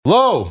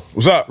Lo.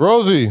 What's up?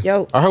 Rosie.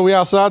 Yo. I heard we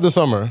outside this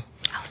summer.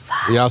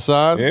 Outside. You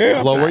outside?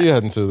 Yeah. Lo, where you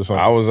heading to this summer?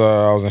 I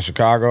was in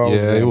Chicago.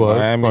 Yeah, he in was.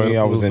 Miami.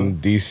 I was in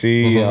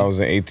DC. I was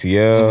in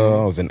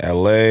ATL. I was in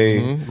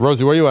LA.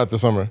 Rosie, where you at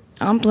this summer?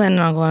 I'm planning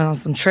on going on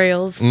some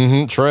trails.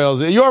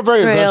 Trails. You are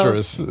very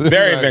Trails. adventurous.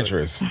 Very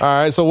adventurous. All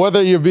right, so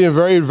whether you're being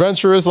very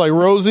adventurous like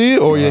Rosie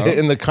or you're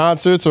hitting the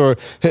concerts or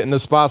hitting the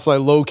spots like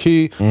low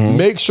key,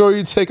 make sure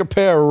you take a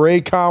pair of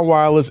Raycon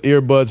wireless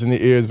earbuds in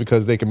the ears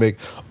because they can make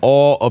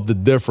all of the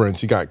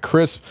difference. You got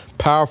crisp,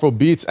 powerful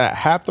beats at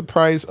half the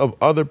price of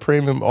other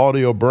premium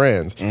audio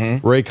brands.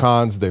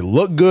 Raycons, they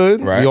look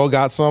good. Right. We all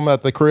got some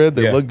at the crib.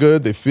 They Yeah. look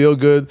good. They feel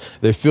good.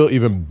 They feel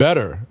even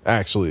better,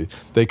 actually.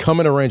 They come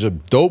in a range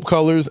of dope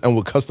colors and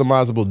with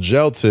customizable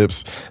gel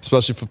tips,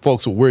 especially for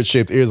folks with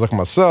weird-shaped ears like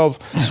myself.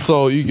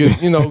 So you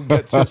can,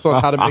 get tips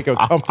on how to make a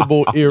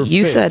comfortable ear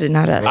You fit. said it,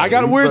 not us. I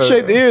got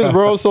weird-shaped ears,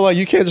 bro. So like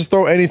you can't just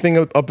throw anything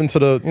up into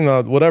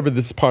the, whatever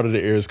this part of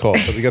the ear is called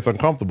because it gets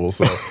uncomfortable.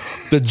 So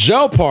the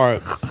gel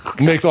part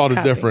makes all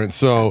the difference.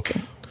 So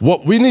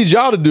what we need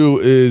y'all to do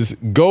is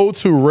go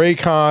to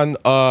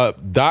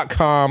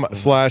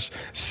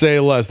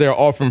raycon.com/sayless. They're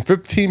offering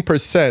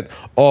 15%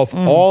 off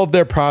all of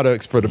their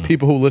products for the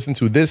people who listen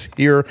to this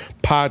here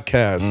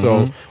podcast.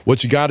 So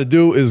what you got to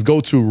do is go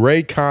to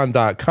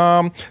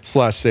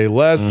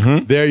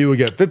raycon.com/sayless. There you will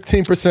get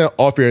 15%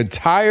 off your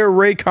entire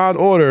Raycon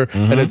order.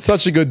 And it's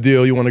such a good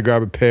deal. You want to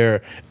grab a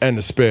pair and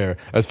a spare.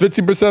 That's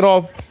 15%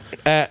 off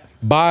at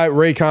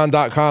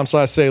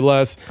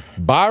buyraycon.com/sayless.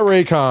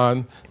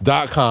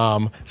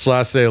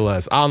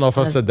 Buyraycon.com/sayless. I don't know if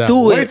I said that Do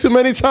way it. too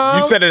many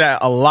times. You said it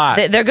a lot.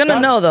 They're gonna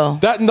know though.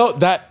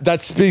 That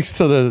speaks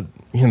to the,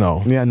 Yeah,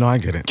 no, I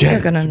get it. They're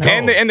gonna know.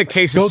 And the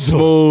case is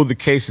smooth. The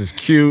case is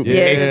cute. The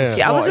Yeah. case is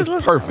Yeah, I was small. just It's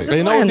listening. perfect. And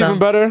you know what's even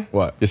better?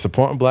 What? You're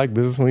supporting black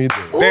business when you do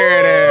it. There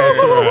it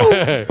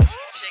is.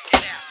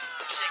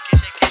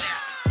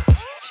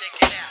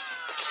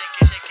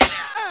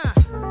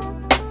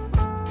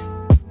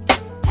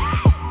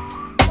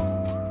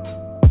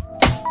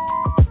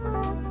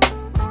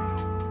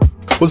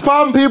 What's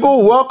poppin',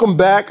 people? Welcome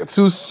back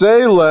to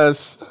Say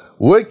Less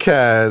with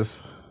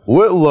Kaz,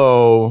 with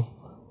Lo,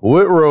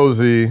 with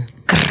Rosie.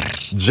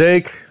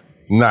 Jake,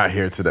 not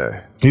here today.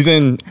 He's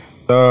in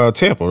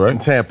Tampa, right?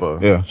 Tampa.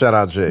 Yeah. Shout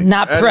out, Jake.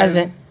 Not And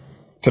present.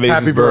 Today's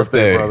Happy his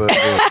birthday, brother.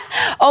 Yeah.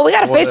 Oh, we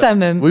gotta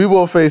FaceTime him. We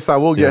will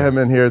FaceTime. We'll get him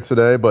in here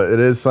today, but it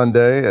is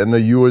Sunday. I know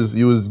you was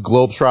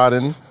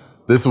globetrotting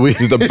this week.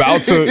 She's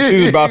about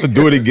to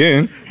do it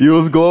again. You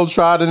was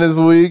globetrotting this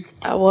week.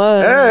 I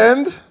was.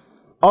 And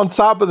on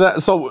top of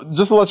that, so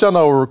just to let y'all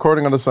know, we're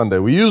recording on a Sunday.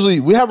 We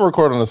haven't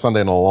recorded on a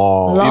Sunday in a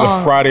long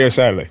Either Friday or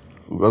Saturday.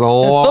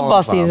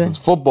 football time. season. Since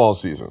football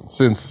season.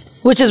 Since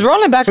Which is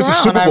rolling back Since the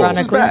around, Super Bowl.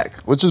 ironically.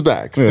 which is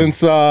back. Yeah.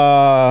 Since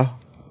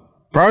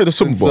Probably the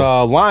Super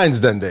Bowl. Lions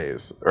Den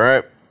days,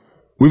 right?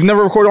 We've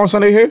never recorded on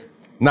Sunday here?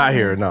 Not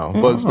here, no.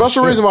 But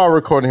special reason why we're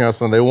recording here on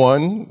Sunday.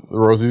 1,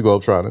 Rosie's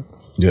globetrotting.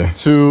 Yeah.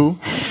 2,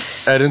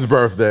 Eden's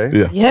birthday.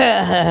 Yeah.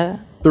 Yeah.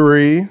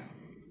 3,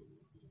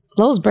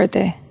 Lo's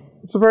birthday.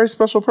 it's a very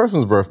special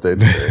person's birthday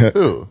today,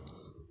 too.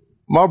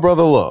 My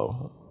brother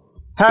Lo.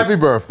 Happy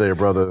birthday,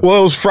 brother.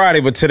 Well, it was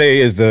Friday, but today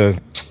is the.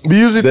 We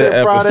usually take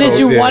episode. Friday. Did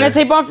you yeah. want to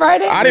tape on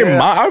Friday? I didn't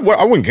mind.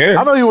 I wouldn't care.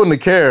 I know you wouldn't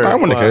have cared. I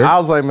wouldn't have but cared. I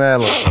was like, man,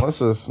 look, let's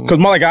just. Because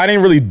I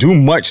didn't really do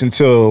much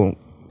until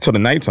the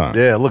nighttime.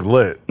 Yeah, look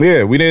lit.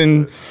 Yeah, we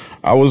didn't.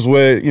 I was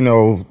with,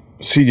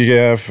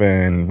 CGF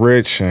and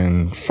Rich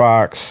and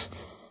Fox,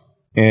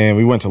 and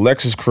we went to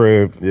Lex's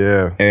crib.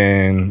 Yeah.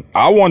 And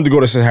I wanted to go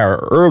to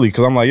Sahara early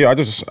because I'm like, I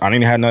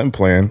didn't have nothing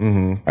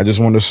planned. I just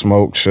wanted to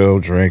smoke, chill,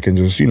 drink, and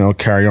just,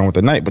 carry on with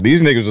the night. But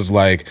these niggas was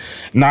like,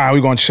 nah,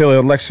 we going to chill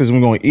at Lex's, we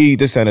going to eat,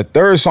 this, that, and the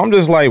third. So I'm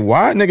just like,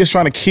 why niggas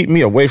trying to keep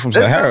me away from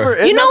Sahara?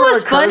 It You know never what's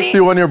occurs funny? to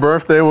you on your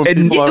birthday when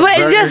people are Wait,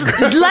 very- just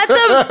let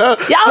them.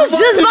 I was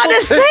just about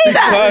to say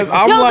that. Because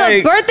I'm the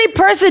like- birthday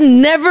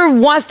person never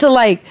wants to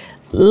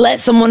let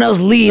someone else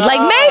lead. Like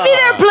maybe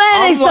they're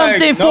planning I'm like,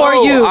 something no, for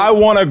you. I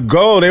want to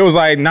go. They was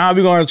like, nah,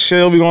 we going to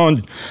chill. We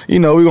going to, we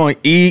going to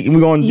eat. And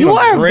we going to you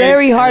are a drink.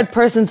 very hard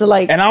person to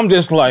And I'm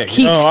just like,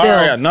 Keep all still.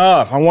 right,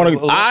 enough. I want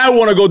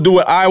to go do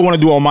what I want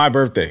to do on my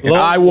birthday. And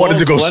I wanted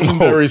to go smoke.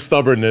 Legendary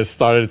stubbornness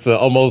started to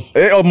almost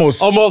It almost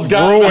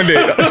got ruined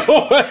it.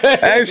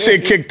 That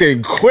shit kicked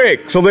in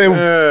quick. So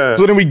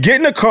then we get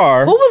in the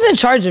car. Who was in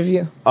charge of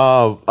you?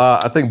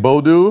 I think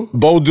Bodu.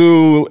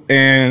 Bodu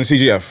and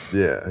CGF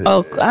Yeah.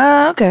 Oh,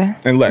 okay.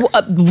 and Lex.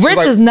 Rich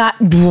Like- is not.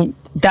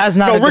 That's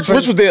not. No, a good Rich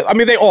person. was there. I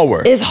mean, they all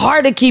were. It's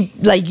hard to keep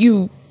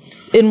you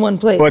in one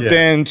place. But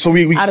then, so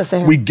we Out of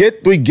Sahara.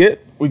 get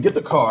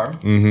the car.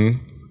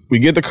 We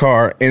get the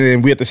car, and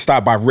then we have to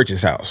stop by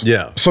Rich's house.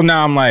 Yeah. So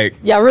now I'm like,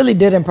 Y'all really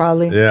didn't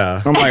probably.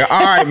 Yeah. all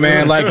right,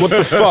 man, what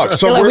the fuck?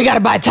 So You're like, we're- we gotta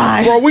buy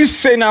time. Bro, we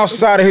sitting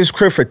outside of his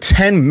crib for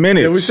 10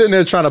 minutes. Yeah, we sitting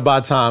there trying to buy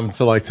time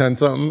to 10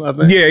 something, I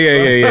think.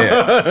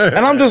 Yeah.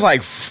 And I'm just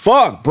like,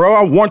 fuck, bro,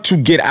 I want to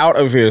get out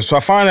of here. So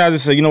I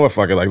just said, you know what,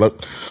 fuck it.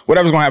 Look,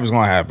 whatever's gonna happen is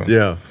gonna happen.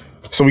 Yeah.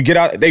 So we get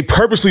out. They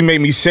purposely made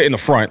me sit in the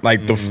front,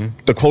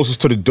 the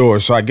closest to the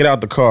door. So I get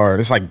out the car, and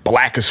it's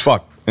black as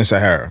fuck in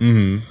Sahara.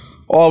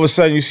 all of a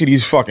sudden you see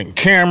these fucking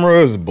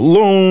cameras,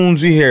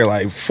 balloons. You hear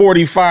like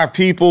 45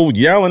 people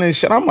yelling and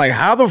shit. I'm like,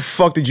 how the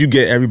fuck did you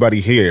get everybody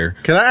here?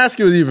 Can I ask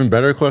you an even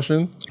better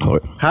question?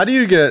 What? How do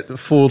you get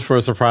fooled for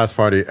a surprise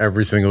party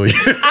every single year?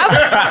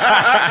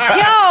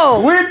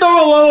 Yo, We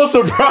throw a little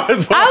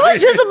surprise party. I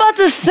was just about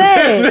to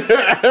say,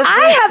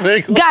 I have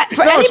got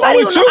for No, it's anybody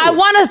only who two. I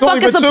want a It's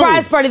only fucking been two.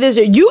 surprise party this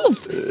year.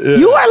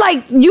 You are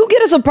like you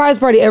get a surprise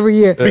party every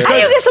year. How do you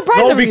get surprise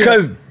No, every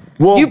because year?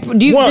 well,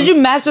 Did you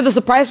master the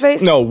surprise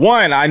face? No,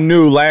 one I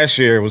knew last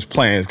year was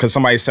playing because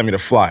somebody sent me the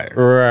flyer.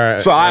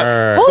 Right. So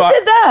I. Who so I-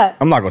 did that?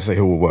 I'm not gonna say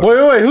who it was.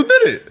 Wait, who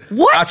did it?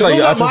 What? I'll tell It you.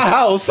 was I'll at my tell-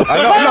 house. I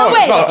know,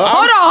 Wait, no,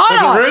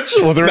 hold on. Rich?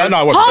 Was it No, rich?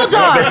 no, it wasn't. Hold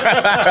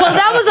on. So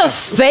that was a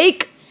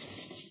fake.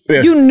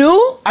 Yeah. You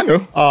knew? I knew.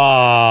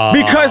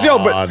 Because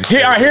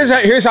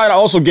here's how I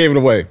also gave it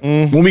away.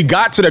 When we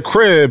got to the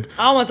crib,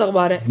 I don't want to talk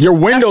about it. your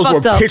windows That's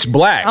were fucked up. pitch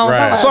black. I don't talk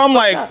about So it. I'm That's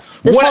like, fucked up.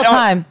 This what whole el-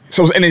 time.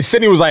 So and then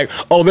Sydney was like,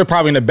 oh, they're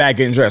probably in the back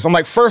getting dressed. I'm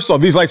like, first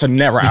off, these lights are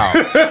never out.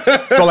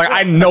 So like,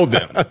 I know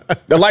them.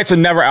 The lights are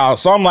never out.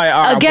 So I'm like, all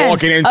right, I'm Again,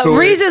 walking into it.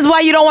 reasons why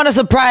you don't want to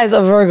surprise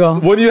a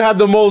Virgo. When you have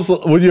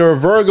when you're a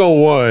Virgo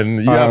one,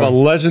 you have a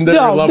legendary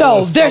level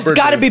of There's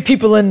got to be stubbornness.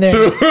 people in there.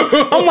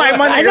 I'm like,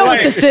 my nigga, I know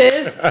like, what this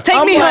is. Take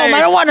I'm me home. like-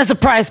 I don't want a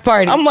surprise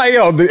party. I'm like,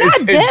 yo, damn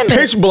it's it.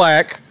 pitch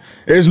black.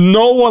 There's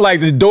no one, like,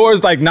 the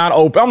door's like not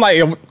open. I'm like,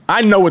 yo,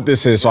 I know what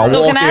this is. So I so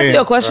walk can I ask in. you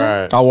a question?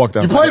 Right. I walked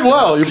down. You played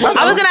well. I was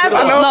gonna ask you.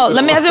 know. No,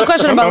 let me ask you a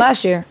question about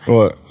last year.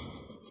 What?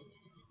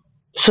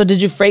 So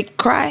did you fake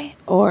cry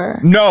or?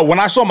 No, when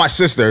I saw my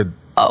sister,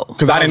 Oh,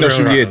 because I didn't know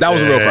she was here. That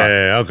was a real cry.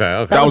 Yeah,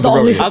 okay. That was the a real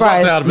only cry.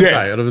 surprise. I'd have been Yeah,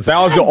 tight. I'd have been that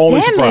tight. was the only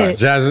damn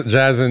surprise. it.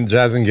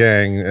 Jazz and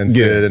Gang and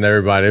Yeah. Sid and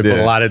everybody they put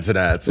Yeah. a lot into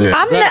that. So Yeah.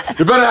 I'm not-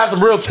 you better have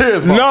some real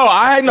tears, bro. No,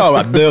 I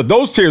know.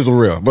 Those tears were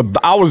real, but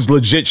I was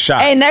legit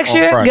shocked. Hey, next on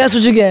year, Friday. guess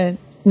what you get?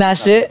 Not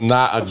shit.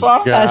 Not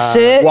fine. Not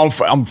shit. Well,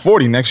 I'm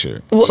 40 next year,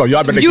 so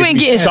y'all better You give ain't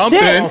me getting something.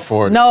 shit.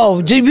 for it. No,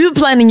 you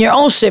planning your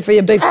own shit for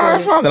your big All right,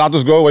 40. fine. Then I'll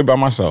just go away by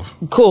myself.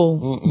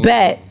 Cool.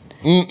 Bet.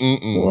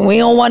 We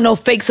don't want no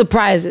fake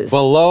surprises.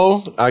 But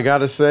Lo, I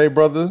gotta say,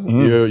 brother,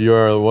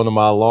 you're one of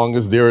my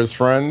longest, dearest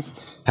friends.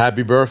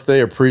 Happy birthday!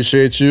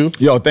 Appreciate you.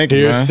 Yo, thank you,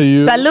 Here's man. to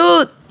you.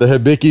 Salud. The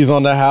Hibikis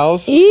on the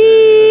house.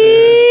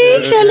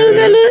 Eee, salud,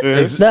 salud.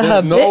 There's The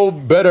habit. no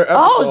better episode.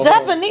 Oh,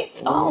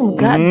 Japanese. Oh,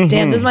 god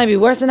damn. This might be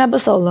worse than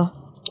Episola.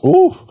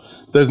 Ooh,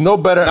 there's no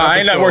better. Nah,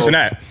 ain't nothing worse than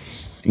that.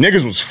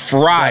 Niggas was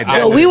fried.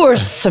 Yo, we were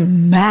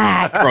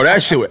smacked. Bro,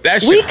 that shit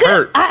We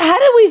hurt. how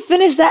did we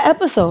finish that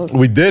episode?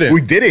 We did it.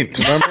 We didn't.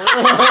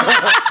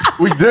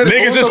 We did it.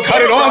 Niggas just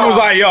cut it off and was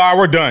like, yo, all right,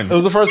 we're done. It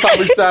was the first time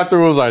we sat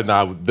through. It was like,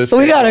 nah, this.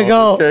 We can't gotta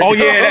go. This can't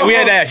Oh, yeah, we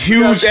had that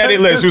huge check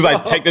edit list. He was this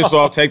like, take this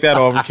off, take that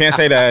off. You can't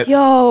say that.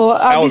 Yo,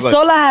 was like-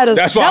 Abisola had us.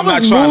 that's why that I'm not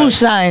was trying to-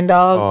 moonshine,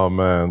 dog. Oh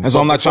man. That's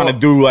why I'm not trying to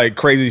do like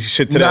crazy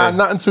shit today. Nah,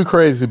 nothing too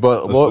crazy.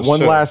 But let's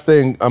one chill. last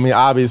thing. I mean,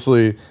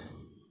 obviously,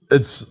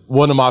 it's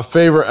one of my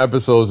favorite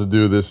episodes to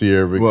do this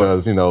year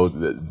because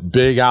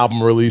big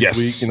album release Yes,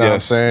 week. You know what I'm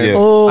yes, saying? yes. I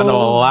know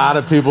a lot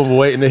of people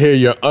waiting to hear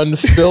your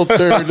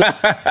unfiltered,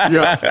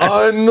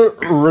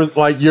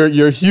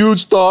 your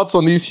huge thoughts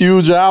on these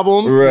huge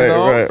albums. Right, you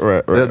know?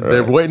 right.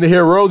 They're waiting to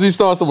hear Rosie's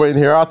thoughts. They're waiting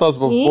to hear our thoughts.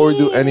 But before we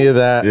do any of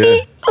that,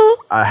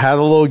 I had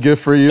a little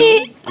gift for you.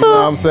 You know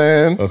what I'm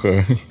saying?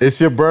 Okay. It's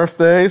your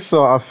birthday,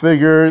 so I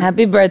figured.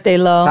 Happy birthday,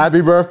 Lo.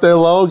 Happy birthday,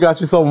 Lo. Got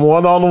you some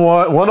one of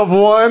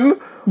one.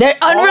 They're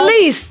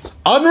unreleased.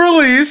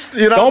 Unreleased.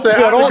 You know what I'm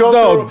saying? I had to go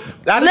through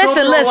a lot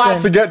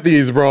Listen. to get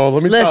these, bro.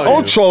 Let me tell you.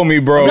 Don't troll me,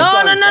 bro. No.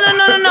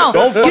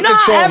 Don't You fucking know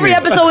troll how every me.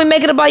 episode we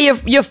make it about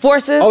your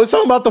forces? I was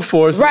talking about the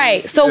Force.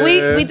 Right. So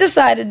we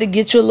decided to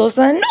get you a little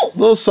something new.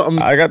 little something.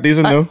 I got these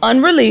are new.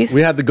 Unreleased.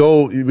 We had to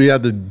go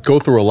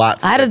through a lot.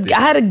 To I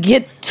had to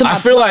get to my I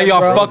feel like y'all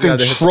bro. fucking Yeah,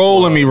 they hit the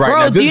trolling me right Bro,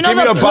 now. do Just you know give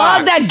me the the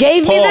plug box. that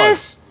gave me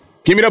this?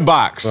 Give me the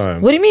box. What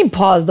do you mean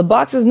pause? The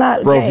box is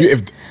not Bro, gay.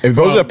 if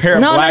those are a pair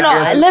of No. black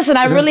Air- Listen,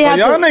 I really had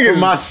y'all to. niggas. For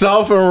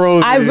myself and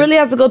Rosie. I really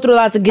have to go through a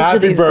lot to get you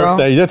Happy these, birthday.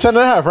 bro. You're 10 and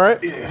a half, right?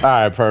 Yeah. All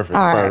right, perfect.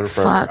 All right, perfect.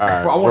 fuck. All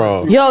right, Bro, I wanna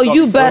bro. see- Yo,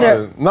 you better.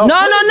 Listen, No. You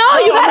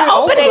gotta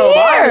open it them,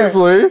 here.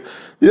 Obviously.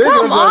 You ain't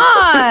Come gonna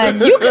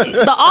just- on. You can,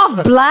 the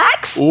off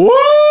blacks? Woo!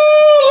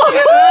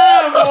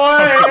 Yeah,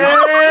 boy.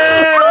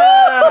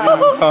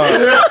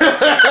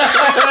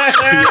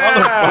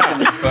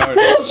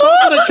 Show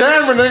to the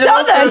camera, nigga.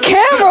 Show the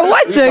camera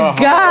what you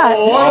got.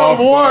 One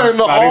of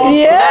one.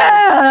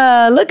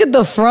 Yeah. Look at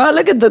the front.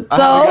 Look at the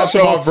toe.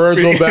 Show our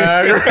Virgil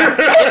bag.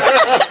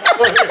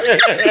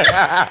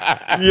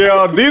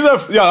 Yo, these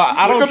are. Yo,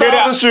 I don't Look at care the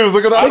other that. shoes.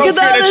 Look at the I other don't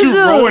the care that other you shoes.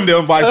 ruined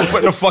them by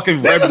putting the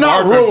fucking red They're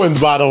not marker. ruined,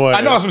 by the way.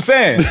 I know what I'm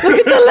saying. Look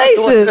at the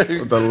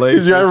laces. The Did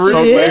laces. you read?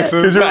 choke Yeah.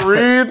 laces. Did you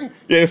read?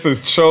 Yeah, it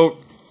says choke.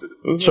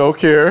 Choke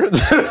here.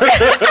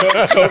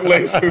 Coke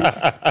laces.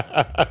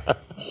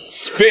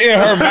 Spit in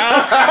her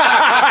mouth.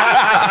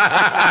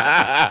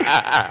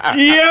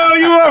 Yo,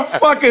 you are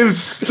fucking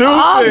stupid.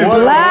 Oh,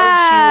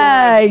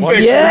 black.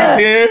 Yeah.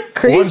 Here.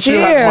 Crease One shoe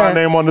has my here.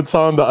 name on the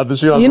tongue. The other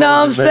shoe has You know what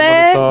I'm Rose's name on the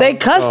saying? tongue. They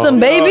custom,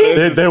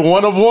 baby. They're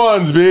one of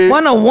ones, B.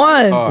 One on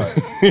one. You know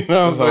what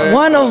I'm saying?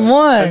 One on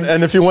one.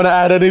 And if you want to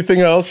add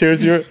anything else,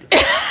 here's your.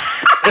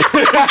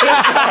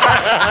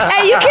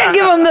 Hey, you can't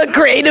give them the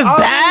creative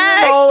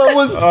bag. Oh, it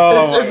was.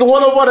 It's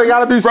one of one. It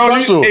gotta be Bro,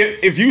 special.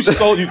 if you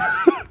sold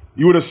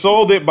you would have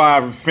sold it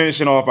by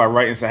finishing off by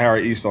writing Sahara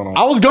East on them.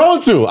 I was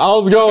going to.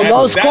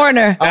 Lowe's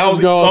corner. I was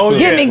going to.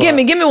 Give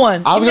me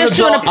one. I was Give me a gonna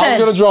shoe and a draw- I was pen.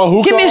 gonna draw a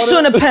hookah Give me a on shoe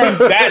it. and a pen.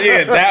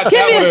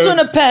 Give me a shoe and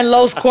a pen.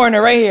 Lowe's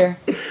corner right here.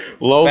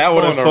 Low That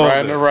would've corner, sold right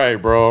it. and the right,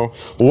 bro.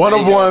 One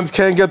of ones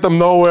can't get them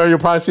nowhere. You'll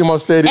probably see them on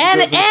stadium. And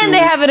they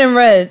have it in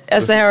red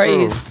at Sahara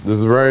East. This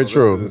is very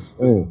true. This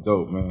is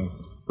dope, man.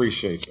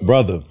 Appreciate you.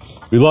 Brother,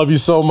 we love you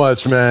so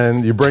much,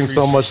 man. You bring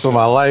so much to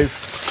my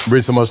life. You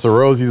bring so much to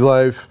Rosie's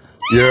life.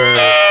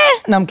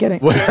 No, I'm kidding.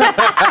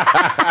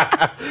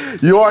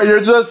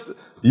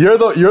 You're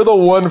the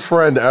one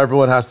friend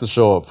everyone has to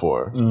show up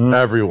for.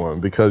 Everyone,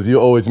 because you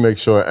always make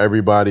sure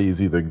everybody is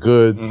either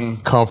good,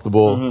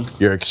 comfortable.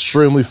 You're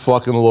extremely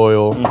fucking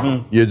loyal.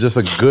 You're just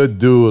a good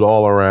dude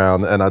all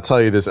around. And I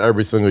tell you this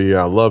every single year.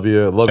 I love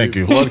you. Thank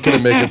you. Blood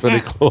couldn't make us any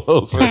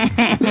closer.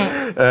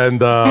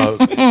 And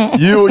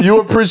you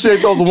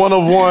appreciate those one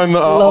of one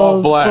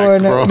Lowe's blacks,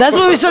 corner. bro. That's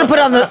what we should have put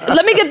on the.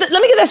 Let me get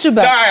that shoe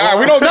back. All right,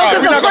 we don't. No,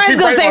 because the friend's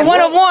gonna say one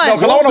on one. No,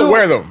 because I want to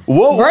wear them.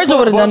 Virgil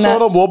would've done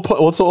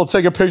that. We'll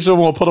take a picture.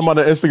 We'll put them on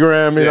the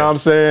Instagram. You know what I'm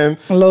saying?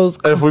 Lowe's.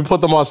 If we put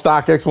them on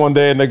StockX one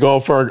day and they go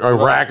for a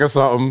rack or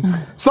something,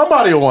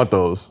 somebody will want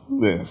those.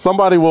 Yeah.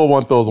 Somebody will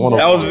want those. That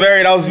was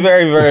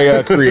very,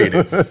 very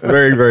creative.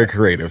 Very, very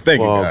creative.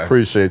 Thank you, Well, guys.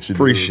 appreciate you. Dude.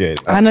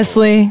 Appreciate it.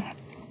 Honestly,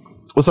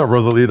 What's up,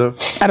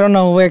 Rosalita? I don't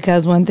know where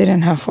Kaz went. They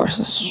didn't have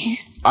forces.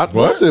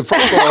 Listen,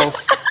 first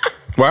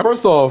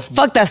off,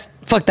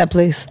 Fuck that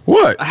place.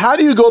 What? how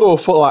do you go to a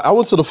Foot Locker? I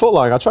went to the Foot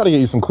Locker. I tried to get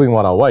you some clean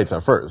white whites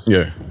at first.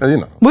 Yeah. And, you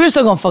know, We were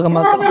still gonna fuck them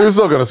up. we were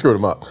still gonna screw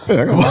them up.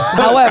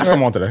 However,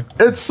 Someone today.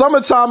 It's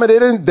summertime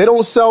and they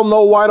don't sell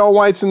no white on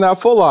whites in that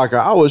Foot Locker.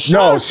 I was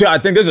No, shocked. see, I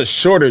think there's a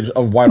shortage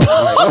of white.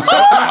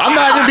 I'm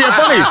not even being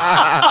funny.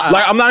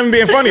 Like, I'm not even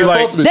being funny.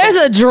 Like, there's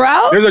a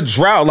drought. there's a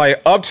drought.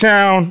 Like,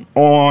 Uptown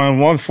on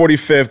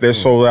 145th, they're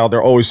sold out.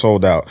 They're always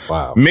sold out.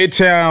 Wow.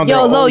 Midtown, Yo,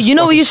 they're Lo, always you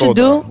know what fucking you should sold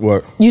do? out.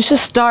 What? You should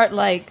start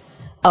like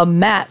a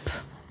map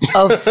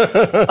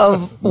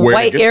of Where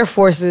white to get- Air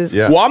Forces.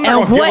 Yeah. Well, I'm not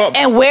And gonna give up.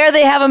 and where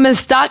they have them in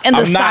stock and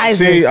the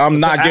sizes. I'm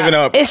not giving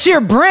up. It's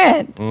your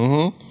brand.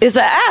 It's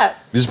an app.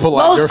 You just put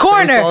like Lowe's your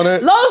corner. face on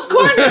it. Lowe's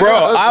corner.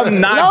 Bro, I'm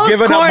not Lowe's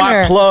giving up my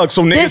corner. plug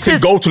so niggas can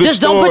go to the just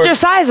store. don't put your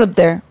size up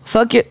there.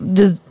 Fuck it.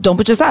 Just don't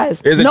put your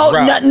size. There's a no,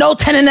 drought. no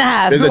 10 and a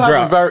half. There's a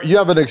drought. You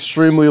have an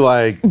extremely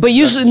But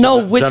you should know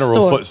which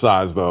general store. foot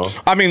size though.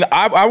 I mean,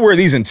 I wear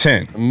these in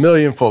 10. A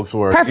million folks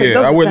wear. Perfect. Yeah,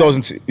 Those I are wear 10.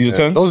 those in you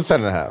 10. Those are 10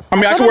 and a half. I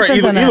mean, I can Those wear are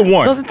 10 and a either half.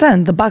 one. Those are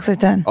 10. The box is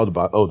 10. Oh,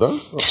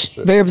 those? Oh,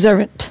 shit. Very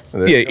observant.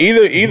 Yeah,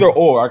 either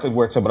or I could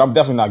wear 10, but I'm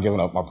definitely not giving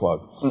up my plug.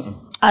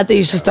 I think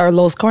you should start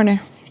Lowe's Corner.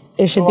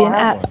 It should be an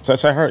app. So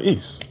that's at her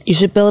East. You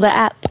should build an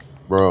app.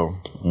 Bro,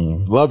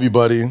 love you,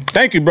 buddy.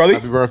 Thank you, brother.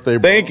 Happy birthday,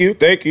 bro. Thank you,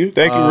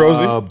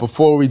 Rosie.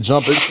 Before we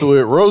jump into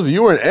it, Rosie,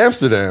 you were in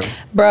Amsterdam.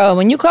 Bro,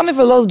 when you called me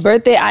for Lowe's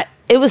birthday,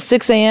 it was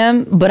 6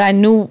 a.m., but I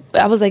knew,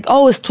 I was like,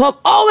 oh, it's 12.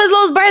 Oh, it's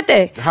Lowe's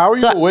birthday. How are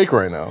you So awake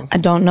right now? I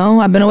don't know.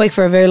 I've been awake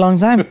for a very long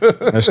time. All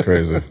That's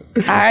crazy.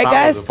 right, How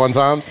guys. was it? Fun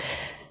times?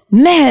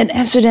 Man,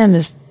 Amsterdam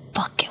is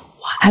fucking wild.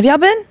 Have y'all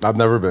been? I've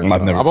never been.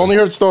 I've never I've been. only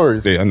heard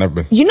stories. Yeah, I've never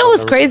been. You know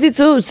what's crazy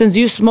too? Since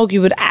you smoke,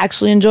 you would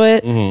actually enjoy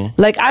it.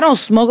 Like, I don't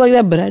smoke like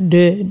that, but I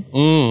did.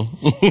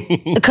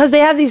 Because they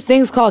have these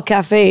things called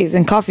cafes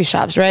and coffee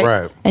shops, right?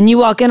 Right. And you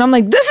walk in, I'm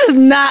like, this is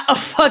not a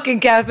fucking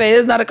cafe.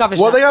 This is not a coffee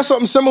shop. Well, they got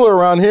something similar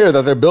around here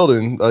that they're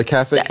building, a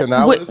Cafe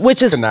Canal.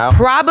 Which is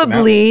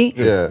probably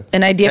Yeah.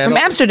 an idea from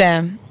Canal.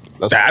 Amsterdam.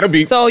 That'll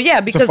be. So yeah,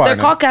 because fine they're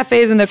name. called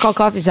cafes and they're called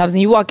coffee shops, and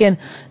you walk in,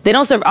 they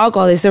don't serve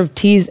alcohol, they serve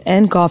teas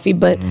and coffee,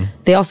 but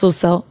they also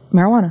sell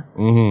marijuana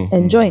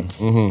and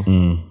joints.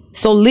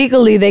 So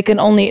legally, they can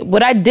only.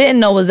 What I didn't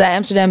know was that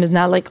Amsterdam is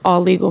not like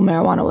all legal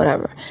marijuana,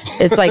 whatever.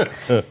 It's like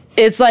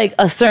it's like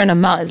a certain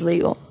amount is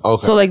legal.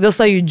 Okay. So like they'll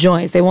sell you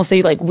joints, they won't sell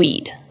you like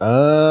weed.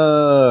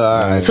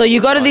 All right. So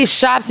you go to these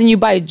shops and you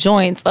buy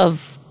joints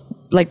of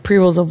like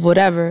pre-rolls of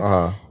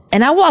whatever.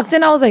 And I walked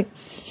in, I was like,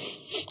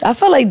 I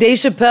felt like Dave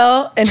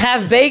Chappelle and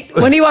Half Baked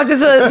when he walked into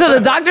the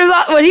doctor's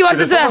office, when he walked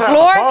into that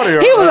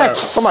floor. He was like,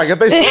 somebody get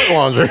their sweat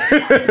laundry.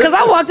 because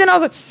I walked in, I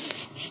was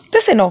like,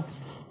 this ain't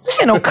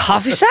no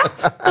coffee shop.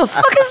 The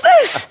fuck is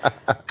this?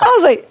 I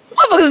was like,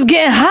 motherfuckers is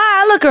getting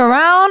high. I look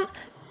around.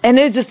 And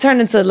it just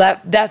turned into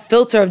that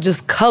filter of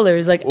just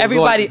colors. Like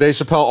everybody. Like Dave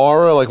Chappelle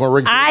aura, like when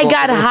Rick. I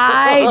got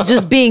high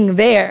just being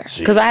there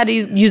because I had to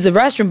use the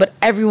restroom, but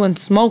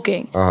everyone's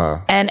smoking.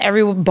 And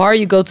every bar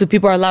you go to,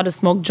 people are allowed to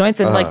smoke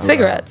joints and like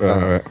cigarettes.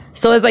 Right.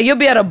 So it's like you'll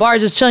be at a bar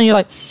just chilling. You're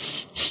like,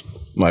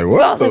 Like, So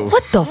what? I was like,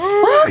 what the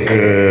fuck?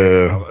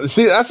 Yeah.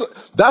 See,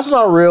 that's when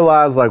I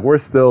realized like we're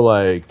still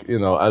like, you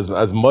know,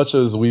 as much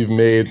as we've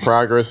made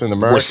progress in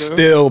America, We're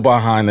still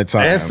behind the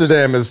times.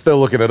 Amsterdam is still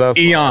looking at us.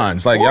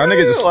 Eons. Like, y'all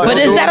niggas are still But But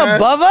is doing that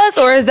above us,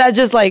 or is that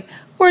just like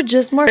we're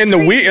just more In the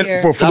weed,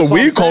 freakier? for That's the what I'm weed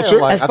saying, culture.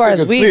 like, As I far think as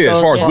it's- weed yeah,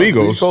 as far as goes, weed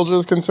Weed goes. culture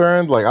is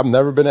concerned, like I've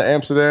never been to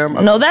Amsterdam.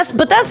 No, that's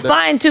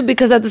fine too,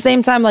 because at the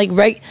same time,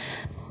 like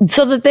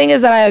so the thing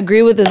is that I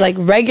agree with is like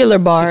regular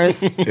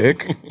bars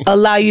Dick.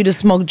 allow you to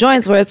smoke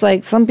joints, where it's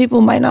like some people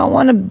might not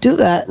want to do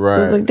that. So Right,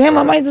 it's like, damn,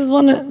 I might just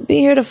want to be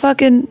here to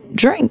fucking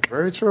drink.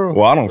 Very true.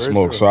 Well, I don't Very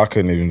smoke, true. so I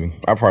couldn't even.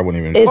 I probably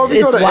wouldn't even. It's, Oh, if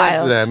you go it's to wild.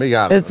 Amsterdam, you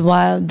got it. It's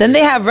wild. Then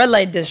they have red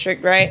light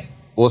district, right?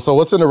 Well, so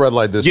what's in the red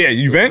light district? Yeah,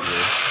 you been?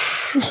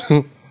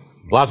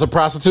 Lots of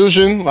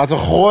prostitution, lots of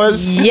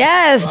whores.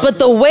 Yes, but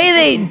the way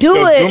they do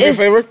Do it me a is.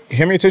 favor.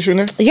 Hand me a tissue in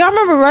there. Y'all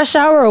remember Rush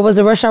Hour, or was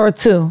it Rush Hour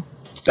 2?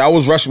 That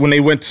was Rush when they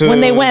went to.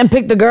 When they went and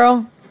picked the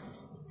girl?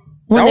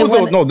 When That they was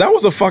went- no. That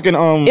was a fucking.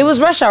 It was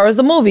Rush Hour. It was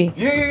the movie.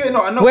 Yeah.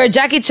 No, I know. Where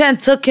Jackie Chan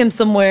took him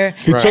somewhere,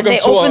 took and him they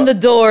to opened a- the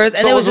doors,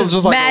 and So it was was it just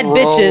just like mad a row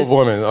bitches. of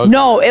women? Okay.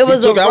 No, it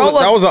was a that row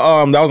was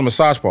of. that was a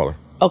massage parlor.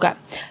 Okay,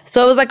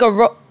 so it was like a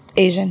row.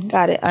 Asian,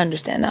 got it. I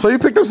understand now. So you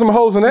picked up some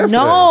hoes in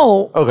Amsterdam?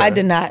 No, Okay. I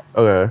did not.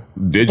 Okay.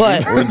 Did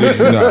But- you? Or did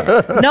you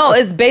not? No,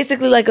 it's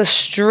basically like a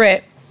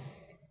strip,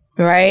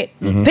 right?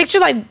 Mm-hmm. Picture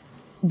like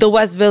the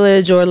West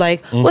Village, or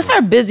like what's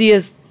our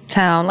busiest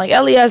town, like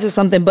LES or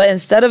something. But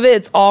instead of it,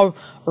 it's all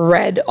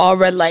red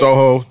lights.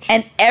 Soho.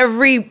 And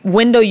every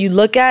window you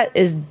look at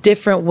is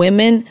different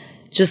women,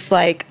 just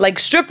like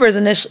strippers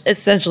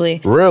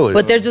essentially. Really?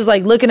 But they're just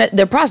like looking at,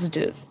 they're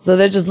prostitutes, so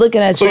they're just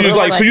looking at. So you children,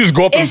 like- so you just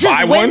go up and it's buy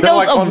just one? windows They're,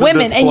 like, of on the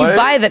women, and you display?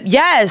 buy them.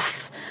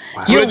 Yes.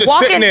 So they're just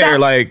sitting there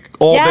like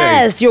all day.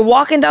 Yes, you're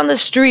walking down the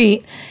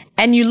street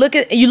and you're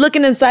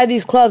looking inside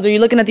these clubs, or you're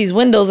looking at these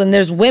windows, and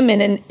there's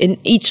women in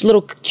each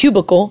little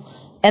cubicle,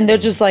 and they're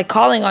just like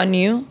calling on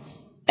you,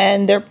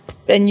 and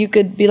you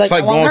could be like, It's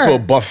like I want going her. to a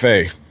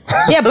buffet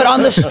Yeah, but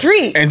on the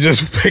street. and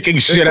just picking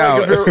shit It's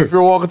like out. if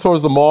you're walking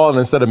towards the mall and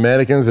instead of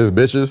mannequins, there's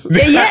bitches.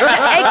 Yeah,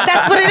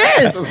 that's what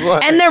it is.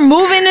 right. And they're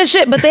moving and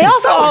shit, but they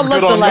also all good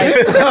looked on alike.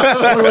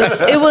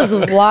 It was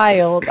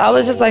wild. I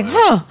was just like,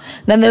 huh.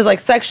 Then there's like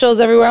sex shows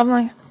everywhere. I'm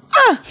like,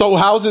 So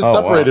how's it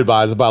separated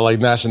by? Is it by like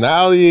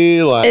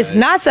nationality? Like it's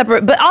not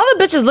separate, but all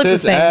the bitches look the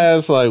tits, same.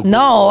 ass, like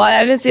No,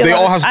 I didn't see. They a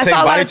lot all of, have I the same saw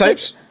a lot body of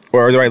tits. types,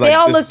 or are they like They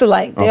all this- looked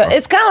alike. Okay.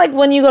 It's kind of like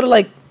when you go to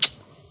like,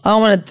 I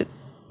don't want to.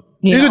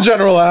 You can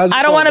generalize.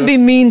 I don't want to be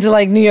mean to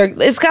like New York.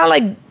 It's kind of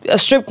like a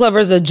strip club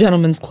versus a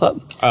gentleman's club.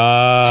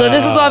 So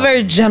this is all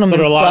very gentleman's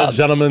There are a lot club. of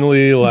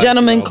gentlemanly, like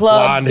Gentleman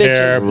club blonde bitches.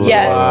 hair, blue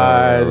Yes.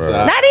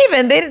 eyes. Not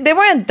even they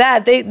weren't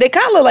that. They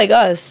kind of look like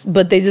us,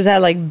 but they just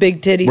had like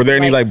big titties. Were there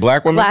any like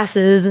black women?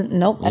 glasses?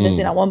 Nope, I didn't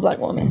see not one black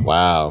woman.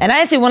 Wow. And I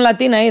didn't see one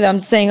Latina either. I'm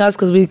just saying us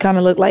because we kind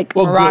of look like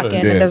Well, Moroccan,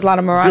 good, yeah. and there's a lot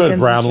of Moroccans. Good and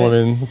brown shit.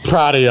 women.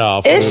 Proud of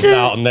y'all. For It's living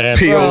just- out in the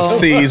Amsterdam.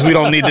 POCs. We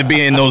don't need to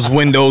be in those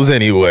windows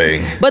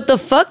anyway. But the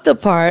fucked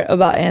up part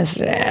about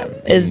Amsterdam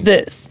is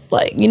this.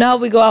 Like, you know how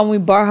we go out and we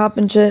bar hop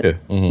and shit?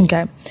 Yeah.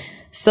 Okay.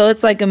 So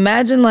it's like,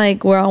 imagine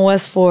like we're on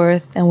West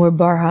 4th and we're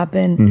bar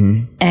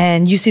hopping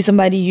and you see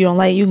somebody you don't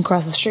like, you can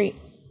cross the street.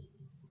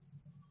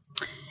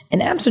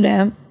 In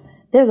Amsterdam,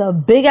 there's a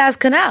big ass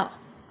canal.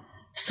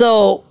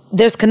 So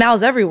there's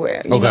canals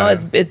everywhere. You know,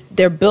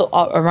 they're built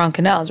around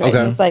canals, right? Okay.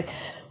 And it's like,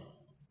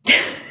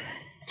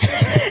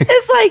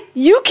 it's like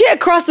you can't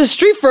cross the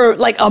street for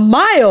like a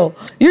mile.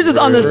 You're just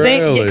on the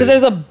same, Really? because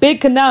there's a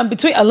big canal in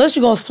between, unless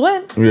you're gonna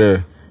swim.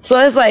 Yeah. So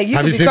it's like you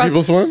Have you could be seen cross-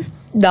 people swim?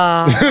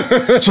 Nah.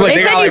 So like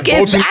They they said got like it's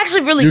boats and-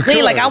 actually really You clean.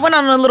 could. Like I went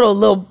on a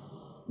little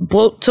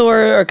boat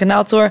tour or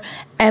canal tour,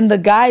 and the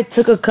guy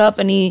took a cup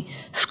and he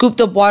scooped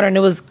up water and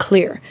it was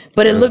clear,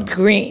 but it looked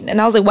green.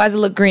 And I was like, "Why does it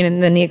look green?"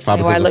 And then he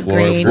explained why it looked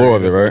green. floor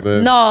of it, right?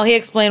 No, he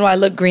explained why it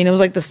looked green. It was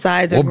like the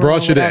sides. What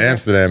brought you to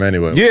Amsterdam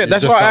anyway? Yeah, You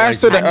that's just why I felt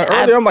asked her that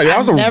earlier. I'm like, that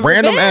was a I've never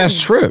random been. ass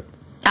trip.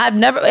 I've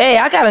never. Hey,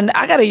 I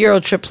got a Euro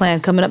trip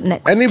plan coming up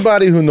next.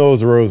 Anybody who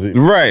knows Rosie,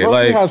 Right, Rosie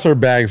like- has her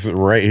bags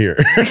right here.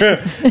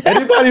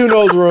 Anybody who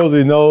knows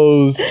Rosie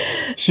knows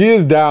she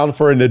is down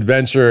for an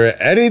adventure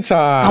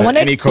anytime. I want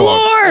to any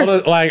explore.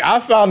 Like I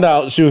found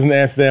out she was in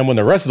Amsterdam when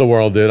the rest of the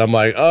world did. I'm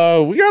like,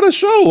 we got a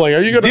show. Like,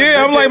 are you gonna?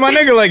 Yeah, I'm like, my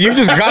nigga, like you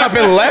just got up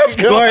and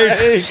left.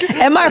 Like,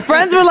 And my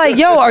friends were like,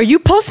 "Yo, are you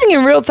posting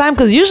in real time?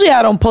 Because usually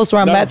I don't post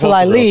where I'm at till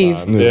I leave."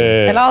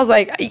 Yeah. And I was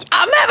like,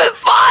 "I'm having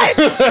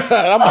fun."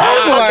 I'm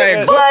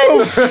like,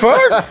 what the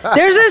fuck?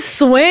 There's this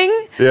swing.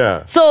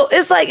 Yeah. So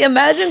it's like,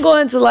 imagine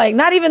going to like,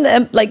 not even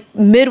the like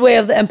midway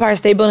of the Empire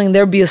State Building,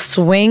 there'd be a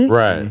swing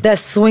Right. that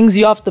swings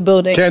you off the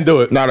building. Can't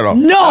do it. Not at all.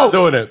 No, Not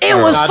doing it. It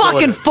was Not doing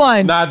fucking it.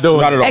 fun. Not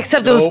doing Not it. at all.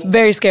 Except it was Nope.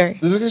 very scary.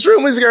 This is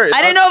extremely scary.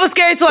 I didn't know it was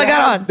scary till I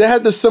got on. They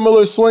had the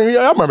similar swing. Yeah,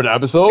 I remember the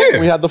episode. Yeah.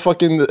 We had the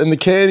fucking in the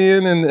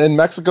canyon in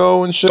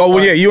Mexico and shit. Oh well,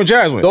 Like, yeah, you and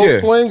Jazz went. those Yeah.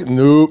 swings.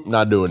 Nope,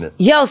 not doing it.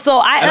 Yo, so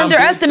I I'm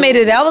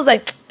underestimated it. I was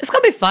like, it's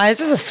gonna be fine. It's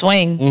just a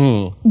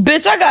swing.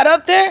 Bitch, I got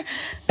up there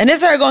and it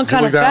started going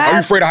kind of look down? Are you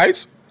fast. afraid of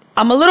heights?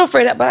 I'm a little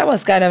afraid of, but I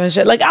went skydiving and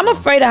shit. Like, I'm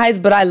afraid of heights,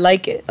 but I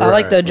like it. I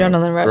like the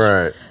adrenaline rush.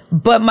 Right.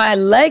 But my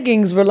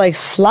leggings were like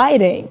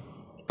sliding.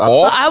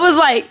 Off? I was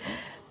like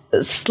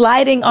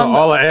sliding on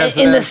all the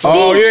in the Amsterdam- seat.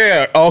 Oh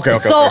yeah. Okay.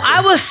 So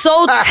I was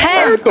so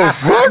tense. the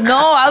fuck?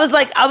 No,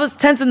 I was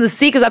tense in the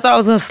seat because I thought I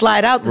was gonna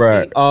slide out the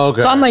Right. seat. Oh,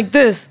 okay. So I'm like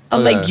this.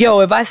 I'm like,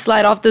 yo, if I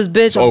slide off this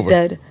bitch, I'm over.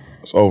 dead.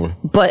 It's over.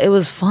 But it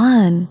was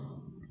fun.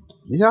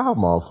 Y'all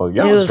motherfucker. It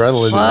Y'all was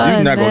adrenaline. fun.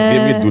 You're not gonna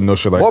give me man. do no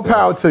shit like More that.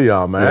 power to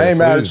y'all, man. Yeah, I ain't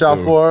mad at please y'all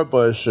do. for it,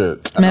 but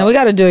shit. Man, we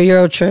got to do a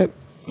Euro trip.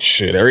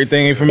 Shit,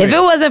 everything ain't for me. If it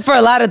wasn't for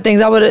a lot of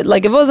things, I would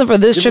like. If it wasn't for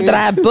this trip that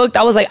I had booked,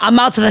 I was like, I'm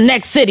out to the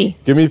next city.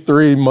 Give me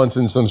 3 months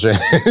and some change.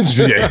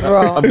 Yeah.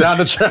 Bro. I'm down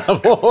to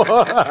travel.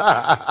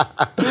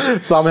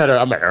 So I'm headed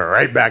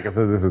right back as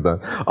soon as this is done.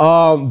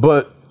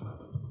 But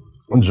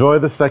enjoy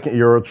the second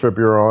Euro trip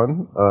you're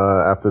on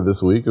after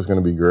this week. It's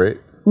going to be great.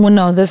 Well,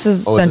 no, this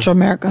is Central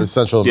America. It's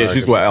Central Yeah, America.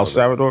 she's what, El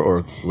Salvador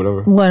or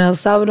whatever? We're in El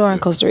Salvador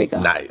and Costa Rica.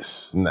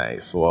 Nice.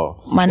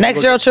 Well, My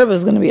next Euro trip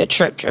is going to be a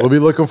trip. we'll be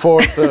looking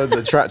forward to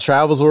the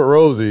travels with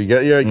Rosie.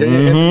 Get your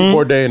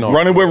Bourdain on.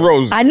 Running with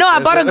Rose. I know, I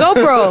bought a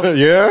GoPro.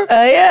 Yeah?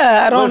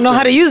 Yeah, I don't know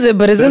how to use it,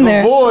 but it's in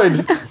there. There's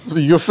a void.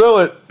 You can feel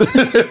it.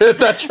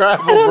 That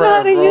travel I don't know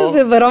how to use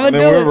it, but I'm going to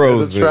Running do with it.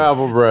 Rose. The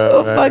travel bread.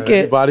 Oh, man. fuck it.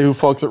 Anybody who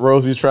fucks with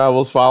Rosie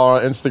Travels, follow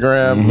her on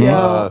Instagram.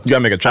 Yeah. You gotta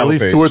make a At travel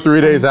least page. 2 or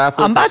 3 days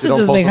after. I'm about she to don't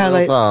just post make in real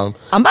highlight. time.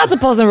 I'm about to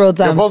post in real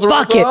time. post in real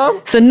Fuck it. time?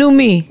 It's a new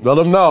me. Let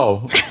them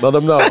know.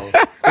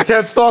 I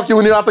can't stalk you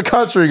when you're out the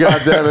country,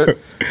 goddammit.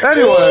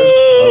 Anyway,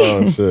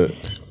 Oh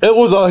shit. it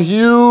was a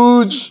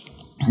huge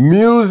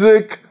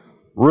music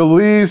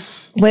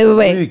release Wait.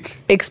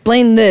 week.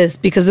 Explain this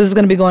because this is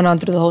going to be going on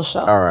through the whole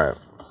show. All right.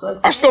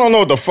 I still don't know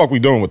what the fuck we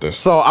doing with this.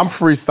 So I'm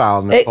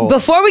freestyling this whole-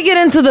 Before we get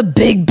into the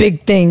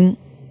big thing,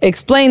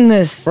 explain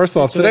this. First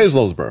off, today's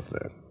Lowe's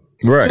birthday.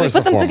 Right. First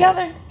Put them and foremost.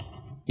 together.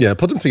 Yeah,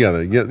 put them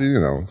together.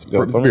 It's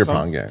a beer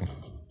pong game.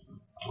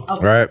 All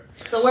right.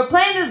 So we're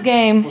playing this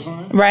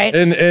game, right?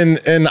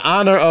 In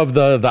honor of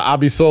the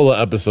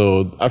Abisola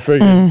episode, I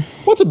figured,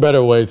 what's a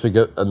better way to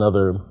get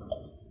another?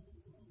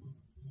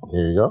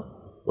 Here you go.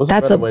 What's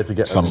That's a better a- way to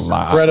get Some an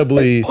live.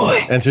 incredibly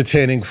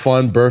entertaining,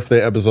 fun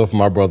birthday episode for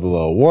my brother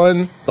Lo?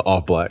 One, the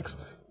Off Blacks,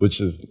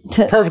 which is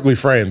perfectly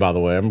framed, by the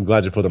way. I'm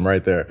glad you put them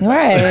right there.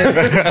 Right.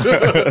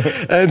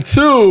 And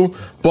 2,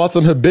 bought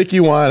some Hibiki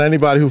wine.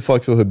 Anybody who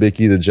fucks with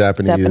Hibiki, the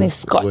Japanese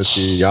Scotch.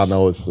 whiskey, y'all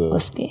know it's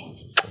the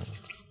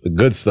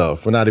good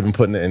stuff. We're not even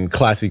putting it in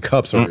classy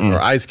cups or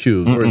ice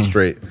cubes. We're in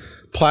straight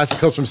plastic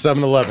cups from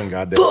 7-Eleven,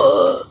 goddamn.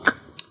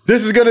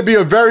 This is going to be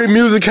a very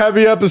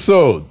music-heavy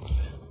episode.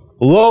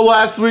 Lo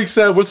last week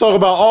said, we're talking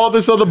about all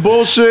this other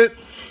bullshit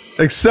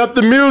except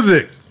the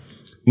music.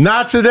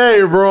 Not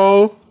today,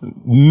 bro.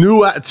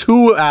 New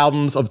 2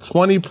 albums of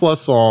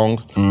 20-plus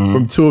songs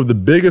from 2 of the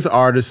biggest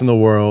artists in the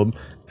world.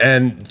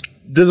 And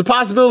there's a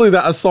possibility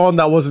that a song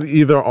that wasn't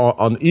either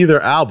on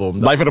either album,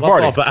 Life of the left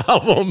Party. off the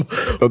album,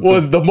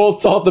 was the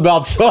most talked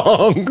about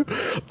song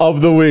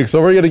of the week.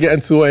 So we're going to get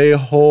into a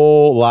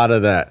whole lot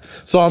of that.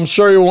 So I'm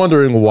sure you're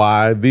wondering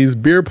why these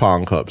beer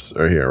pong cups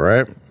are here,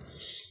 right?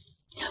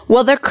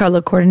 Well, they're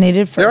color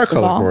coordinated. First They are of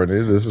color all.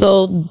 coordinated.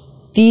 So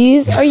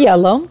these are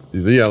yellow.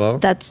 These are yellow.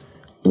 That's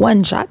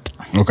 1 shot.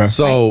 Okay.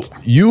 So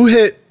you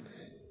hit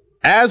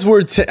as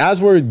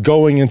we're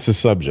going into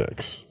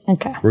subjects.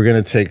 Okay. We're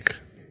gonna take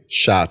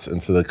shots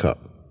into the cup.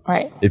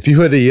 Right. If you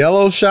hit a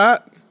yellow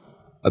shot,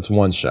 that's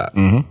 1 shot.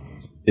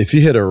 If you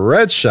hit a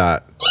red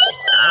shot,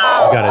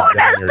 you gotta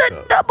down your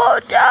cup. Double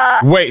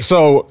shot. Wait,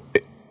 so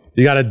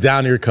You gotta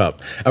down your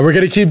cup, and we're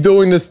gonna keep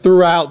doing this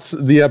throughout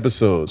the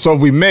episode. if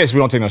we miss, we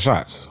don't take no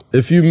shots.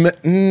 If you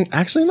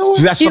actually, no.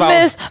 See, that's You what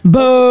I was. miss.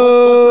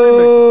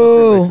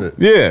 Boo.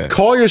 Yeah.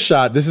 Call your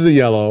shot. This is a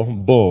yellow.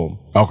 Boom.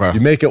 Okay.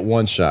 You make it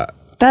 1 shot.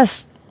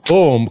 That's.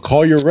 Boom.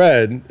 Call your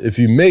red. If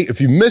you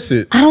miss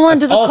it, I don't want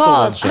to do that's the also 1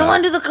 calls. I shot. don't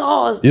want to do the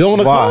calls. You don't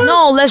want to Why? call?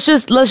 No, let's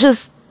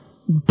just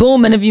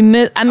boom. And if you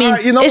miss, I mean, All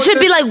right, you know it what should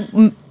be this-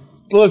 like.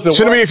 Listen.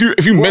 Shouldn't it be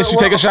if you miss, you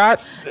take a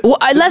shot? Well,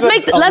 let's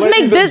Ladies make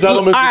and this. All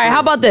gentlemen, right, how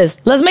about this?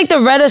 Let's make the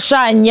red a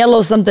shot and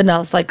yellow something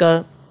else, like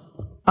a.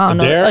 I don't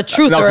know, dare? a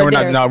truth No, or a we're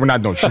not. dare. No, we're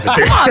not doing shit. Come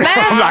on, man.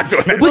 I'm not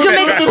doing it. We can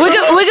make it a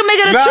truth. We can make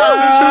it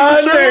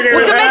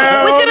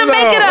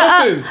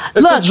a.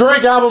 It's Look, the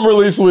Drake album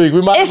release week.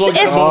 We might as well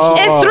get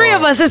it's 3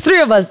 of us. It's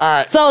 3 of us.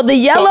 right. So the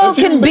yellow if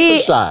you can miss be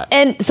a shot.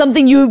 and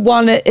something you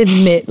want to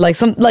admit, like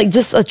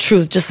just a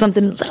truth, just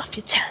something let off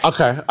your chest.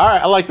 Okay. All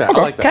right. I like that.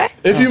 I like that.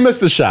 Okay. If you miss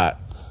the shot,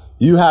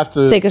 you have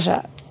to Take a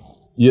shot.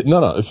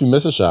 No. If you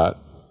miss a shot,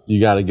 you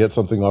got to get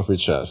something off your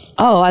chest.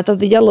 Oh, I thought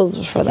the yellows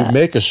was for that.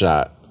 Make a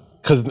shot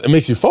because it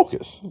makes you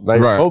focus.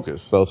 Like Right.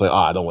 focus. So it's like,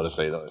 I don't want to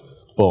say that.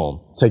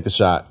 Boom. Take the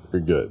shot.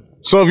 You're good.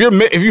 So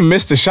if you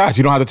miss the shots,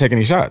 you don't have to take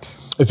any shots.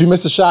 If you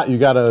miss the shot, you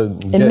gotta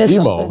get miss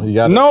emo. something. You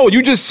gotta. No,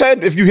 you just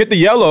said if you hit the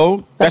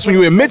yellow, that's when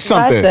you admit I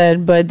something.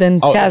 said, but then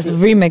Cass if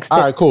remixed it. All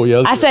right, cool. Yeah,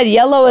 let's I do said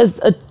yellow is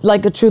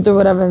like a truth or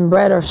whatever, and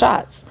red are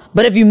shots.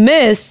 But if you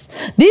miss,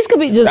 these could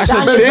be just That's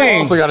down the your thing. throat.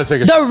 Also gotta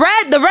take a shot.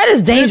 The red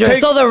is dangerous. take-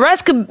 So the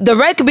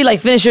red could be like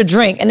finish your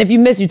drink, and if you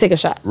miss, you take a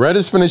shot. Red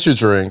is finish your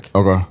drink.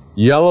 Okay.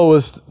 Yellow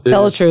is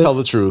Tell the truth. Tell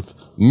the truth.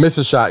 Miss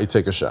a shot, you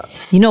take a shot.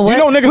 You know what? You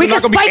know niggas we are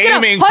not can gonna be spike it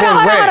up. aiming Hold for on,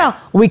 hold on, red. hold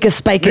on. We can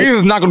spike Niggas it.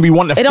 is not going to be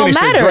wanting to It don't finish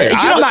matter. this drink. You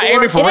I'm don't- not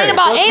aiming for It red. ain't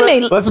about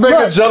aiming. let's make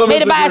a gentleman's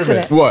made it by agreement.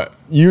 accident. What?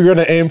 You're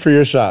gonna aim for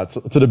your shots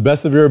to the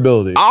best of your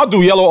ability. I'll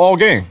do yellow all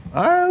game.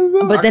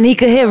 But then he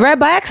could hit red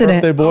by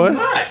accident. Birthday boy,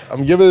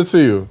 I'm giving it to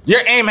you.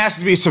 Your aim has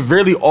to be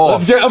severely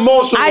off. Let's get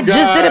emotional. I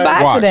just did it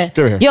by Watch. accident.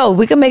 Give it here. Yo,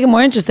 we can make it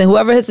more interesting.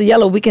 Whoever hits the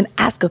yellow, we can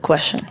ask a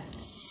question.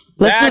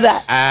 Let's do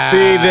that. See,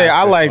 there,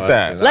 I like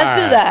that.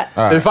 Let's do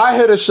that. If I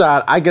hit a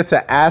shot, I get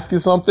to ask you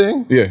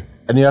something. Yeah.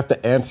 And you have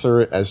to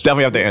answer it as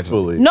Definitely have to answer.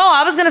 truthfully. No,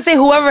 I was gonna say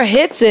whoever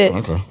hits it,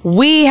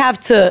 we have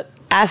to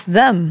ask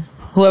them.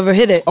 Whoever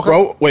hit it.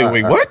 Bro,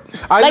 wait, what?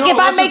 Like if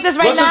I make this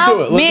right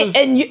now, me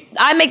and you,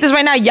 I make this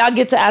right now, y'all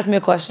get to ask me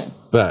a question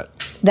bet,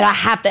 that I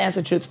have to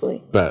answer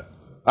truthfully. bet.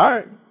 All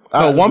right.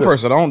 No, one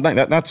person. I don't think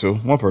that. Not two.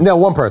 One person. Yeah,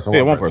 one person.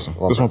 Yeah, one person.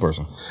 Just one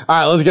person. All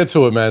right, let's get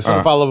to it, man.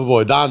 Certified Lover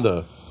Boy,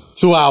 Donda.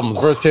 2 albums.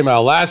 First came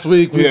out last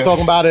week. We was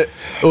talking about it.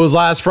 It was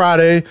last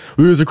Friday.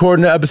 We was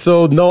recording the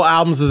episode. No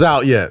albums is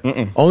out yet.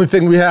 Only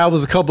thing we had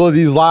was a couple of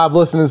these live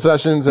listening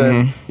sessions.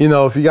 And, you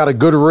know, if you got a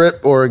good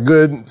rip or a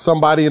good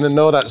somebody in the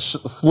know that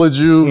slid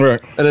you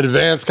an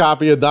advanced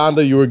copy of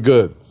Donda, you were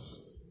good.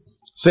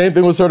 Same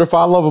thing with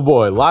Certified Lover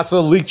Boy. Lots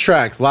of leaked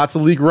tracks, lots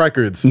of leaked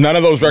records. None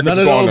of those records. None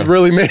of those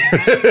really made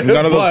it.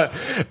 None of those.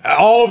 But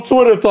all of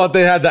Twitter thought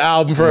they had the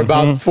album for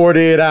about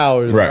 48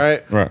 hours,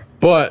 right? Right.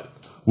 But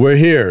we're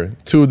here.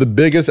 2 of the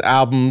biggest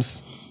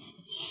albums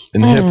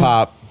in hip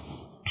hop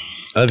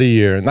of the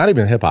year. Not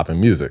even hip hop,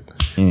 in music.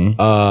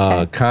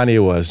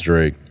 Kanye West,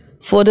 Drake.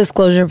 Full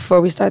disclosure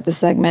before we start the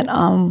segment,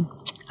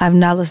 I've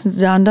not listened to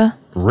Donda.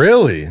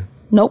 Really?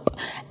 Nope.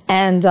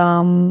 And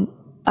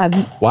I've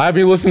Why have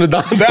you listened to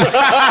Donda? that's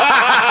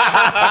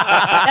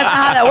not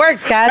how that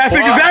works, guys. That's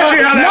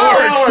exactly how that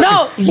works.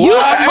 No, you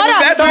hold on.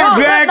 That's No,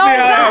 exactly no, how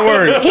that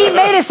works. He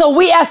made it so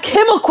we ask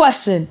him a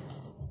question.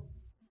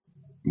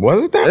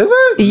 Was it that? Is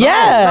it?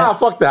 Yeah. Nah,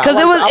 fuck that. Because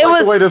I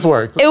like the way this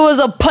worked. It was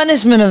a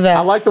punishment of that. I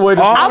like the way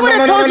this I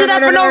would've told you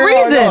that for no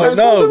reason.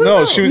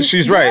 No,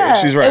 she's right.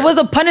 Yeah. She's right. It was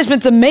a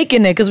punishment to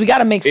making it because we got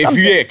to make something.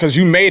 because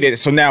you made it,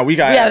 so now we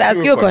got We have to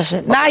ask you a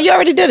question. Nah, you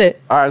already did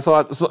it. All right, so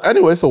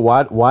anyway, so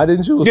why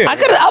didn't you listen? Yeah.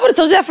 I would have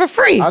told you that for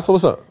free. All right, so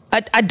what's up?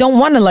 I don't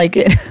want to like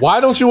it. Why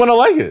don't you want to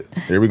like it?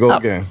 Here we go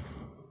again.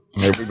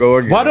 Here we go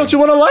again. Why don't you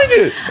want to like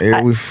it?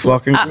 Here we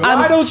fucking go.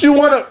 Why don't you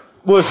want to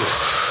listen?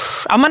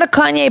 I'm gonna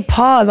Kanye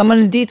pause. I'm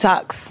gonna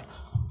detox.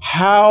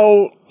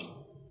 How?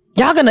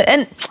 Y'all gonna,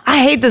 and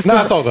I hate this.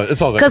 No, it's all good.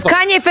 It's all good. Because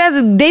Kanye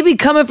fans, they be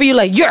coming for you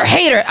like, you're a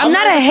hater. I'm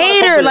not a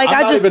hater. Like,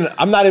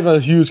 I'm not even a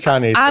huge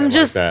Kanye fan. I'm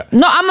just, like that.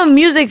 no, I'm a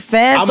music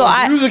fan. I'm so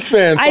a music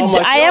fan, so I'm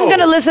like, I am yo.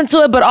 gonna listen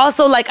to it, but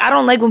also, like, I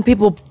don't like when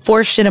people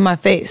force shit in my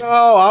face.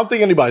 Oh, I don't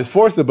think anybody's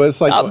forced it, but it's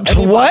like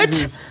anybody What?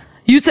 who's-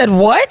 You said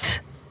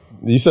what?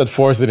 You said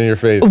force it in your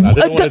face. I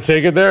didn't want to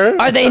take it there.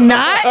 Are they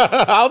not?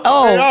 I don't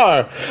think they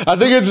are. I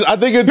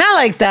think it's. Not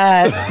like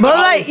that. But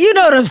like, you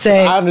know what I'm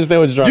saying. I understand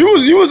what you're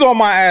trying. You was on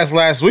my ass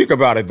last week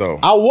about it though.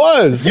 I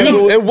was. You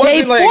know, it wasn't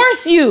They like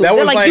force you. That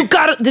They're was like, you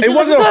gotta- did It you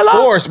wasn't listen to a it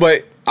all? force,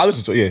 but I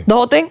listened to it. Yeah, The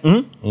whole thing?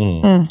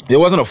 it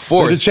wasn't a Did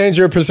force. it change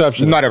your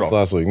perception? Not at all.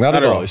 Last week, not Not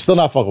at at all. all. You're still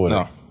not fucking with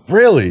No. it.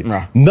 Really?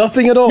 No.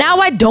 Nothing at all. Now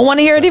I don't want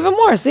to hear it even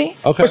more, see?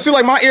 Okay. But see,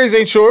 like my ears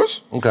ain't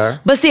yours. Okay.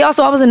 But see,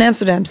 also I was in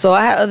Amsterdam, so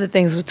I had other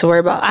things to worry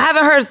about.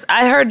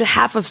 I heard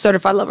half of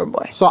Certified Lover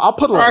Boy. So I'll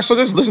put it All like, right, so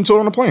just listen to it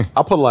on the plane.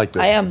 I'll put it like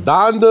this. I am.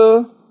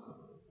 Donda,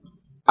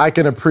 I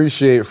can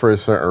appreciate for a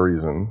certain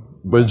reason,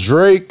 but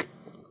Drake,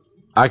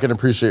 I can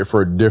appreciate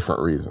for a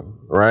different reason,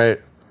 right?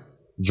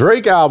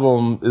 Drake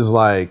album is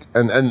like,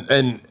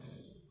 and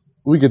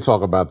we could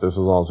talk about this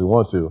as long as we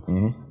want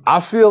to. I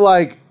feel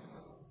like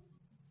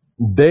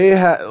they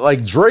had,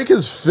 like, Drake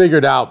has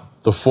figured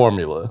out the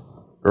formula,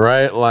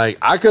 right? Like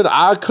I could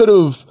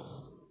have,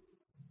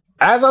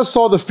 as I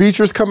saw the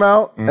features come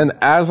out and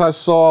as I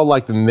saw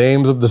like the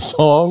names of the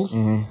songs,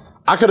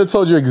 I could have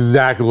told you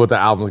exactly what the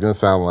album's gonna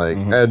sound like.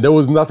 And there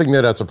was nothing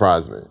there that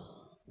surprised me.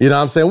 You know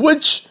what I'm saying?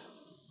 Which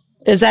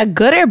Is that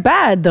good or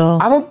bad though?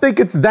 I don't think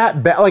it's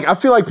that bad. Like, I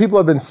feel like people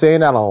have been saying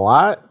that a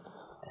lot.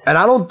 And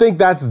I don't think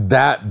that's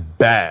that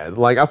bad.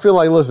 Like, I feel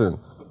like, listen,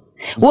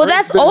 Well,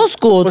 that's old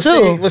school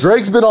too.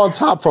 Drake's been on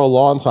top for a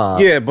long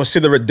time. Yeah, but see,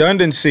 the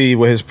redundancy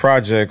with his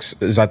projects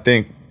is, I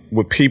think,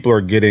 what people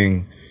are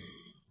getting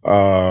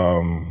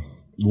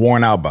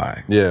worn out by.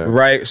 Yeah.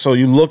 Right? So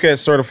you look at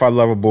Certified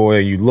Lover Boy,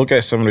 you look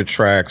at some of the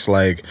tracks,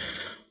 like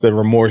the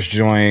Remorse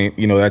joint,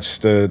 you know, that's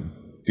the,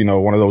 you know,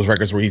 one of those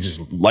records where he's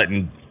just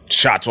letting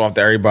shots off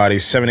to everybody.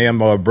 7 a.m.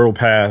 Brittle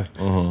Path.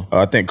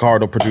 I think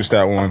Cardo produced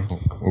that one.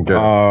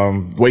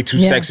 Okay. Way Too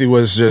Yeah. Sexy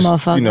was just,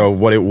 Motherfucker. you know,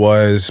 what it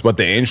was. But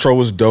the intro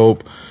was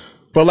dope.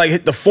 But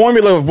like the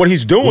formula of what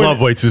he's doing, Love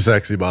Way Too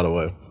Sexy, by the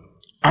way.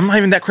 I'm not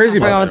even that crazy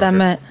I forgot about what that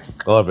meant.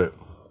 I love it.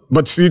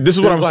 But see, this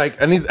is what What I'm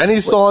like any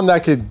song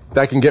that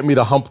can get me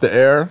to hump the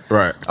air.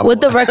 right.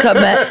 What the red cup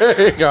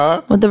meant?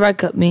 Yeah. What the red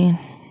cup mean?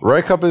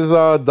 Red Cup is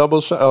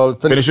double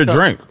shot. Finish your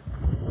drink.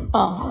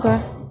 Oh,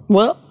 okay.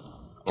 Well,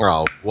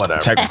 Oh,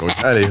 whatever. Technically.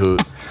 Anywho,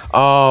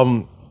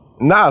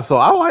 nah. So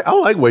I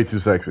like Way Too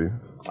Sexy.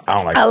 I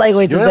don't like I like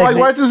way too You ain't sexy.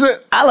 like Way Too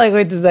Sexy? I like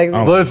way too sexy.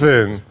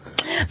 Listen.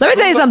 Let me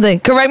tell you something.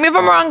 Correct me if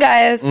I'm wrong,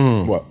 guys.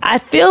 What? I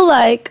feel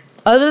like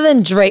other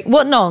than Drake,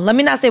 well, no, let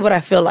me not say what I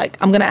feel like.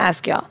 I'm going to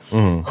ask y'all.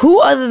 Who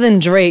other than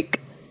Drake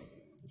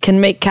can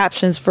make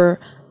captions for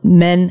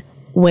men,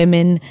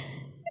 women,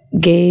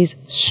 gays,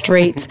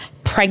 straights,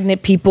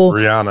 pregnant people?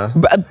 Rihanna.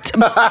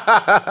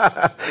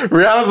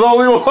 Rihanna's the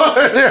only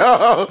one,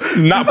 yo.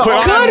 Not put,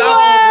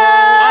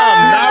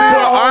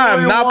 I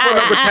am not putting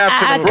up a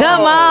caption.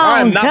 Come I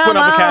am on, not come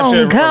putting up a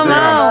caption. on, come for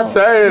Rihanna. on.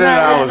 Say that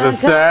I was a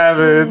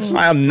savage.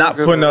 I am not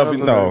putting up.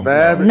 No.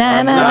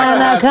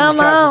 Nah, come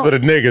on. For the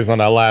niggas on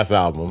that last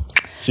album.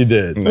 She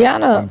did.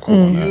 Rihanna.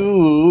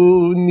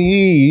 You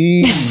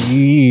need.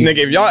 Nigga,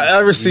 if y'all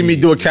ever see me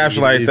do a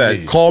caption like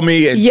that, call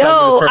me and tell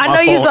Yo, me to turn I my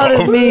know you phone saw this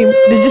off. meme.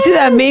 Did you see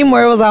that meme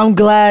where it was, I'm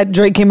glad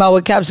Drake came out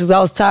with captions? I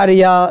was tired of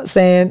y'all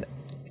saying,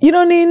 you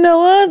don't need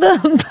no other.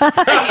 Wait,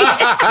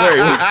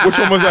 which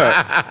one was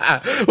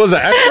that? Was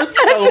that Essence?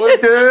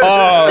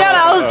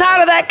 I was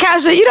tired of that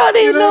caption. You don't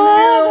need no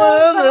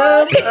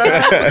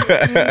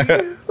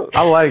other.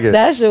 I like it.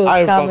 That shit was I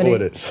ain't comedy. fucking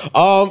with it.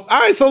 All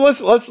right, so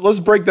let's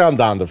break down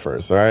Donda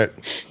first. All right,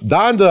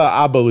 Donda,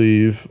 I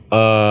believe.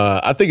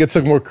 I think it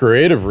took more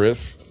creative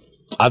risks.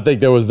 I think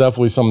there was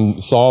definitely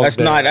some songs.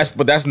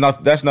 That's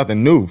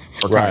nothing new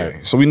for Kanye.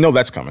 Right. So we know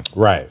that's coming.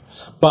 Right.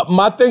 But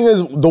my thing is,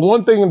 the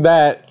one thing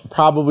that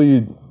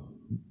probably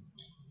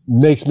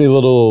makes me a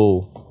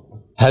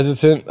little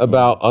hesitant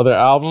about other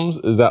albums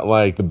is that,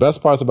 like, the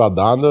best parts about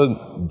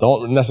Donda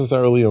don't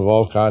necessarily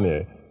involve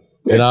Kanye.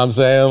 You know what I'm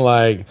saying?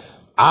 Like,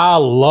 I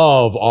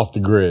love Off the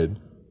Grid.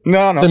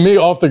 No. To me,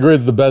 Off the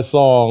Grid's the best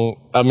song.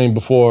 I mean,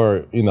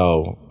 before,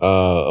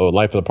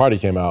 Life of the Party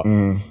came out.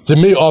 To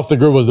me, Off the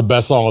Grid was the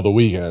best song of the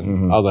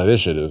weekend. I was like,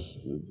 this shit is...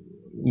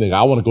 Nigga,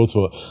 I want to go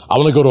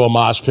to a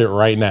mosh pit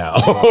right now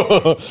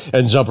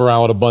and jump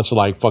around with a bunch of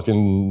like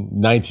fucking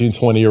 19,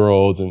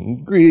 20-year-olds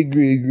and greed.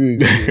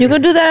 You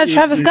could do that at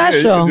Travis Scott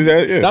show.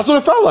 That's what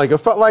it felt like. It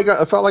felt like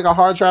a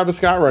hard Travis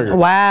Scott record.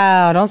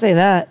 Wow, don't say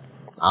that.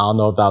 I don't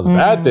know if that was a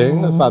bad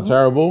thing. That's not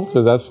terrible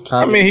because that's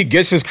kind of. I mean, he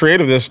gets his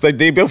creativeness. They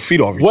build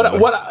feet off each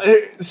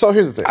other. So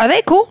here's the thing. Are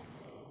they cool?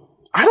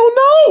 I don't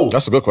know.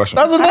 That's a good question.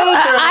 That's another thing.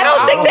 I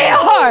don't think they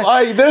are.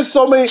 Like, there's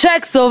so many.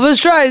 Check Silver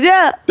Stripes,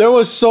 yeah. There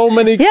was so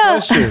many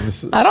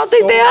questions. I don't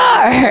think they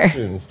are.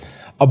 Questions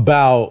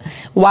about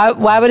Why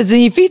would it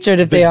be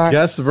featured if they are?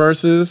 guest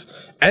verses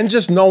and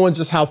just knowing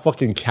just how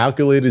fucking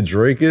calculated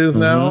Drake is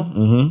now.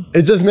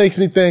 It just makes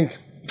me think.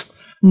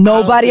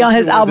 Nobody on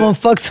his album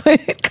fucks with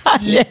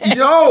Kanye.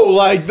 Yo,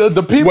 like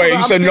the people. Wait,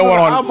 you said no one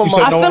on- you said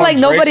I no feel one like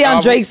on nobody Drake's on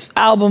album? Drake's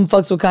album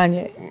fucks with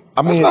Kanye.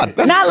 I mean,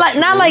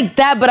 Not like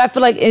that, but I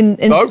feel like in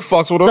Doug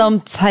fucks with him.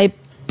 some type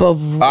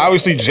of.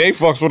 Obviously, Jay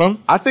fucks with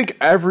him. I think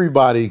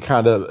everybody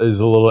kind of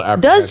is a little.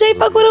 Does Jay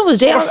fuck with him? Was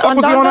Jay What the fuck on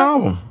was he on the Donda?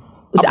 album?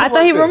 I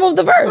thought he removed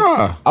the verse.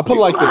 I put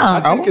like this. I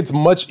Wow. think it's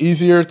much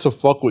easier to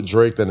fuck with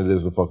Drake than it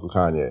is to fuck with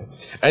Kanye.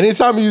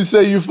 Anytime you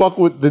say you fuck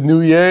with the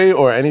new Ye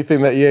or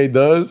anything that Ye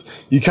does,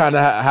 you kind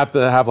of have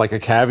to have like a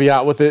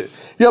caveat with it.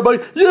 Yeah,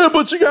 but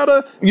you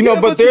gotta. You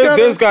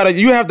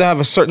have to have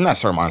a certain, not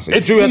certain mindset.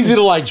 It's you have easy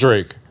to like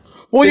Drake.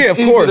 Well, yeah, It's of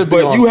easy course, to be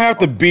but on- you have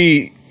to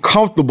be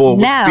comfortable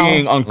Now- with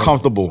being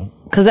uncomfortable.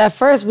 Because at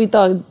first we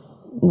thought,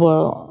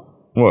 well,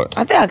 What?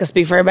 I think I could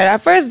speak for everybody.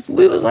 At first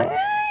we was like,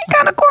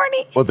 kind of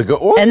corny. What the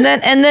go? And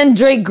then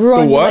Drake grew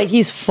on what? like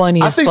he's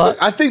funny as fuck.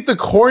 I think the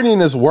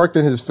corniness worked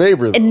in his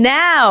favor.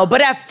 Now,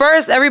 but at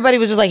first everybody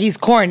was just like he's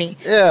corny.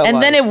 Yeah, and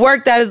then like- it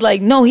worked out as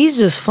like, no, he's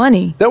just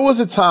funny. There was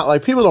a time,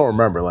 like, people don't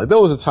remember. Like, there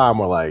was a time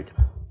where, like,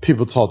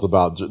 people talked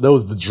about, there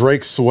was the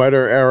Drake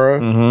sweater era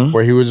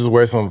where he would just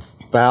wear some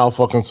foul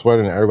fucking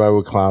sweater and everybody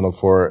would clown him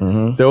for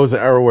it. There was an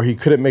era where he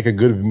couldn't make a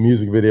good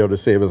music video to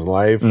save his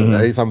life. And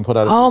anytime he put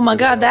out Oh my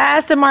God, that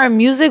Aston Martin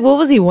music, what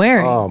was he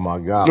wearing? oh my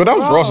God. But that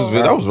was Ross's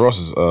video. That was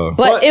Ross's.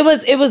 but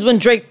it was when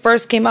Drake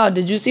first came out.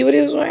 Did you see what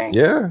he was wearing?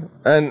 Yeah.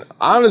 And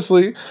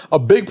honestly, a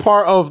big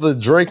part of the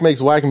Drake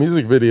makes whack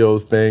music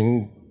videos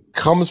thing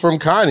comes from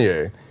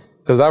Kanye.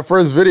 Because that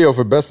first video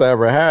for Best I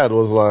Ever Had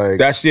was like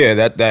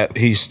that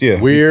he's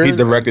weird. He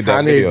directed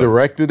that Kanye video.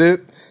 directed it.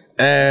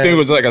 I And think it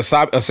was like a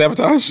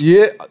sabotage.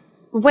 yeah.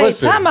 Wait,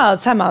 Listen. time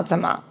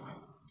out.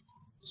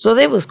 So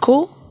they was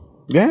cool?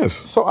 Yes.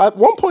 So at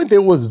one point, it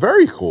was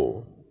very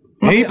cool.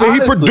 He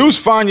honestly- produced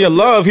 "Find Your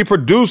Love." He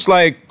produced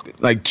like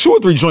 2 or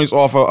 3 joints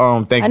off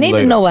of Thank I You need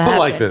Later. to know what Put happened.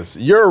 like this: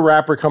 you're a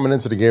rapper coming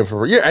into the game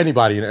you're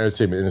anybody in the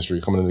entertainment industry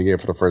coming into the game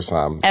for the first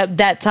time At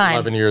that time.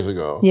 11 years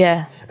ago.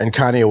 Yeah. And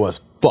Kanye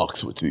West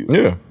fucks with you.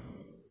 Yeah.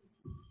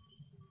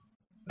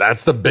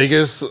 That's the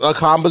biggest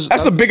accomplishment.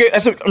 That's the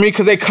biggest.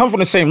 Because they come from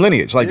the same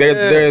lineage. Like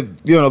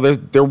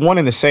they're one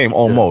and the same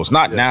almost.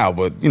 Not now,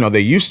 but they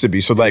used to be.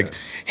 So like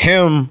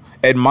him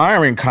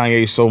admiring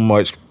Kanye so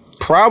much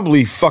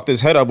probably fucked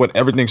his head up when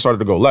everything started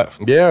to go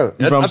left. Yeah,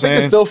 You know what I'm I think it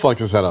saying? still fucks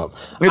his head up.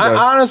 It does.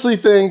 I honestly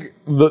think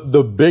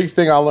the big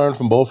thing I learned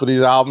from both of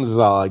these albums is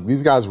that, like,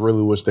 these guys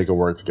really wish they could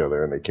work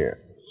together and they can't.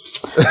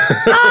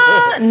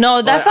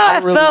 No, that's how I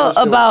really felt wish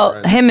they were about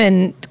friends. him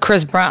and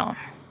Chris Brown.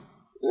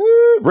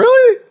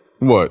 Really?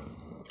 What?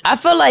 I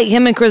feel like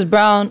him and Chris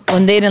Brown,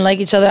 when they didn't like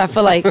each other, I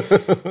feel like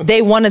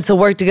they wanted to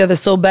work together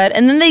so bad,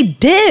 and then they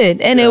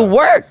did, and it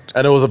worked.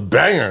 And it was a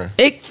banger.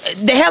 They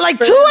had like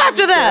 2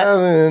 after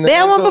that. They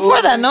had one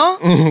before that, no?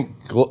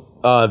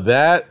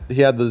 That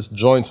he had this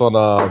joints on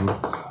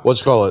what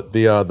you call it,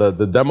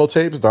 the demo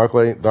tapes, Dark.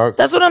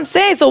 That's what I'm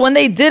saying. So when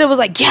they did, it was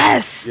like,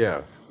 yes,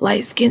 Yeah.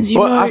 light skins you.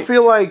 But I right.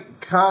 feel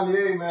like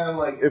Kanye, man,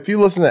 like if you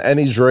listen to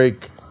any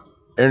Drake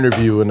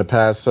interview in the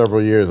past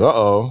several years,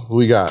 what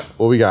we got?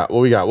 What we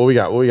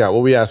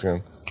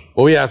asking?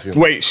 What we asking?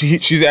 Wait,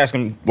 she's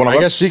asking one of I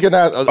us. guess she can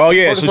ask. Oh,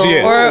 yeah, so she-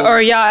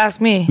 Or y'all ask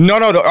me. No.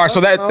 All right,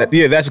 so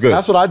that's good.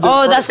 That's what I did.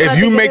 Oh, first. that's what If I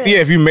you think make it the is.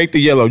 if you make the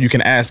yellow, you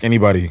can ask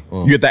anybody.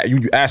 You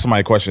ask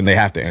somebody a question, they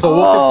have to answer. So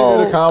we'll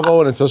continue the combo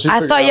and until she. I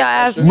figures thought out y'all the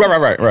asked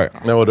question. me.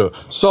 Right. No, we'll do it.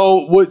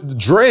 So with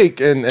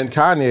Drake and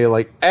Kanye,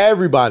 like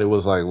everybody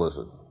was like,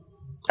 listen,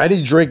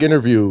 any Drake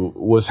interview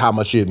was how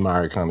much he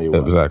admired Kanye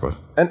West. Exactly.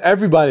 And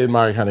everybody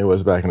admired Kanye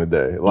West back in the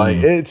day. Like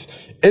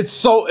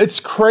it's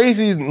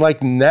crazy.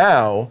 Like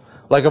now,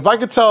 like if I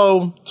could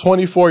tell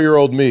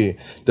 24-year-old me,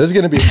 there's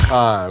gonna be a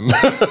time.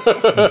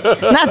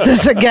 Not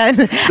this again.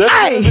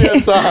 Hey,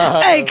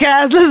 hey,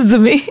 Kaz, listen to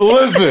me.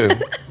 Listen,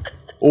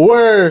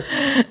 where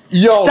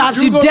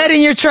Stops you dead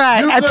in your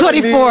track at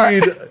 24.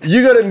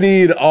 You're gonna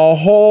need a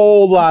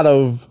whole lot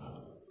of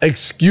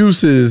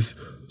excuses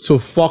to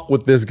fuck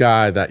with this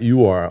guy that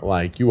you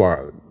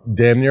are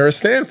damn near a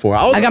stand for.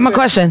 I got my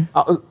question.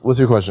 What's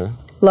your question?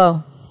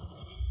 Lo,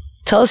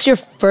 tell us your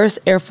first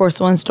Air Force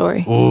One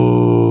story.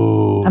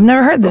 Ooh. I've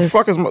never heard this.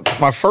 Fuck is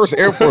my first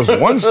Air Force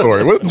One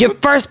story. What? Your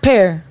first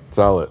pair.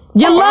 Solid.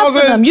 You When I love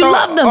was in- them. You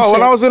love them. Oh,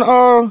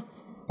 shit.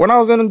 when I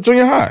was in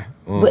junior high.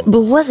 But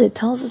was it?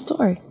 Tell us the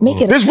story.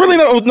 Make it. There's really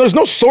there's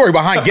no story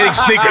behind getting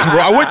sneakers, bro.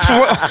 I went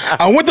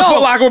to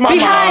Foot Locker with my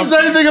behind- mom.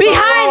 Anything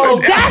Behind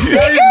about that He's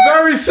sneaker?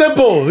 very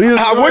simple.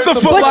 I went to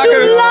Foot But Locker.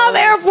 you love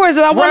Air Force,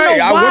 and I want to Right,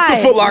 know I why. went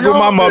to Foot Locker with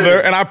my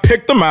mother, and I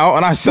picked them out,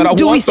 and I said, I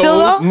Do we want still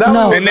those. though?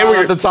 No. And they were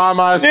at the time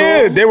I assume.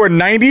 Yeah, they were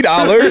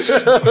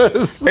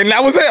 $90, and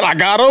that was it. I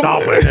got them.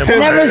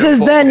 Never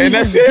since then, you And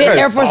just that's it. get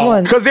Air Force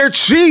Ones. Because they're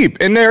cheap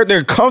and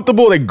they're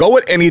comfortable. They go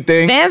with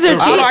anything. Vans are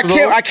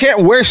cheap. I can't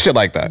wear shit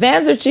like that.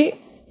 Vans are cheap.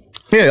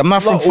 Yeah, I'm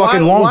not from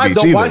fucking Long Beach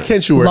either. Why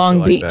can't you wear Long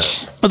shit Beach. like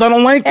that? Because I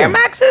don't like Air them.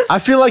 Maxes? I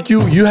feel like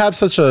you have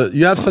such a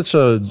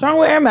Strong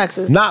with Air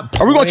Maxes. not.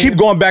 Are we gonna keep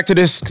going back to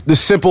this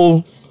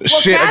simple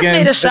shit Kaz again?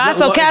 made a shot,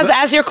 so Kaz,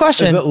 ask your Is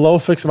question. it low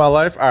fix my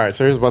life? All right,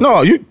 so here's what.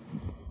 No,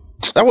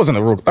 that wasn't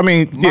a real. I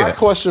mean, yeah.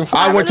 question for-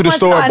 I went to the really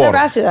store want and I never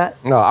bought asked you that.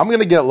 No, I'm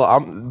gonna get low.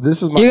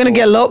 This is my. You're gonna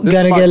get low. This is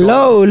Gotta my get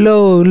goal.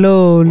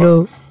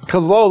 low.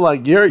 Cause low,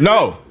 like your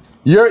No.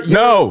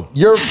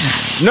 your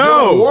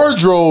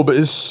wardrobe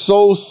is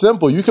so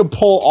simple. You can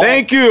pull off.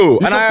 Thank you.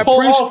 And I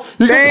appreciate.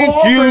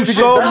 Thank you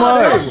so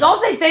much.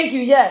 Don't say thank you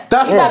yet.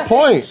 That's You my gotta say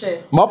point. this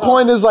shit. My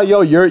point is like,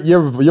 yo,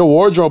 your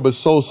wardrobe is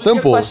so Your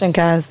simple. question,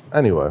 Kaz.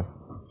 Anyway,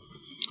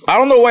 I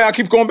don't know why I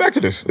keep going back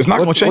to this. It's not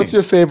going to change. what's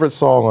your favorite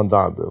song on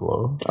Don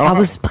Diddlo? I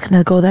was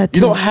gonna go that too.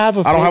 You don't have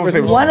a. I don't have a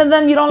favorite song. One of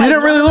them you don't You like.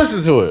 didn't really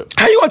listen to it.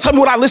 How you going to tell me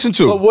what I listen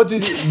to? But what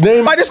did you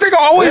name? Like, this nigga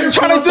always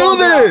trying to do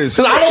this.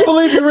 Because I don't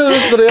believe you really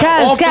listen to it.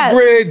 Kaz, Off the Kaz.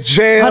 grid,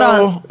 jail.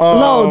 Hold on.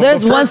 Lo,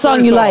 there's the one first song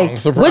three you like.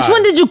 songs, surprise. Which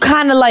one did you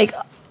kind of like?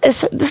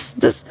 It's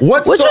this.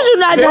 What Which song- one you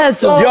not what head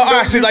song- to? Yo,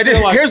 actually, like this.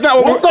 Here's not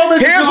what What song we're,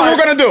 makes you here's what like,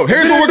 we're gonna do.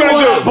 Here's what we're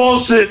gonna do.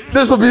 Bullshit.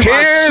 This will be my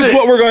Here's shit.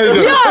 what we're gonna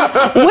do.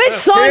 Yo, which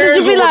song Here's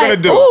did you be what we're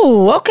like? gonna do.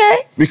 Ooh, okay.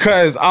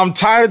 Because I'm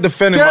tired of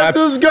defending Guess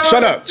who's my. gonna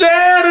Shut up.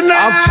 jail tonight?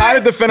 I'm tired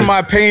of defending my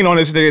opinion on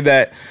this nigga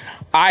that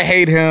I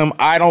hate him.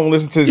 I don't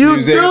listen to his You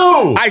music.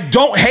 do. I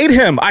don't hate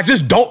him. I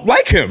just don't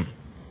like him,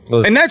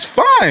 Listen. and that's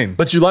fine.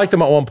 But you liked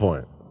him at one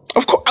point.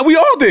 Of course, we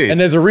all did. And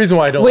there's a reason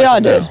why I don't We like all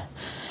him did. now.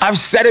 I've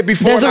said it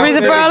before. There's and a I'll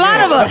reason say for it a lot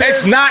again. of us.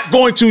 It's not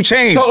going to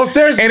change. So if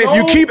there's and no- if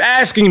you keep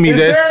asking me is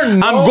this, there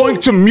no- I'm going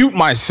to mute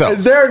myself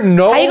Is there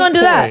no? How you gonna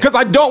do that? because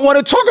I don't want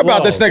to talk about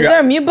Whoa. this Is there nigga.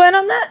 a mute button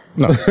on that?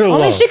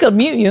 Only she could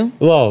mute you.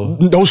 Low.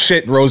 No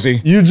shit, Rosie.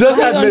 You just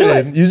How you gonna do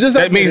admitted. You just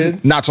That admitted.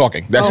 means not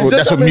talking. That's you what just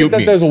that's what admitted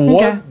mute that means.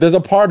 Okay. There's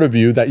a part of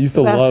you that used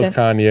to Just love asking.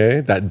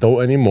 Kanye that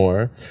don't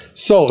anymore.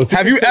 So if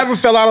Have you ever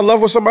fell out of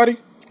love with somebody?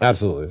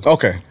 absolutely?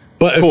 Okay.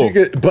 But cool.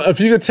 if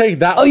you could take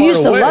that. Oh, you part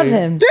used to away, love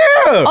him.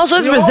 Yeah. Also,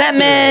 it's We all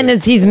resentment. did.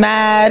 It's he's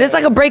mad. It's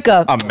like a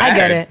breakup. I'm I get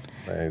mad.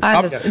 it. I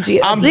understand.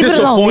 I'm leave it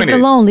alone. Leave it disappointed.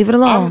 alone. Leave it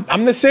alone.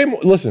 I'm the same.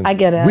 Listen, I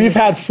get it. We've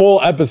had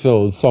full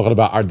episodes talking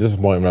about our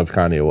disappointment of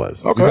Kanye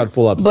West. Okay. We've had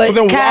full episodes. But So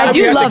then Kaz, why do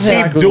you we have love to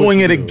him. keep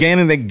doing it again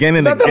and again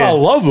and Not that I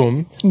again? love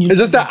him. It's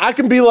just that I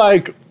can be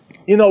like,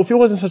 if he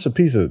wasn't such a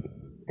piece of.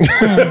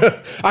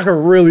 I could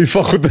really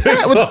fuck with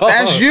this. Well, song.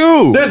 that's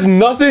you. There's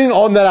nothing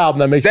on that album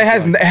that makes That you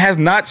has it has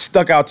not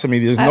stuck out to me.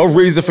 There's no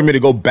reason for me to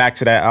go back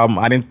to that album.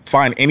 I didn't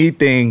find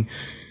anything,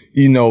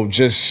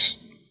 just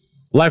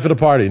Life of the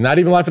Party. Not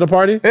even Life of the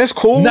Party? it's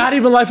cool. Not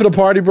even Life of the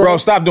Party, bro. Bro,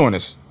 stop doing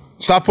this.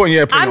 Stop putting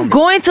your opinion on I'm me.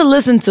 going to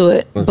listen to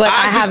it, but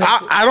I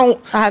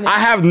haven't. I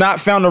have not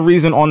found a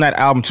reason on that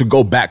album to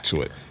go back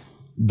to it.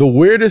 The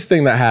weirdest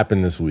thing that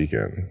happened this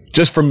weekend.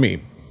 Just for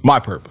me, my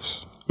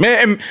purpose.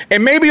 Man,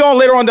 and maybe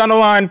later on down the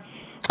line,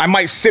 I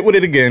might sit with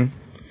it again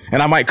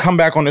And I might come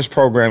back on this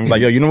program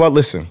like, yo, you know what?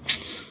 Listen.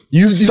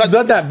 You've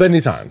done that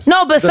many times.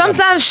 No, but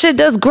sometimes shit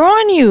does grow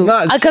on you.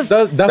 Because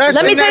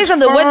let me tell you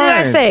something. What did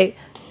I say?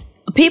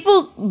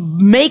 People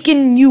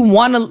making you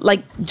want to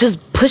like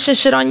just pushing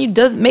shit on you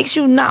makes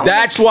you not.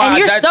 That's why. And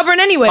you're stubborn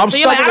anyway. So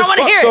you're like, I don't want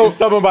to hear So it.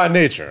 stubborn by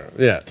nature.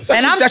 Yeah.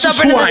 And I'm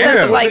stubborn in the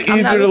sense of like, I'm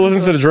easier to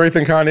listen to the Drake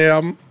than Kanye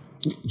album.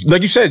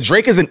 Like you said,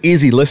 Drake is an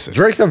easy listen.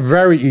 Drake's a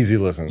very easy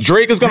listen.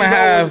 Drake is gonna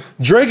have.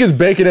 Drake is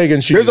bacon, egg,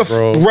 and cheese,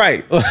 bro.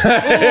 Right.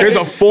 There's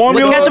a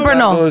formula. With ketchup or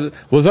no?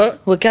 What's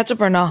that? With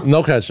ketchup or no?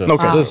 No ketchup. No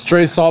ketchup. Just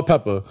straight salt,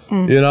 pepper.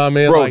 You know what I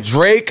mean? Bro, like,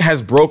 Drake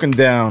has broken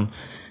down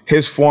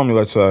his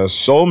formula to us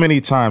so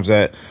many times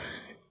that,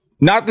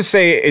 not to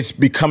say it's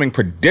becoming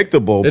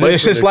predictable, but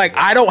it's just like,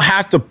 I don't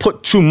have to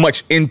put too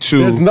much into.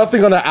 There's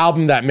nothing on the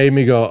album that made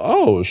me go,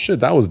 oh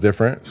shit, that was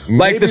different.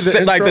 Like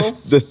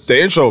the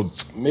intro.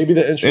 Maybe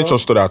the intro. The intro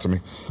stood out to me.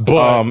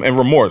 But, and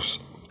Remorse.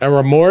 And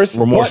Remorse.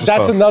 Remorse. But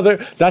that's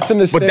another. That's in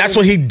the. But that's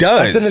what he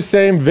does. That's in the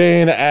same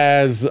vein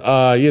as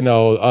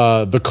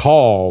The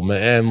Calm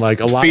and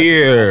like a lot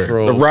Fear,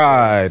 of The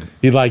Ride.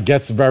 He like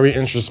gets very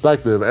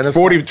introspective, and it's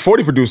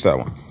 40 produced that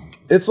one.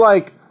 It's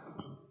like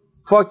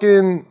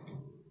fucking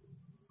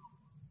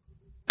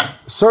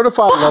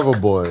Certified Lover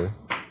Boy.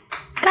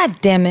 God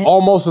damn it!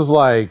 Almost is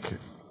like.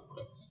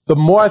 The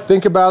more I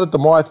think about it, the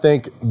more I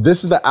think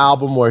this is the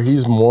album where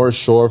he's more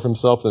sure of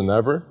himself than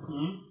ever.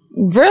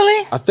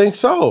 Really? I think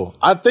so.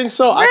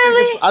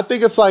 Really? I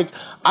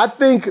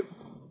think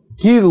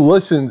he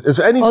listens. If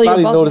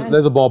anybody knows,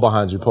 there's a ball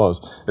behind you.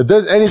 Pause. If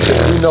there's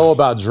anything we know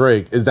about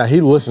Drake, is that he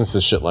listens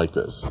to shit like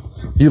this.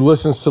 He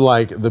listens to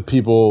like the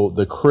people,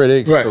 the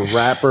critics, the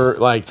rapper.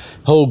 Like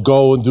he'll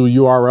go and do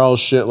URL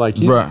shit. Like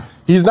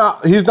he's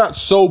not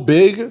so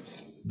big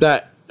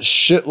that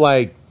shit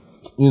like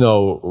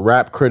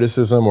rap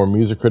criticism or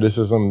music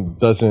criticism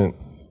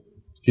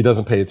he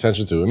doesn't pay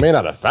attention to. It may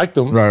not affect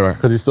him,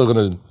 because he's still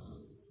gonna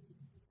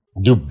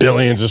do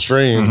billions of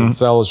streams and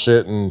sell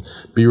shit and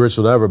be rich,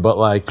 whatever. But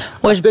like,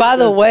 which by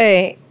the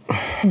way,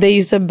 they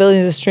used to have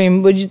billions of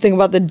streams. What did you think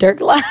about the Dirk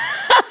line?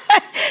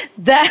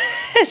 That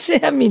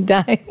shit had me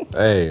dying.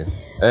 Hey,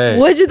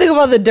 what did you think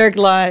about the Dirk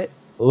line?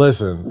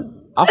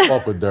 Listen, I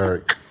fuck with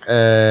Dirk,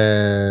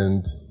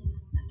 and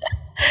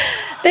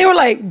they were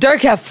like,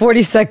 Dirk had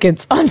 40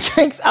 seconds on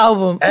Drake's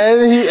album,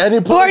 and he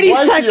put 40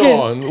 seconds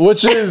on,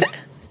 which is.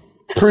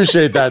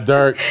 Appreciate that,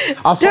 Dirk.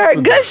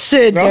 Dirk, good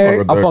shit,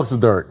 Dirk. I fucks with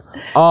Dirk.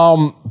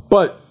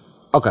 But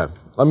okay,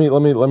 let me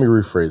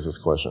rephrase this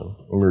question.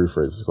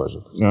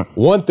 Yeah.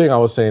 One thing I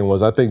was saying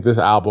was I think this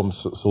album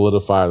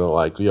solidified that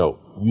like, yo,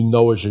 you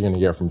know what you're gonna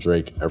get from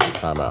Drake every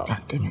time out.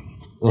 God damn it.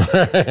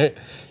 Right?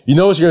 You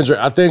know what you're gonna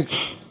drink. I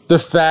think the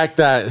fact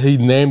that he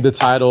named the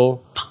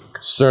title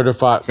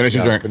Certified. Finish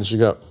your drink. Finish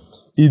your cup.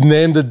 He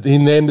named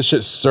the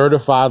shit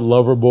Certified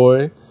Lover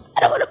Boy,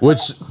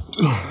 which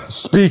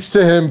speaks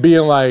to him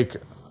being like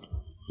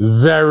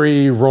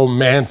very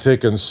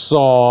romantic and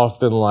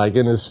soft and like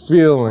in his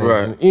feelings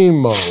and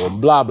emo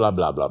and blah, blah,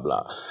 blah, blah,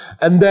 blah.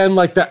 And then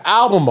like the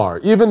album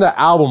art, even the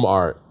album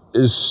art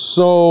is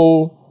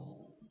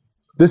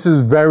this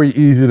is very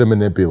easy to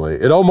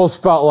manipulate. It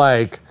almost felt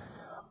like,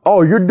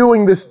 oh, you're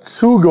doing this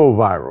to go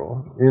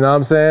viral. You know what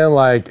I'm saying?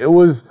 Like it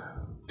was.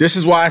 This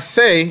is why I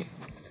say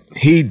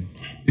he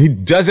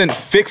doesn't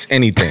fix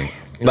anything.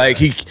 Like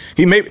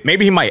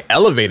maybe he might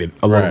elevate it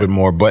a little bit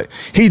more, but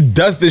he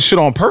does this shit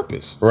on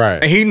purpose.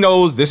 Right. And he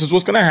knows this is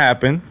what's gonna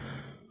happen.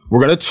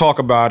 We're gonna talk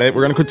about it.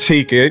 We're gonna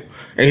critique it.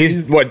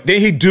 And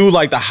did he do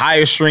like the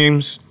highest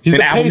streams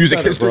in Apple Music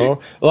history? Bro.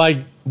 Like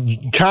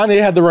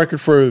Kanye had the record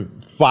for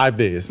 5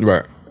 days.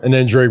 Right. And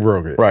then Drake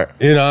broke it. Right.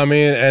 You know what I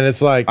mean? And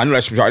it's like, I know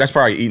that's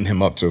probably eating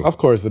him up too. Of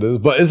course it is.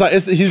 But it's like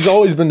he's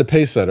always been the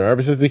pace setter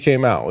ever since he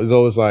came out. It's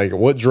always like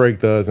what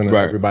Drake does and then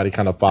everybody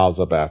kind of follows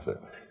up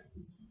after.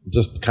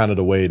 Just kind of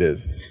the way it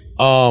is.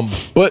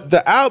 But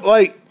the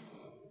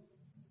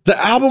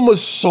album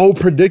was so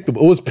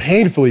predictable. It was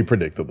painfully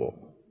predictable.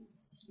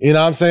 You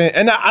know what I'm saying?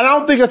 And I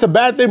don't think that's a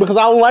bad thing because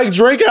I like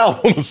Drake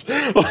albums.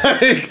 like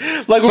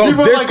when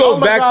people are like, oh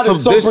my God,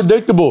 it's so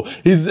predictable.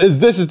 Is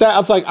this, is that? I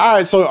was like, all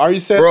right, so are you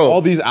saying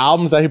all these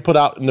albums that he put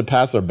out in the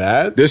past are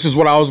bad? This is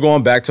what I was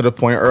going back to the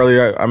point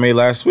earlier I made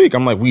last week.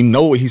 I'm like, we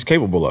know what he's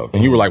capable of.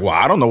 And you were like, well,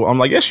 I don't know. I'm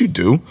like, yes, you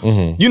do.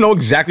 You know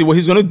exactly what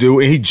he's going to do.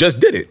 And he just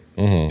did it.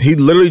 He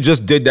literally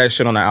just did that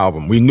shit on the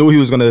album. We knew he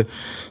was going to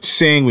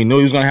sing. We knew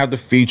he was going to have the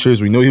features.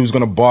 We knew he was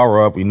going to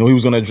bar up. We knew he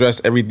was going to address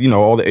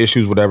all the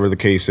issues, whatever the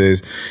case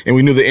is. And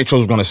we knew the intro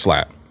was going to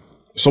slap.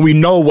 So we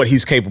know what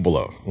he's capable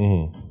of.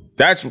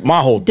 That's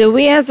my whole. Did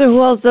we answer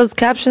who else does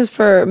captions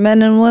for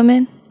men and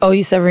women? Oh,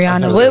 you said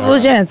Rihanna. What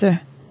was your answer?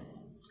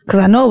 Because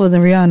I know it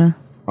wasn't Rihanna.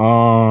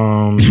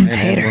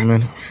 Men and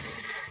women.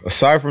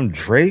 Aside from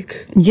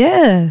Drake?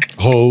 Yeah.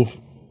 Hove.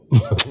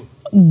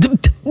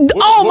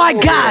 Oh my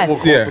God.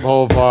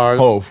 Hove bars.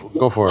 Hove.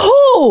 Go for it.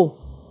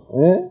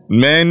 Who?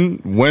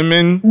 Men,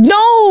 women.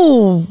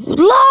 No.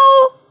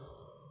 Low.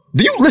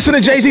 Do you listen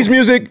to Jay-Z's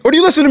music? Or do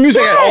you listen to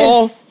music at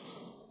all?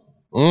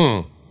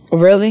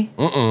 Really?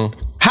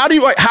 How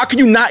can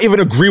you not even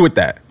agree with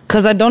that?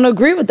 Because I don't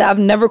agree with that. I've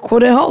never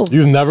quoted Hov.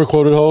 You've never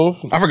quoted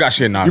Hov? I forgot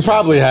she had Nas. You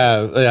probably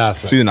have. Yeah,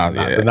 She's not.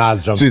 Yeah. The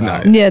Nas jump. She's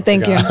not. Yeah,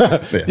 thank you.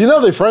 You know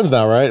they're friends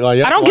now, right?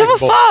 Like I don't give a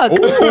fuck.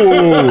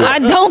 I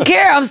don't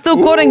care. I'm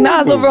still quoting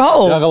Nas over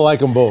Y'all Hov. gonna like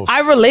them both. I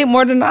relate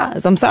more to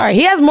Nas. I'm sorry.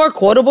 He has more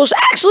quotable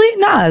Actually,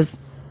 Nas.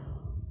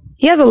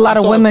 He has a lot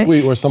of saw a women.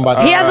 tweet where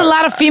somebody. He has a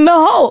lot of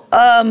female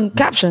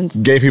captions.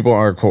 Gay people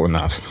aren't quoting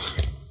Nas.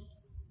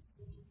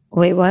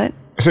 Wait, what?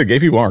 I said gay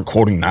people aren't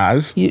quoting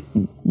Nas.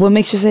 What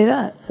makes you say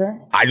that, sir?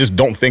 I just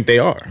don't think they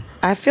are.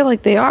 I feel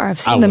like they are. I've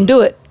seen them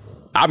do it.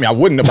 I mean, I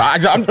wouldn't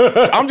have.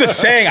 I'm just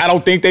saying I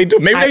don't think they do.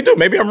 Maybe they do.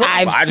 Maybe I'm wrong.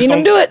 I've I just seen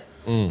them do it.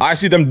 I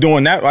see them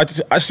doing that.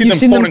 I see You've them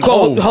seen them quoting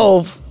quote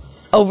Hov. Hov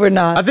over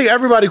Nas. I think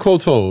everybody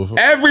quotes Hov.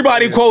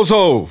 Everybody quotes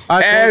Hov. All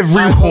right,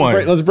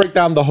 Everyone. let's break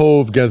down the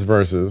Hov guest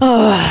verses.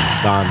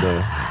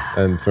 Donda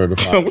and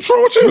Certified. What's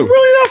wrong with you? You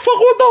really not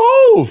fucking with the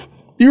Hov?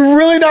 You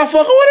really not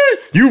fucking with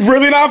it? You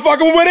really not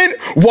fucking with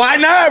it? Why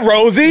not,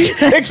 Rosie?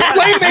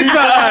 Explain it to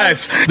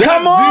us.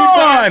 Come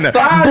on.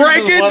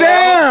 Break it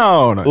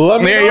down. Let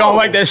me Man, you know. don't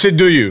like that shit,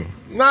 do you?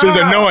 Nah. Shit's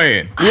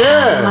annoying.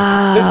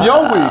 Yeah. It's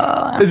your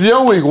week. It's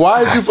your week.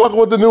 Why is you fucking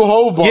with the new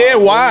Hov bar? Yeah,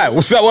 why?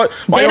 What's up? What?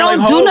 Why They you don't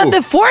like do Hov?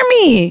 nothing for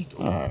me.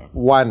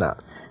 Why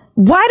not?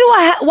 Why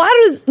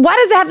does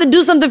it have to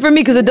do something for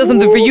me? Because it does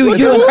something for you,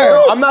 you and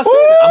her. I'm not saying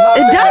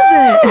It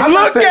doesn't. I'm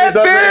not Look saying at it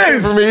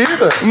does anything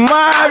this. for me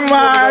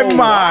either.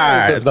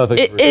 My. There's nothing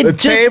It, for me. it The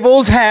just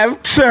tables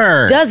have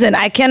turned. doesn't.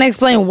 I can't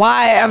explain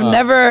why. I've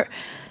never,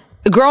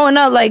 growing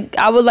up, like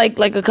I would like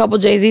a couple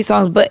Jay-Z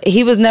songs, but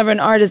he was never an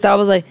artist that I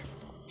was like,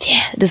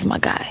 yeah, this is my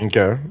guy.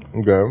 Okay.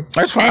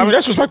 That's fine. I mean,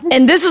 that's respectful.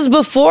 And this was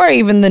before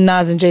even the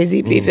Nas and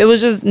Jay-Z beef. It was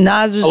just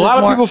Nas was A just lot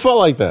of more, people felt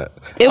like that.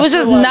 It was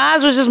just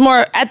Nas was just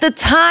more at the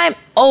time.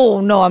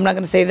 Oh no, I'm not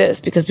gonna say this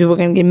because people are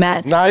gonna get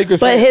mad. Nah, you can But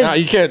say his- nah,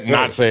 you can't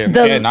not say it.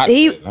 The, Yeah, not-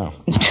 he, no.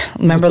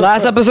 remember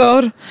last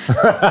episode?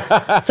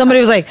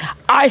 Somebody was like,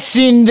 I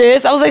seen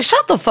this. I was like,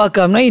 shut the fuck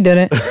up. No, you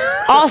didn't.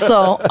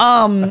 Also,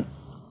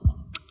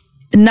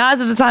 Nas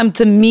at the time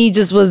to me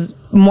just was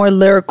more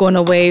lyrical in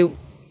a way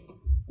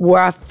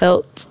where I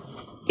felt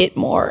it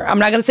more. I'm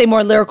not gonna say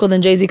more lyrical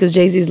than Jay-Z because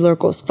Jay-Z's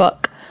lyrical as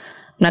fuck.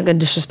 I'm not gonna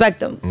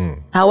disrespect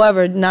him.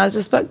 However, Nas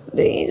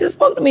he just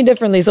spoke to me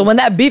differently. So when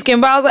that beef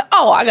came by, I was like,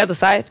 oh, I got the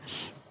side.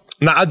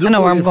 Nah, I do I know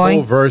where I'm believe going.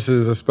 Hov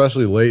verses,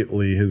 especially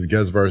lately, his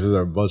guest verses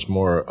are much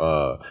more.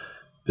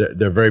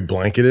 They're very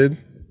blanketed.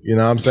 You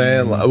know what I'm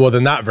saying? Like, well,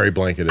 they're not very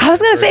blanketed. I was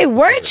gonna say,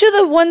 weren't you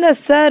the one that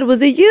said,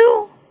 was it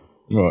you?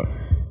 What?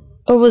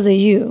 Or was it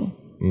you?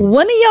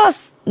 One of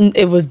y'all,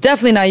 it was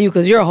definitely not you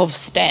because you're a whole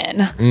stan.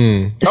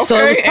 So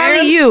it was Okay, probably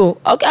and? you.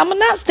 Okay, I'm a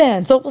not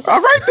stan. So what's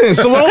All right then.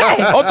 So Okay.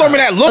 don't throw me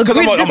that look because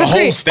I'm a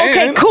disagree. whole stand.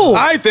 Okay, cool. All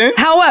right then.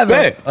 However,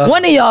 Bet.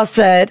 one of y'all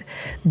said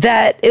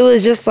that it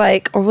was just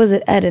like, or was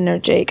it Eden or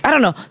Jake? I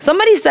don't know.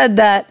 Somebody said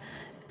that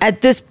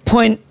at this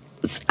point,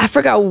 I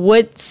forgot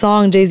what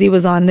song Jay-Z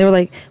was on. They were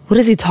like, what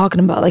is he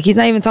talking about? Like, he's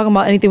not even talking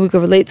about anything we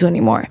could relate to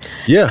anymore.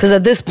 Yeah. Because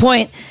at this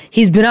point,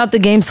 he's been out the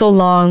game so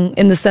long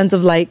in the sense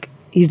of like,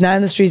 he's not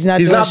in the streets, he's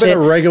He's doing not been shit. a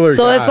regular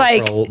So guy it's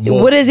like, for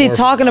more- what is he more-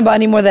 talking about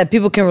anymore that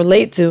people can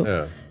relate to?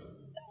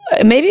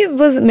 Yeah. Maybe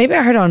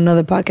I heard it on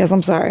another podcast.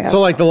 I'm sorry. So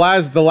like the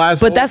last.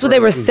 But that's what they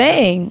were verse was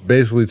saying.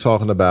 Basically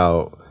talking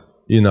about,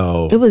 you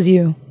know, It was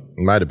you.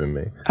 it might have been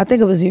me. I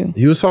think it was you.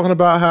 He was talking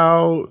about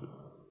how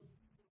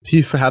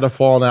he had a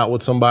falling out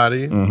with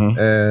somebody,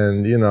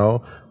 and you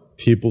know,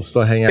 people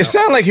still hang out. It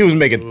sounded like he was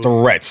making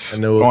threats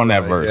And it was on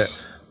that like,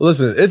 verse. yeah.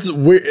 Listen, it's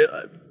weird.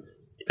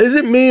 Is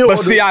it me? But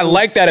see, I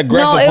like that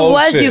aggressive No, it whole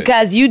was shit. you,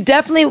 Kaz. You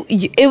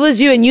definitely, it was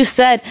you. And you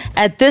said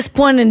at this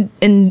point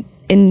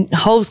in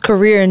Hov's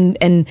career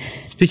and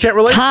he can't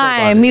relate.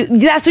 time,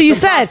 that's what you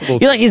said. impossible.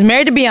 You're like, he's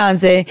married to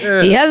Beyonce.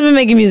 Yeah. He hasn't been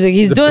making music.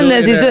 He's a doing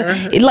this. He's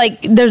billionaire. doing, like,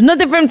 there's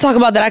nothing for him to talk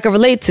about that I could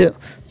relate to.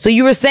 So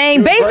you were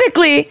saying,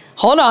 basically,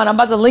 hold on, I'm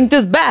about to link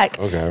this back.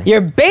 Okay.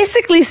 You're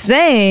basically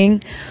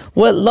saying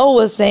what Lo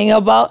was saying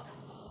about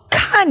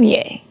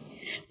Kanye,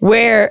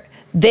 where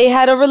they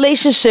had a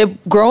relationship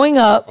growing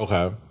up.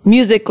 Okay.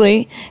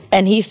 Musically,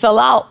 and he fell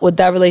out with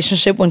that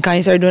relationship when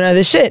Kanye started doing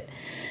other shit.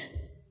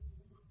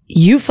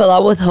 You fell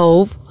out with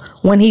Hov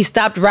when he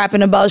stopped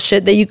rapping about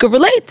shit that you could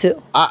relate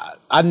to.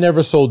 I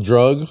never sold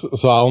drugs,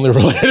 so I only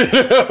related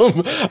to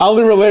him. I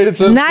only related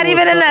to him Not to a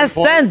even in that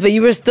certain point. sense, but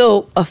you were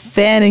still a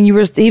fan, and he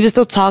was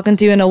still talking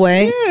to you in a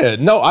way. Yeah,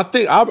 no, I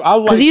think I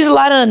Because like. he used a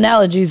lot of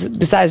analogies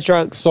besides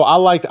drugs. So I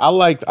liked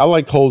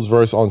Hov's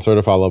verse on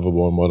Certified Lover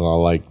Boy more than I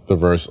liked the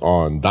verse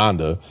on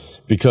Donda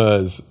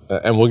because,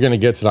 and we're gonna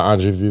get to the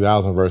Andre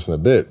 3000 verse in a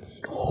bit.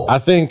 I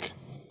think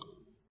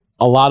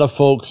a lot of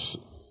folks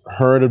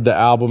heard of the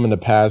album in the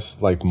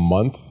past like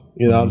month.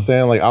 You know what I'm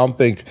saying? Like I don't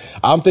think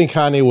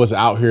Kanye was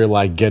out here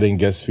like getting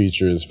guest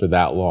features for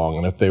that long.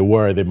 And if they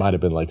were, they might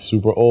have been like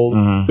super old.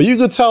 But you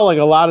could tell like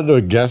a lot of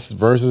the guest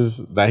verses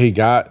that he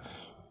got,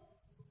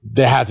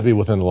 they had to be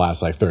within the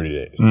last like 30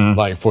 days,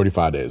 like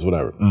 45 days,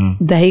 whatever.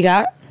 That he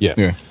got?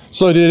 Yeah.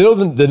 So the name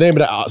of the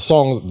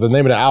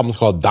name of the album is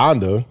called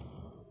Donda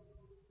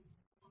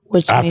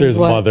Which after means his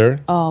what?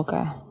 mother. Oh,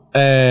 okay.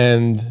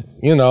 And,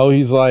 you know,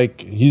 he's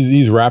like,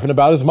 he's rapping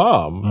about his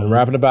mom and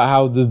rapping about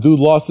how this dude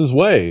lost his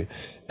way.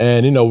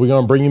 And, you know, we're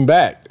going to bring him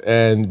back.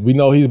 And we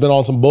know he's been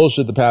on some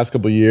bullshit the past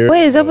couple of years.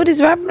 Wait, is that what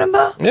he's rapping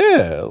about?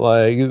 Yeah,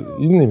 like, you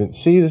didn't even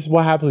see, this is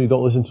what happens when you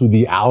don't listen to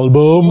the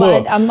album.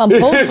 Well, I'm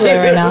posting it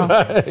right now.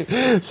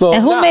 Right. So,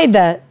 And who made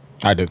that?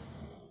 I did.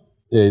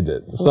 Yeah, he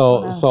did.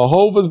 So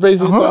Hov was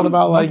basically talking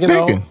about, like, you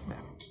know,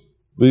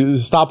 we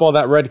stop all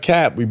that red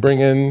cap. We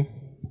bringing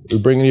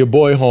your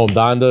boy home,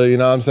 Donda, you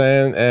know what I'm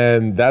saying?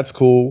 And that's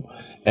cool.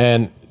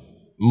 And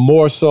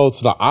more so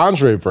to the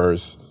Andre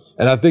verse.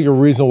 And I think a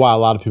reason why a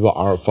lot of people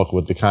aren't fucking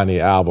with the Kanye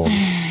album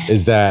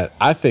is that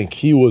I think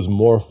he was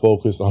more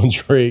focused on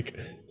Drake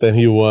than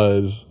he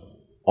was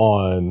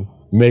on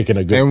making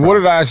a good And what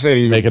did I say to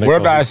you? What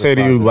did I say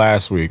to you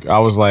last week? I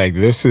was like,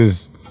 this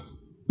is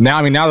now.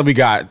 I mean, now that we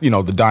got, you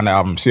know, the Donda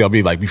album,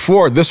 CLB, like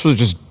before, this was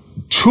just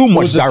too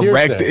much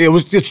directed. It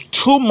was just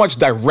too much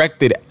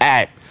directed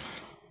at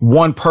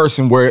one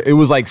person, where it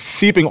was like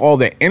seeping all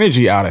the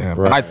energy out of him.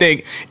 Right. And I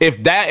think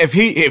if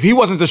he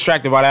wasn't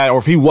distracted by that, or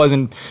if he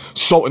wasn't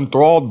so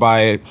enthralled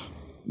by it,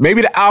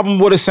 maybe the album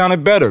would have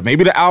sounded better.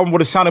 Maybe the album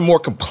would have sounded more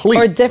complete.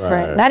 Or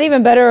different. Right. Not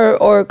even better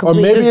or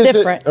complete, just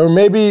different. Or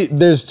maybe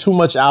there's too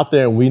much out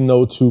there and we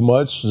know too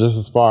much, just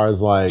as far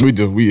as like... We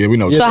do. We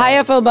know. So how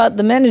y'all feel about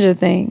the manager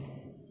thing?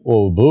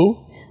 Well, Boo?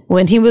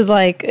 When he was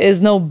like,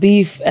 "Is no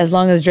beef as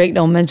long as Drake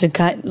don't mention,"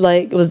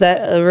 like, was that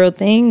a real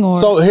thing? Or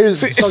so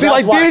here's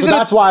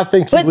that's why I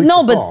think. He but leaked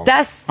no, the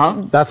but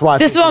song. that's why.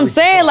 This is what I'm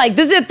saying. Like,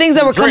 this are things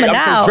that were coming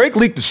out. Drake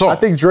leaked the song. I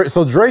think Drake.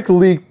 So Drake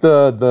leaked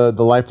the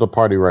Life of the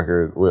Party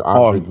record with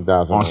Andre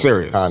 2000 on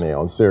Sirius. Kanye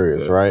on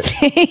Sirius, right?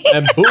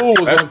 And Boo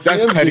was on that's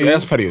TMZ. petty.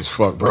 That's petty as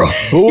fuck, bro.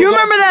 You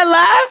remember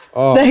that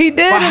laugh that he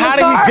did? But how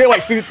did he get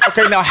like? See,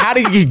 okay, now how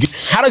does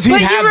he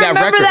have that record?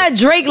 Remember that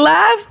Drake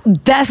laugh?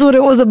 That's what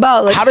it was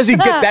about. Like, how does he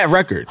get that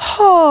record?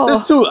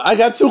 There's two. I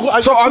got two.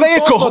 So are they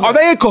in cahoots?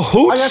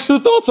 I got two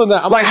thoughts on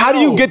that. Like, how do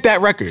you get that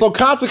record? So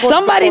consequently,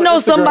 somebody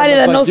knows somebody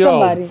that knows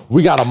somebody.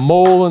 We got a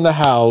mole in the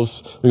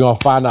house. We're gonna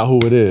find out who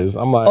it is.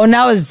 I'm like, oh,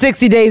 now it's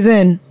 60 days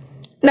in.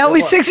 Now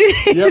we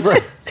 60 days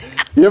in.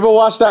 You ever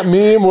watch that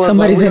meme where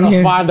somebody's it's like, we're in gonna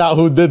here. find out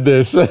who did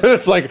this?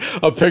 It's like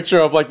a picture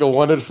of like the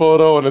wanted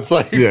photo, and it's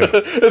like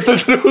it's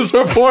the news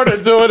reporter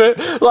doing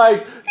it.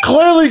 Like,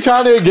 clearly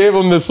Kanye gave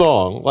him this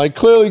song. Like,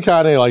 clearly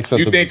Kanye like sent.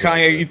 You think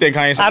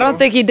Kanye? I don't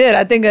think he did.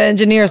 I think an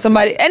engineer,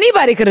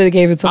 anybody could have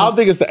gave it to him. I don't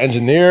think it's the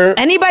engineer.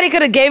 Anybody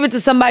could have gave it to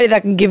somebody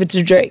that can give it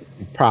to Drake.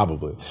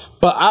 Probably,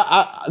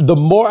 but the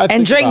more I think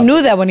and Drake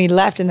knew that when he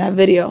laughed in that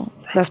video.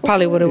 That's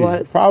probably what it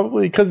was.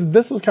 Probably because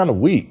this was kind of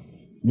weak.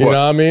 You know what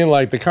I mean?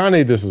 Like the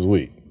Kanye diss is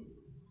weak.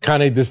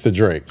 Kanye diss to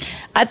Drake.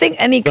 I think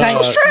any kind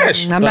of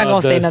trash. I'm not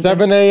gonna say nothing.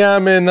 7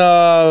 a.m.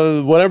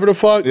 and whatever the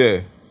fuck.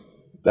 Yeah.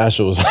 That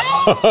shit was.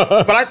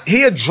 But I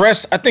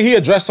think he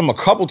addressed him a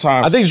couple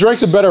times. I think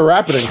Drake's a better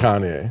rapper than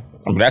Kanye.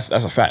 I mean, that's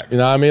a fact. You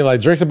know what I mean?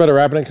 Like Drake's a better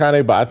rapper than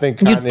Kanye, but I think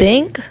Kanye. You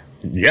think?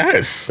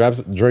 Yes.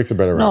 Drake's a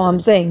better rapper. No, I'm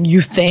saying you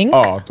think.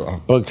 Oh,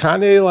 but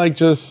Kanye, like,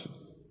 just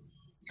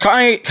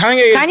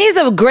Kanye's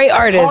a great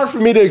artist. It's hard for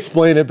me to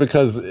explain it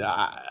because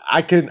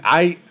I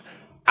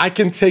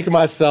can take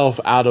myself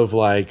out of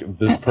like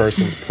this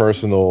person's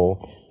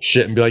personal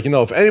shit and be like, you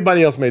know, if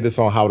anybody else made this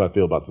song, how would I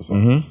feel about this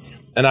song? Mm-hmm.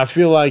 And I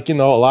feel like, you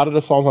know, a lot of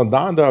the songs on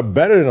Donda are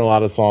better than a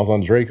lot of songs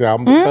on Drake's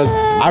album because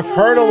I've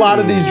heard a lot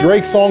of these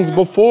Drake songs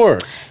before.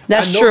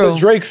 That's I know true. The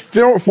Drake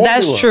formula.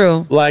 That's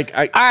true. Like,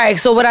 all right.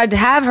 So what I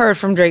have heard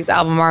from Drake's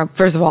album are,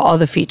 first of all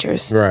the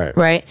features,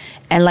 right,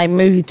 and like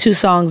maybe 2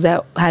 songs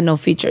that had no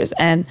features.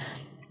 And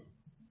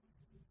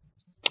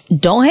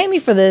don't hate me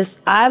for this.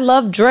 I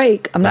love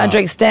Drake. I'm not a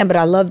Drake stan, but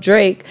I love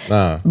Drake.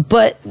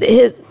 But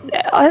his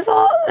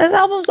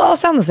albums all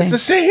sound the same.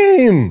 It's the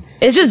same.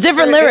 It's just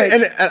different lyrics.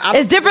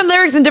 It's different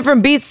lyrics and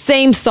different beats,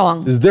 same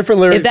song. It's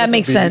different lyrics. If that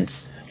makes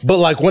sense. But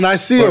like when I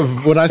see a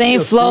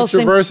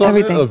Future verse on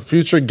it, a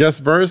Future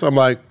guest verse, I'm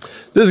like,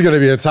 this is gonna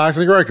be a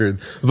toxic record.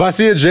 If I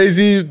see a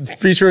Jay-Z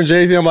featuring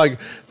Jay-Z, I'm like,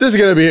 this is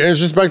gonna be an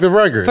introspective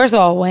record. First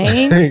of all,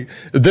 Wayne.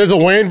 If there's a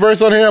Wayne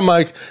verse on here, I'm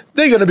like,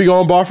 they're gonna be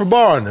going bar for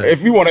bar on this.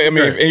 If you want to,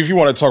 if you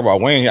want to talk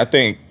about Wayne, I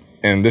think,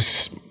 and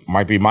this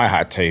might be my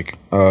hot take,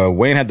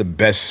 Wayne had the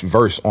best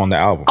verse on the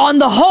album. On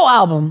the whole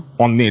album.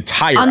 On the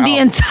entire album. On the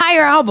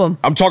entire album.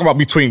 I'm talking about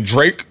between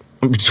Drake,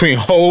 between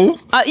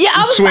Hov. Yeah,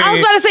 I was about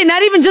to say,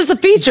 not even just the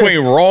feature.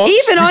 Between Ross.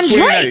 Even on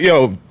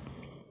Drake.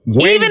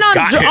 Wayne even on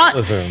got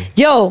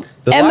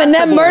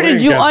Eminem murdered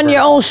you on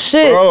your own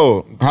shit.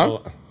 Bro, huh?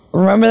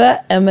 Remember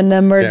that?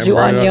 Eminem murdered you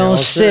on your own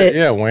shit.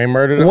 Yeah, Wayne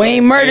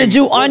murdered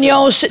you on your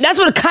own shit. That's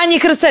what Kanye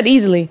could have said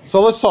easily.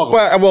 So let's talk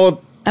about it.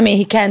 I mean,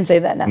 he can say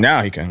that now.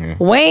 Now he can, yeah.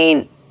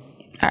 Wayne...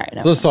 All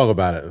right, so let's talk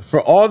about it.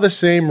 For all the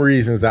same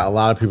reasons that a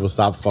lot of people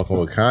stopped fucking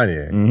with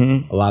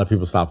Kanye, a lot of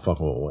people stopped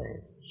fucking with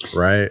Wayne,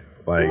 right?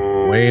 Like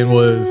Wayne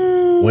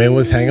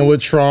was hanging with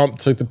Trump,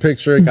 took the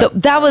picture.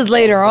 That was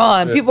later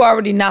on. People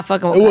already not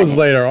fucking with Kanye. It was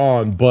later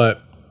on,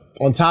 but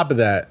on top of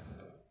that,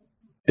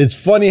 it's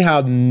funny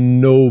how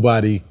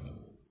nobody,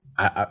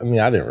 I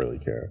mean, I didn't really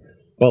care,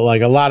 but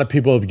like a lot of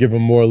people have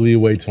given more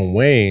leeway to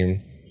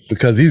Wayne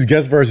Because these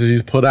guest verses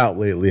he's put out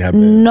lately have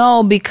been.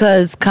 No,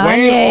 because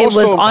Kanye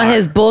was on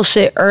his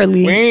bullshit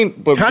early.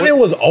 Kanye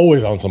was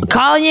always on some bullshit.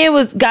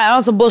 Kanye got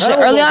on some bullshit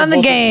early on in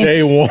the game.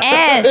 Day one.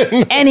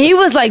 And he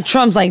was like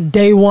Trump's like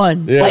day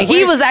one. Yeah. Like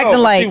he was acting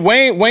like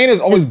Wayne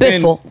has always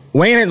been Biffle.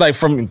 Wayne had like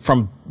from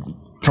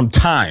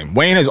time.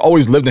 Wayne has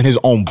always lived in his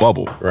own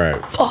bubble. Right.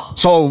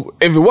 So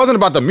if it wasn't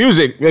about the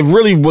music, it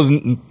really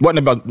wasn't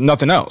about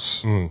nothing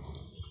else.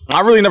 I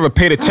really never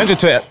paid attention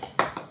to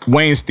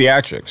Wayne's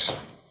theatrics.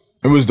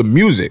 It was the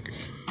music.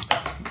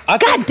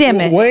 God damn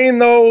it. Wayne,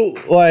 though,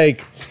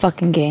 like... It's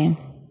fucking game.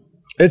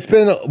 It's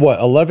been, what,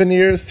 11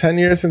 years, 10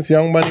 years since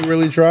Young Money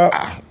really dropped?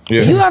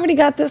 Yeah. You already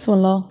got this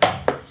one, Lo.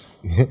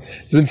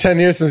 It's been 10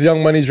 years since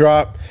Young Money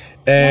dropped.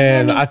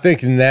 And I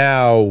think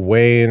now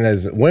Wayne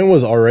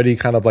was already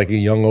kind of like a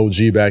young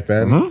OG back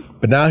then.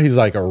 But now he's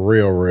like a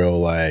real,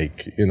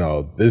 like, you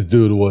know, this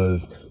dude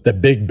was the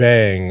big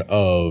bang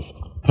of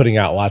putting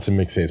out lots of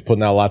mixtapes,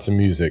 putting out lots of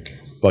music.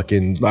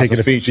 Fucking Lots taking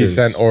of the 50 features.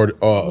 Cent or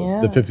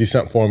the 50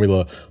 Cent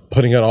formula,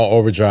 putting it on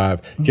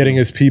overdrive, getting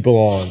his people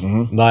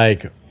on,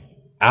 like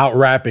out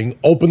rapping,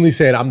 openly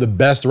saying, I'm the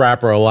best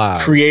rapper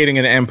alive. Creating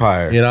an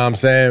empire. You know what I'm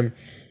saying?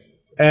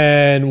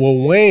 And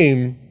with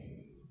Wayne,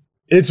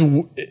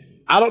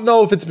 I don't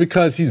know if it's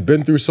because he's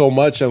been through so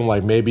much and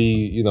like maybe,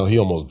 you know, he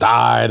almost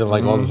died and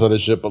like all this other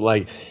shit, but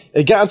like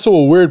it got to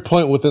a weird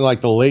point within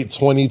like the late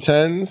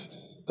 2010s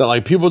that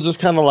like people just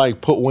kind of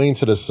like put Wayne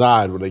to the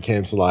side when it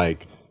came to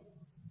like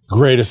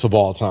greatest of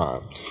all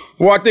time.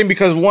 Well, I think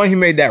because one, he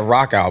made that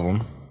rock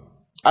album.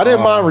 I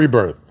didn't mind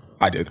Rebirth.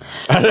 I did.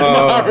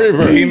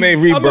 Rebirth. He made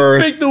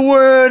Rebirth. I'ma pick the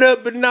word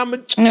up and I'ma...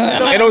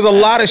 And it was a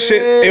lot of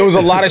shit. It was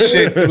a lot of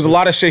shit. It was a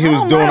lot of shit he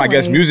was doing, I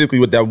guess, musically,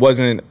 with that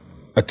wasn't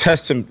a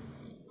testament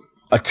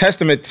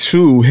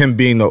to him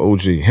being the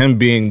OG, him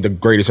being the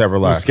greatest ever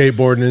alive.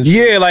 Skateboarding and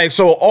Yeah, like,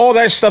 so all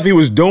that stuff he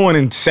was doing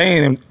and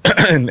saying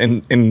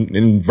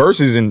in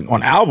verses and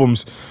on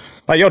albums,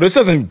 like, yo, this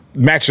doesn't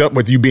match up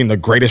with you being the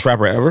greatest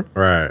rapper ever.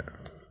 Right.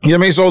 You know what I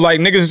mean? So, like,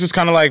 niggas just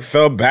kind of, like,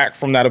 fell back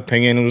from that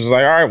opinion and was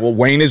like, all right, well,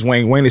 Wayne is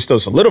Wayne. Wayne is still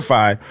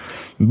solidified.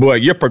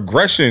 But your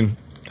progression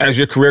as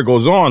your career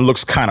goes on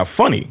looks kind of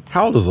funny.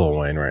 How old is Lil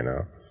Wayne right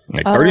now?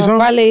 Like 30-something?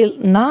 Probably,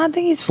 I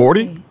think he's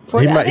 40?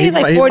 40. I think he's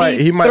like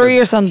 43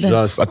 or something.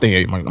 I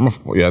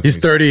think He's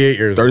 38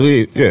 years old.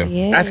 38, yeah.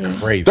 Yeah. That's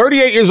crazy.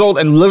 38 years old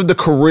and lived the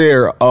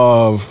career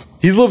of...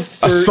 He's lived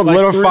a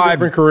solidified, like 3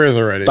 different careers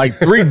already. Like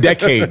 3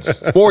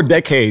 decades, 4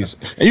 decades.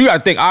 And you got to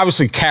think,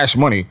 obviously, cash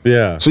money.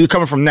 Yeah. So you're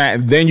coming from that,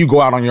 and then you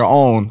go out on your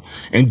own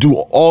and do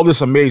all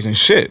this amazing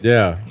shit.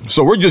 Yeah.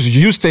 So we're just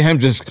used to him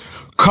just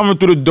coming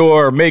through the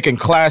door, making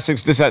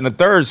classics, this, that, and the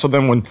third. So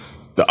then when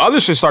the other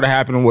shit started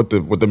happening with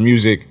the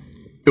music,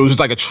 it was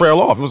just like a trail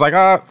off. It was like,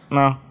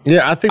 no.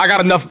 Yeah, I think I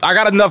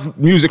got enough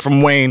music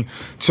from Wayne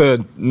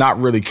to not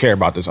really care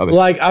about this other shit.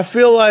 like I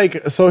feel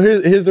like so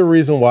here's the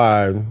reason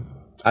why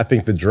I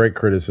think the Drake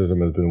criticism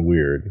has been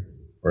weird,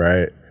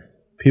 right?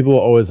 People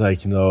are always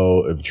like, you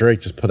know, if Drake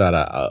just put out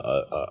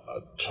a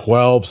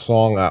 12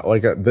 song out,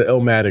 like the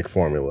Illmatic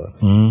formula,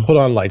 put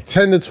on like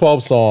 10 to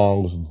 12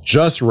 songs,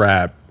 just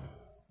rap,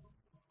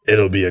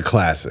 it'll be a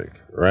classic,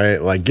 right?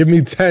 Like give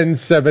me 10,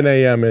 7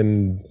 a.m.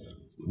 and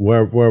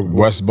where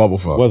West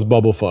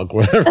Bubblefuck,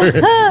 whatever.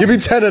 Give me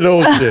 10 of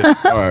those shit.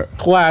 All right.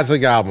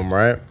 Classic album,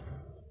 right?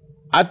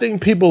 I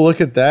think people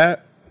look at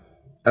that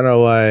and are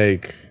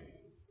like,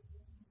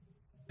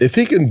 if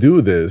he can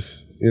do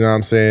this, you know what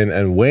I'm saying,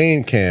 and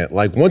Wayne can't,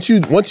 like once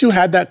you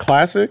had that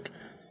classic,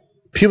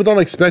 people don't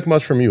expect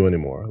much from you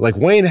anymore. Like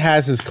Wayne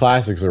has his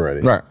classics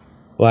already. Right.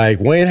 Like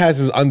Wayne has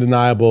his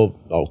undeniable,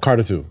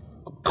 Carter 2.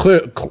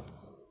 Clear,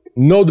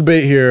 no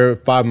debate here,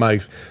 5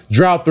 mics.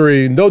 Drought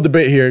 3, no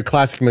debate here,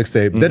 classic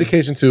mixtape.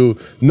 Dedication 2,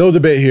 no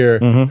debate here,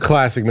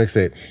 classic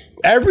mixtape.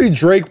 Every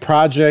Drake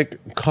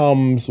project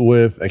comes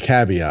with a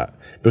caveat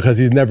because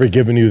he's never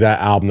given you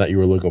that album that you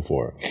were looking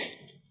for.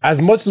 As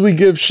much as we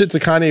give shit to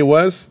Kanye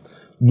West,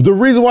 the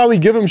reason why we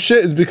give him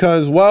shit is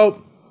because,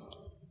 well,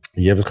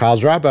 he gave us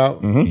college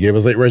dropout, he gave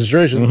us late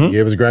registration, he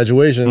gave us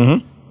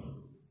graduation.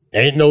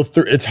 Ain't no,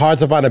 it's hard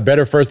to find a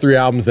better first 3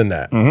 albums than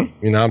that.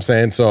 You know what I'm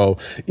saying? So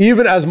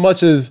even as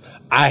much as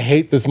I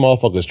hate this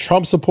motherfucker's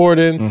Trump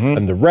supporting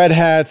and the red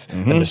hats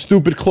and the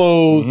stupid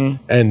clothes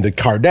and the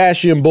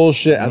Kardashian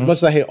bullshit, as much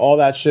as I hate all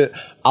that shit,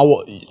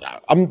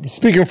 I'm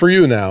speaking for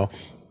you now,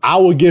 I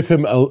will give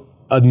him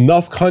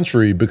enough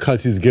country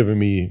because he's given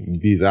me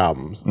these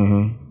albums.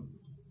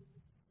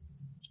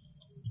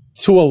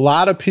 To a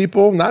lot of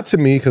people, not to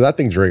me, because I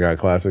think Drake got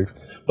classics,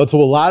 but to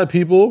a lot of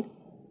people,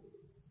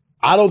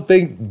 I don't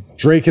think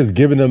Drake has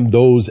given them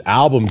those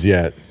albums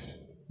yet.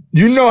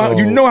 You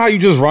know how you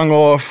just rung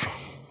off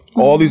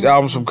all these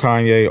albums from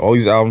Kanye, all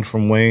these albums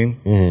from Wayne,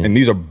 and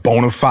these are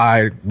bona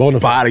fide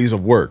bodies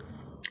of work.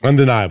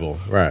 Undeniable,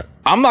 right.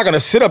 I'm not going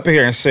to sit up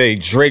here and say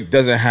Drake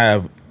doesn't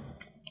have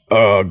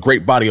a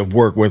great body of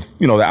work with,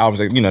 the albums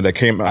that, that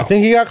came out. I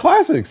think he got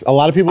classics. A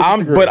lot of people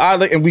disagree.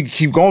 But and we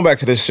keep going back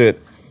to this shit.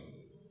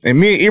 And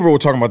me and Ibra were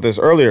talking about this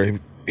earlier.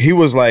 He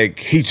was like,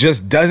 he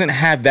just doesn't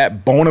have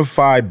that bona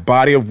fide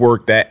body of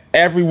work that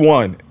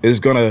everyone is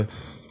going to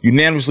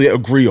unanimously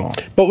agree on.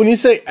 But when you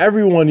say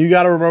everyone, you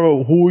got to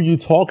remember, who are you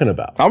talking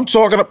about? I'm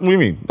talking. What do you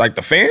mean? Like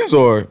the fans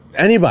or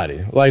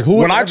Anybody? Like who?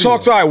 when I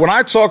talk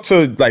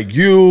to like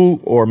you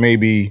or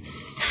maybe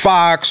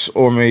Fox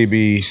or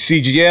maybe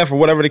CGF or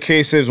whatever the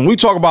case is, when we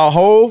talk about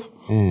Hov,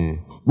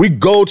 we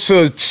go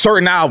to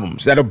certain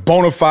albums that are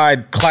bona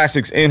fide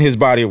classics in his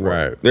body of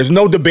work. Right. There's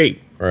no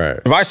debate. Right.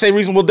 If I say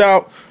Reasonable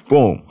Doubt,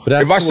 boom.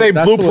 But If I say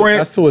Blueprint,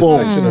 that's to a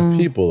boom. section of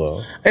people,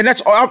 though. And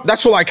that's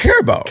all I care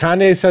about.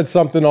 Kanye said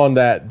something on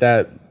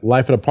that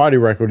Life of the Party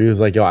record. He was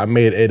like, yo, I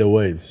made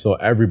 808s, so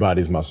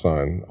everybody's my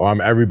son, or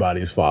I'm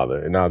everybody's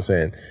father. You know what I'm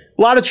saying?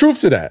 A lot of truth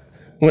to that.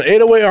 When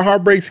 808 and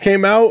Heartbreaks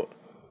came out,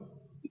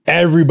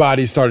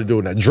 everybody started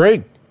doing that.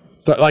 Drake,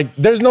 like,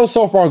 there's no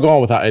So Far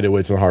Gone without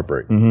 808s and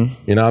Heartbreak. You know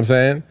what I'm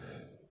saying?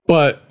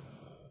 But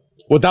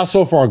without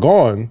So Far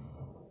Gone,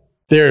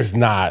 there's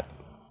not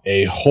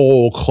a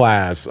whole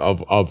class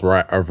of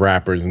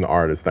rappers and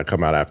artists that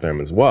come out after him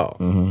as well.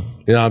 You know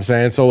what I'm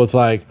saying? So it's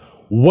like,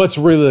 what's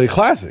really a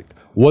classic?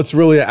 What's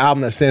really an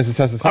album that stands the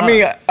test of time? I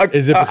mean,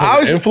 is it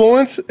because of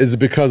influence? Is it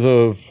because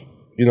of,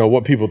 you know,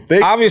 what people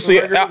think? Obviously,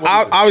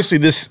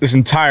 this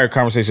entire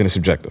conversation is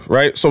subjective,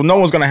 right? So no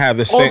one's gonna have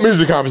the same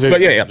music conversation. But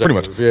yeah, pretty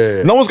much.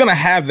 Yeah. No one's gonna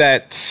have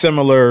that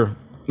similar.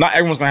 Not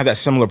everyone's gonna have that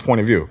similar point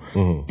of view.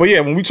 But yeah,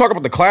 when we talk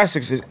about the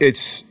classics,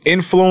 it's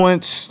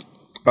influence.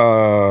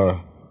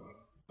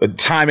 The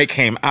time it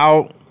came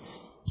out.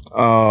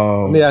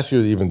 Let me ask you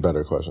an even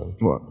better question.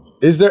 What?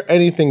 Is there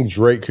anything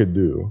Drake could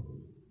do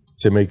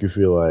to make you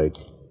feel like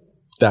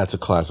that's a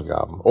classic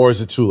album? Or is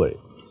it too late?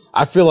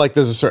 I feel like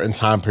there's a certain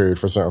time period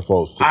for certain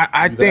folks.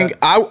 I think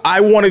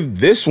I wanted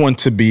this one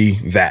to be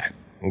that.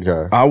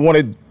 Okay. I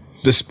wanted,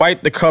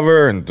 despite the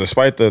cover and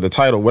despite the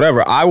title,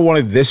 whatever, I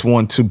wanted this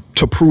one to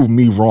prove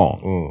me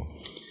wrong.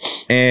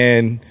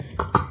 And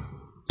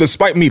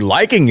despite me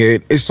liking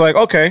it, it's like,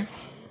 okay,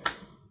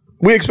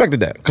 we expected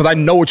that because I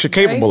know what you're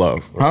capable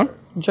of, huh?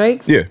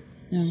 Drake's? Yeah.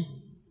 And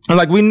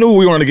like we knew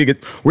we weren't gonna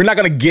we're not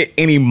gonna get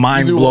any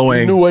mind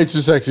blowing. You knew Way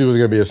Too Sexy was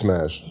gonna be a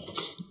smash.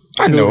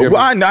 I know.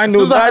 I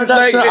knew. I'm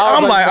like, all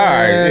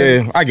right,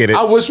 yeah, I get it.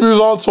 I wish we was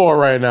on tour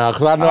right now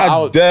because I know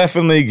I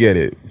definitely get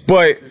it.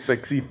 But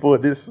sexy for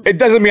this. It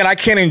doesn't mean I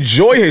can't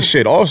enjoy his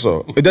shit.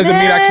 Also, it doesn't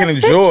mean I can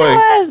enjoy.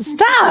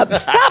 Stop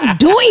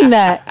doing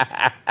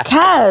that,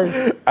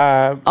 Kaz.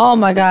 Oh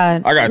my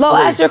God. I got Lo,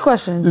 three. ask your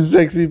questions.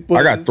 Sexy.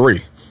 I got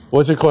three.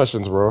 What's your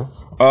questions, bro?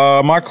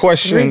 My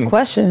question. 3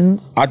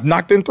 questions. I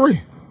knocked in 3.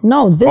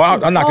 No, this.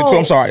 I knocked in 2.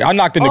 I'm sorry. I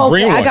knocked in the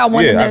green one. I got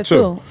one in I there have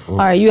too. All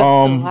right, you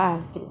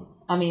have 2.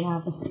 I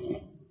have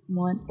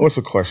 1. What's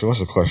the question?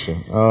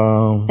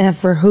 And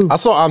for who? I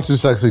saw I'm Too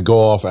Sexy go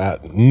off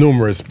at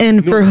numerous.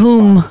 And for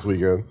whom? This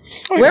weekend.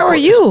 Where were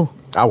you?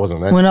 I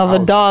wasn't there. When all the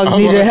dogs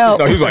needed help.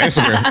 No, he was on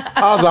Instagram.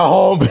 I was at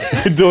home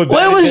doing.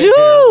 Where was you?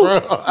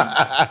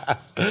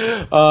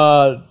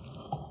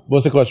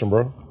 What's the question,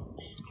 bro?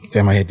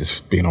 Damn, I hate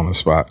this being on the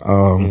spot.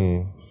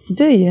 Do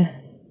you?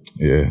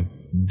 Yeah.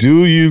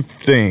 Do you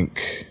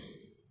think?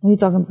 Are you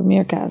talking to me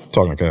or Cass?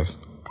 Talking to Cass.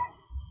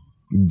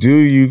 Do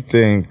you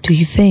think?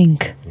 He's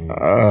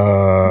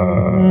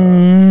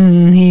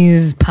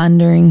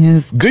pondering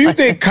his. Do you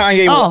think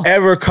Kanye will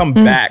ever come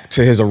back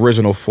to his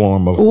original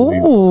form of?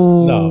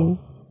 Ooh. No,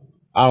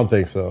 I don't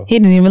think so. He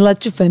didn't even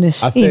let you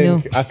finish. I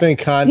think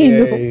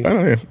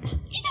Kanye.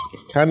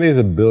 Kanye is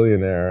a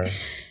billionaire,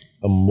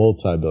 a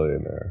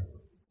multi-billionaire,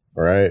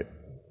 right?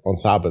 On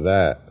top of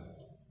that,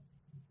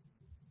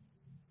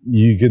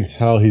 you can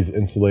tell he's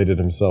insulated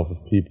himself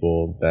with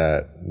people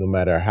that no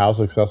matter how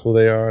successful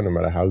they are, no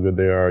matter how good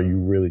they are,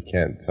 you really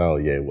can't tell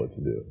Ye what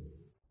to do,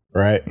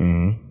 right?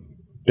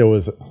 There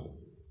was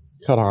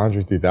cut an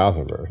Andre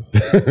 3000 verse.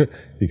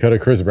 He cut a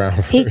Chris Brown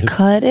verse. He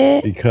cut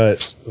it? He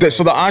cut.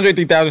 So the Andre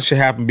 3000 shit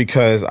happened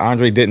because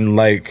Andre didn't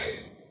like.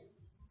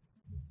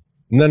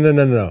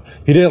 No.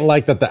 He didn't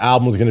like that the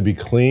album was going to be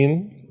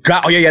clean.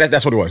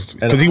 That's what it was.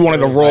 Because he wanted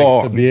the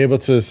raw. Like, to be able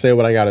to say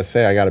what I got to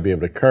say, I got to be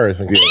able to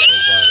curse. And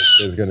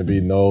there's going to be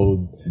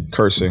no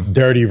cursing,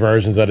 dirty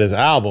versions of this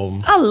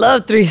album. I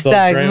love 3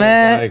 Stacks,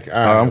 man. Like, all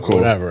right, I'm cool.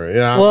 Whatever. You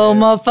know well,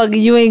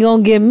 motherfucker, you ain't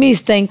going to get me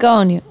stank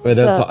on you. But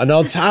and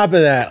on top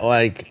of that,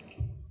 like,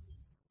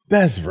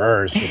 best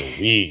verse of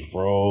the week,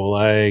 bro.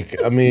 Like,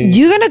 I mean,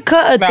 you're gonna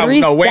cut a 3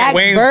 stack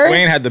verse.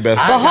 Wayne had the best.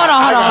 But hold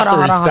on.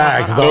 3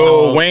 stacks,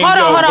 though. Wayne. Hold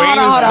on.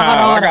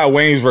 I got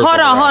Wayne's verse. Hold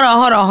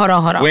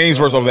on. Wayne's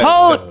verse over that.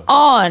 Hold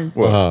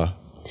on.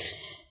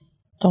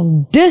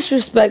 Don't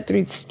disrespect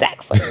 3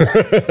 stacks like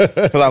that.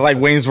 Because I like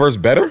Wayne's verse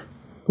better.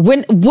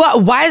 Why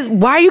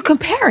are you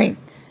comparing?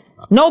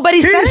 Nobody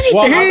said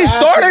anything. He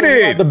started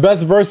it. The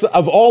best verse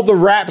of all the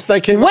raps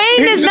that came. Wayne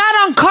is not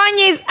on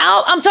Kanye's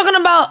album. I'm talking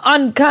about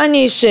on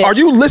Kanye's shit. Are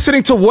you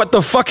listening to what the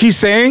fuck he's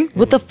saying?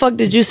 What the fuck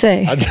did you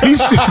say?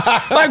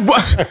 Like,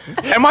 what?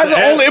 Am I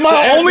the only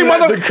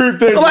mother?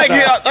 Like,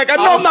 I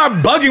know I'm not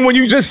bugging when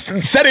you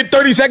just said it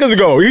 30 seconds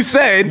ago. He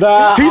said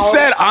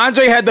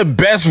Andre had the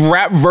best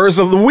rap verse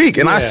of the week,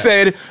 and I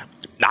said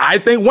I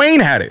think Wayne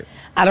had it.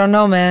 I don't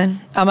know,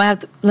 man. I might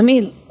have to.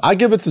 I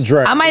give it to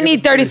Dre. I might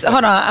need 30.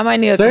 Hold on. I might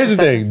need. So here's the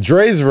thing.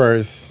 Dre's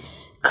verse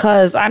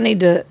Cause I need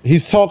to.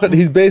 He's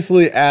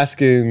basically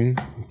asking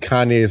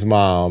Kanye's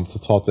mom to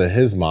talk to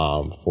his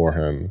mom for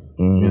him.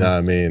 You know what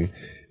I mean?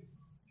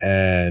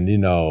 And, you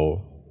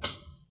know,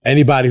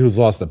 anybody who's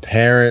lost a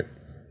parent.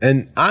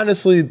 And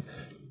honestly,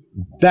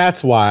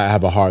 that's why I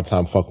have a hard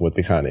time fucking with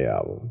the Kanye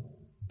album.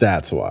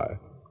 That's why.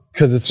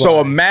 Cause it's so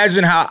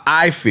imagine how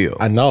I feel.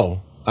 I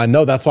know.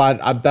 That's why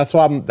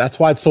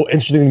it's so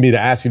interesting to me to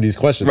ask you these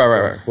questions.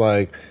 Right. It's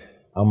like,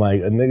 I'm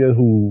like a nigga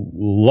who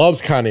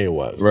loves Kanye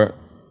West. Right.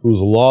 Who's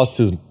lost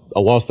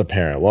a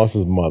parent, lost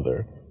his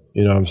mother.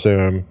 You know what I'm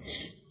saying?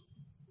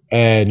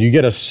 And you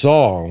get a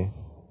song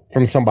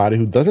from somebody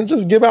who doesn't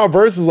just give out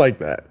verses like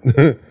that.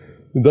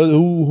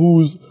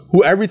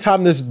 who every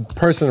time this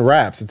person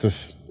raps, it's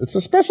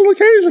a special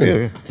occasion.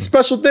 Yeah. It's a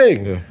special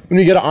thing. Yeah. When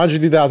you get an Andre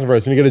 3000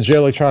 verse, when you get a Jay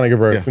Electronica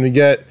verse, when you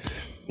get,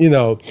 you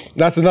know,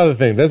 that's another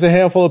thing. There's a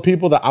handful of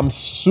people that I'm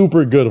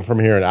super good from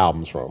hearing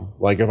albums from.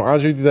 Like if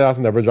Andre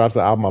 3000 never drops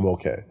an album, I'm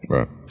okay.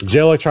 Right. If Jay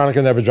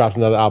Electronica never drops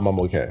another album, I'm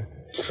okay.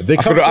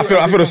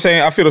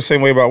 I feel the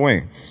same way about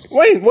Wayne.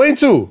 Wayne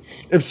too.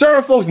 If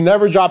certain folks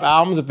never drop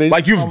albums, if they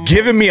like you've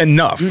given me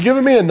enough. You've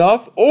given me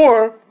enough,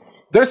 or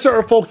there's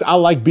certain folks that I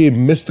like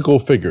being mystical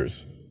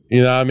figures.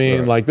 You know what I mean?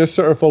 Right. Like there's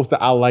certain folks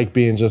that I like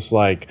being just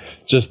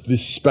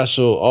this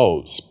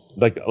special.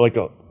 Like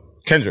a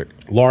Kendrick,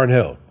 Lauryn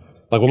Hill.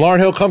 Like when Lauryn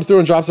Hill comes through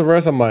and drops a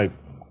verse, I'm like,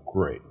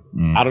 great.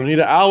 I don't need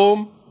an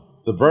album.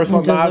 The verse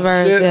on Nas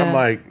shit. Yeah. I'm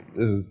like,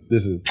 this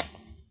is.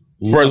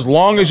 For as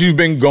long as you've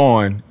been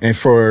gone, and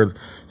for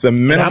the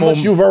minimum, and how much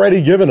you've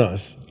already given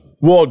us.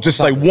 Well,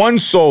 just like one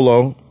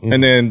solo,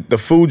 and then the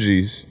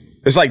Fugees.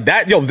 It's like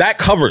that. Yo, that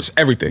covers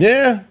everything.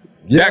 Yeah.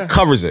 That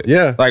covers it.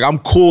 Yeah. Like I'm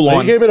cool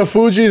on. He gave me the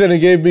Fugees and he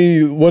gave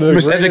me one of the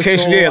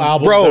Miseducation. Yeah,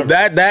 bro. Ever.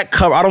 That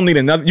cover. I don't need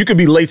another. You could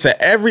be late to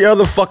every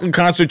other fucking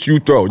concert you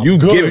throw.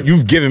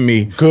 You've given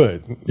me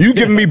good. You've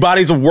given me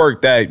bodies of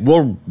work that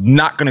we're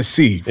not gonna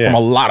see from a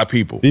lot of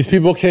people. These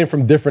people came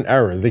from different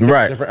eras. They came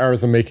from different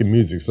eras of making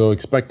music. So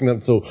expecting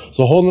them so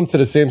holding them to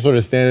the same sort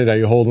of standard that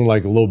you're holding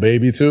like a little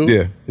baby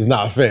to is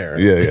not fair.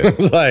 Yeah.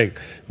 It's like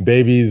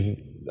baby's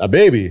a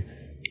baby.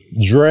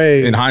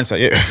 Dre. In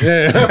hindsight,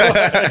 yeah. You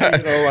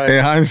know, like,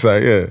 in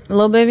hindsight, yeah.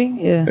 Lil Baby?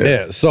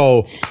 Yeah.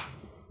 So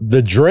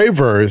the Dre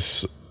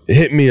verse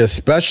hit me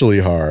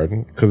especially hard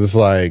because it's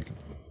like,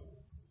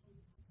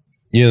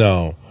 you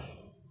know,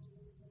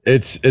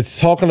 it's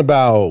talking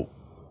about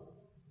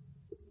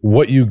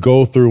what you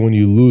go through when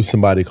you lose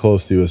somebody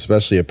close to you,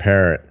 especially a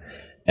parent,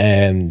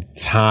 and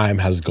time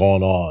has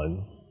gone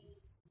on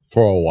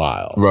for a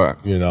while. Right.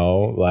 You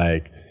know,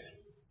 like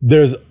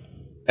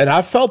and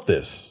I felt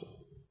this.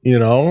 You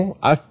know,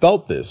 I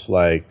felt this.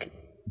 Like,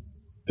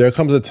 there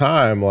comes a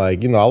time,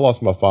 like, you know, I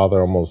lost my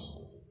father almost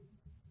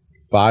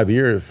 4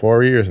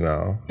 years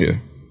now. Yeah.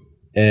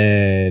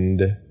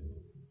 And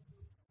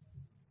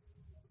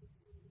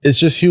it's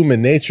just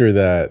human nature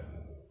that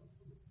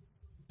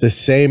the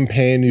same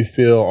pain you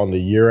feel on the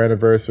year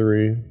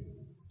anniversary,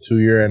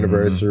 2-year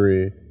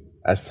anniversary,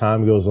 as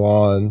time goes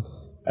on,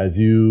 as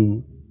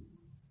you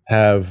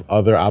have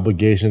other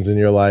obligations in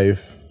your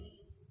life,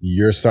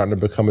 you're starting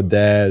to become a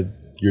dad,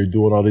 you're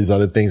doing all these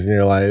other things in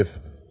your life,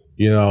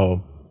 you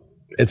know,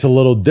 it's a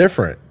little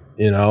different,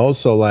 you know?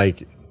 So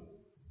like,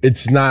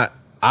 it's not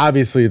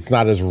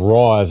as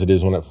raw as it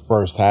is when it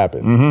first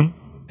happened.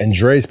 And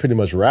Dre's pretty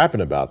much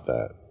rapping about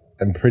that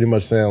and pretty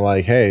much saying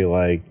like, hey,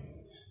 like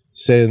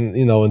saying,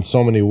 you know, in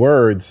so many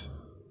words,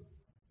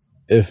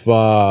 if,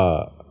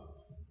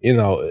 you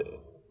know,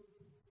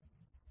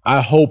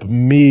 I hope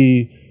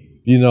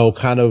me, you know,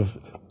 kind of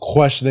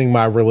questioning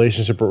my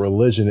relationship with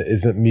religion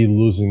isn't me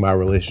losing my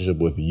relationship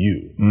with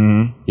you.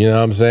 You know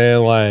what I'm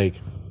saying? Like,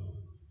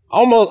 I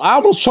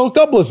almost choked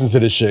up listening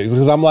to this shit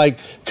because I'm like,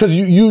 because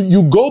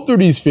you go through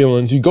these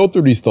feelings, you go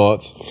through these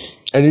thoughts,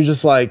 and you're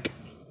just like,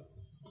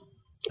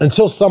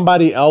 until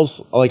somebody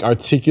else like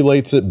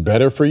articulates it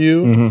better for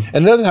you, and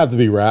it doesn't have to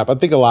be rap. I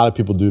think a lot of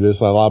people do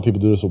this. Like, a lot of people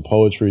do this with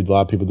poetry. A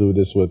lot of people do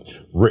this with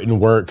written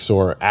works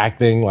or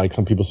acting. Like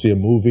some people see a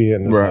movie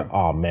and they're like,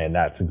 oh man,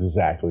 that's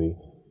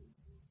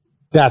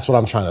what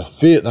I'm trying to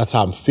feel. That's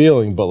how I'm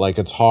feeling. But like,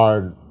 it's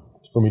hard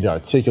for me to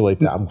articulate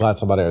that. I'm glad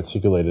somebody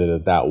articulated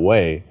it that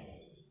way.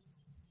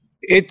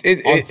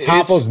 On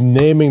top of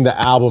naming the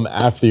album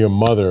after your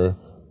mother,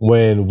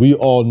 when we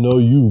all know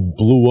you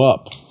blew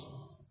up.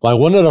 Like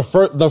one of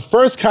the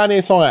first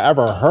Kanye song I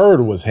ever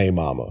heard was Hey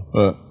Mama.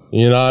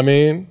 You know what I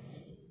mean?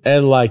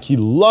 And like, he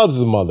loves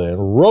his mother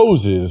and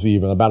Roses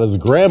even about his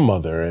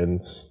grandmother and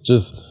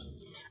just.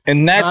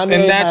 And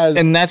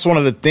that's one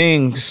of the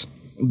things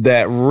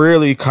that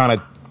really kind of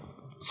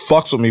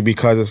fucks with me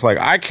because it's like,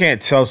 I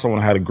can't tell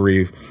someone how to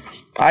grieve.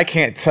 I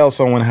can't tell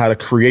someone how to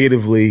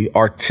creatively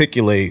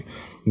articulate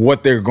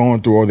what they're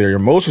going through or their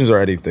emotions or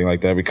anything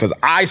like that because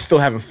I still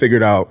haven't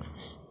figured out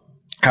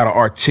how to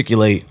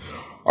articulate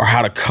or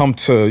how to come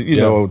to, you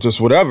know, just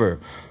whatever.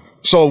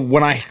 So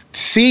when I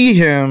see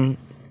him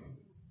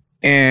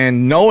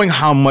And knowing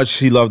how much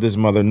he loved his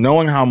mother,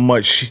 knowing how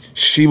much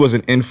she was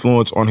an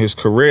influence on his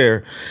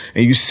career,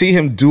 and you see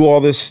him do all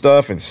this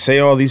stuff and say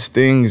all these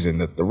things, and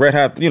the Red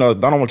Hat, I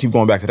don't want to keep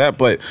going back to that,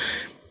 but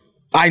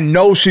I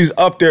know she's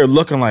up there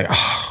looking like,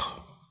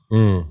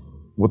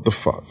 what the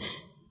fuck?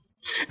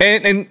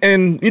 And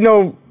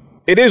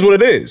it is what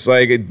it is.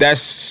 Like,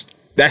 that's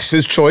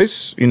his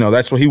choice.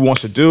 That's what he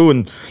wants to do,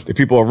 and the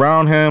people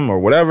around him or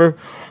whatever.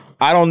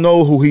 I don't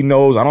know who he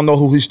knows. I don't know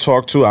who he's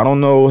talked to. I don't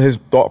know his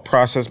thought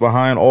process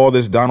behind all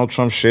this Donald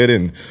Trump shit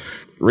and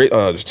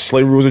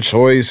slavery was a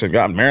choice and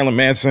got Marilyn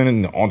Manson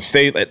and on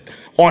stage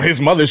on his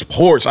mother's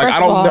porch. Like,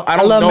 I don't know.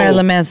 I love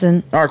Marilyn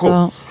Manson. All right,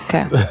 cool. So,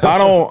 okay.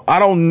 I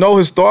don't know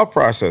his thought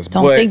process.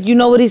 Don't think you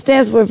know what he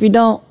stands for if you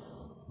don't.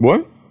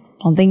 What?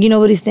 Don't think you know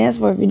what he stands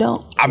for if you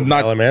don't. I'm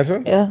not. Marilyn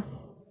Manson? Yeah.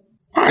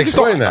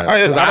 Explain that.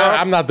 'Cause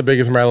I'm not the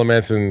biggest Marilyn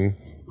Manson.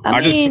 I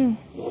mean,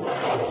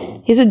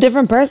 he's a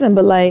different person,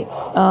 but like,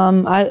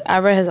 I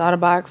read his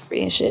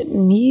autobiography and shit,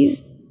 and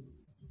he's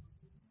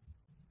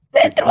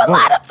been through a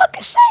lot of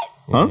fucking shit.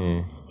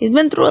 Huh? He's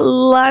been through a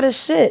lot of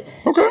shit.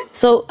 Okay.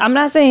 So I'm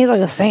not saying he's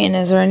like a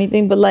Satanist or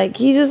anything, but like,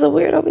 he's just a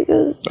weirdo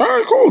because. All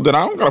right, cool. Then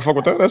I don't gotta fuck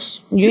with that.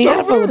 You ain't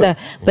gotta fuck with that.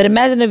 But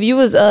imagine if you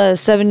was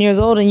 7 years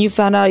old and you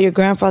found out your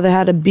grandfather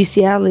had a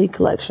bestiality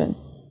collection.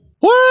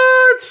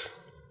 What?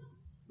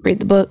 Read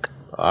the book.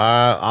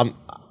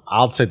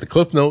 I'll take the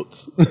cliff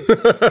notes.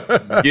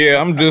 Yeah,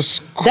 I'm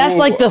just cool. That's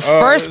like the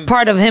first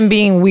part of him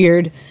being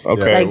weird.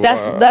 Okay. Like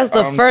that's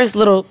the first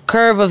little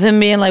curve of him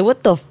being like,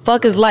 what the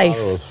fuck is life?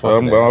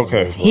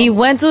 Okay. He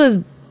went to his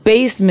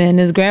basement.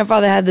 His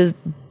grandfather had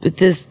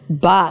this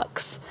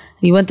box.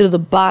 He went through the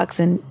box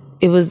and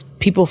it was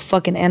people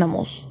fucking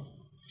animals.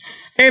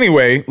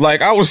 Anyway,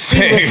 like I was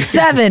saying, He was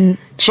 7.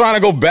 trying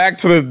to go back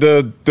to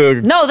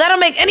the No, that'll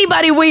make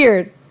anybody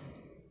weird.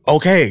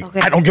 Okay.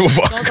 I don't give a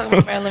fuck. Don't talk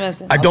about Marilyn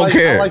Manson. I don't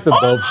care. I like the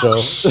dope show.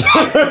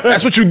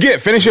 That's what you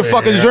get. Finish your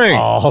fucking drink.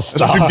 Oh,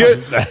 stop.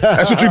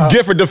 That's what you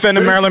get for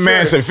defending Marilyn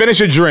Manson. Finish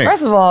your drink.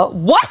 First of all,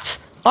 what?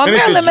 On Finish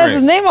Marilyn your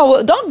Manson's name?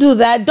 Don't do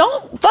that.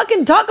 Don't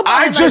fucking talk about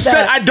I him just like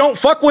said that. I don't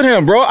fuck with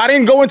him, bro. I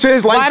didn't go into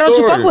his life Why don't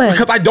you fuck with him?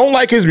 Because I don't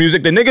like his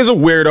music. The nigga's a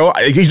weirdo.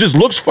 He just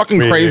looks fucking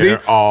crazy.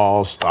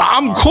 Oh, stop.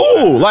 I'm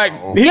cool. Like,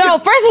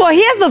 First of all,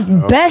 he has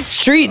the best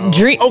street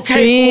dream.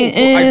 Okay,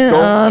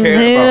 cool. I don't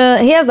care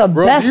about- He has the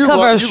best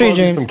cover of Street you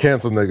Dreams. some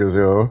cancel niggas,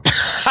 yo.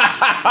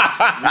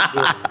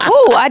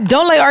 Oh, I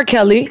don't like R.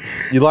 Kelly.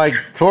 You like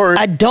Tory?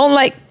 I don't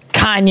like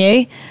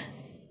Kanye.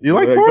 You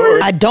like like Tory?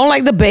 Tory? I don't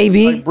like the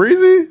baby. Like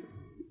Breezy?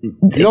 You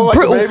don't like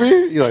the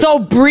baby? You like, So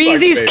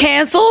Breezy's Baby.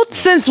 canceled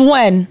since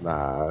when?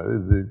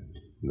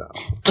 no.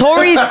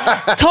 Tory's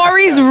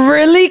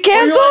really You like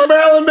canceled?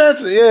 Marilyn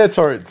Manson? Yeah,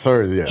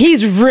 Tory, yeah.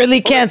 He's really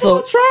on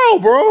canceled. trial,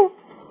 bro.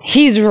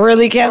 He's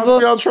really Be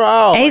canceled. on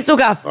trial. And he still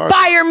got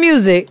fire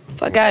music.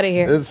 Fuck out of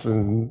here.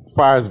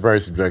 Fire is very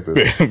subjective.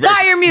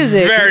 Fire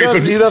music. Very,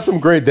 He does some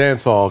great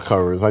dancehall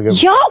covers. I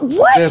guess. Y'all,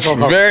 what? Dancehall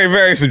covers. very,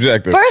 very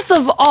subjective. First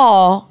of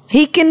all,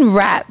 he can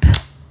rap.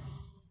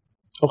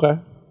 Okay.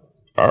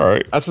 All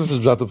right. That's a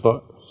subjective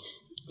thought.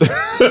 So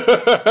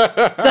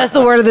that's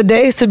the word of the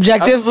day, That's a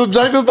subjective.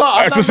 subjective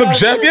thought. It's a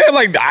subject. Yeah,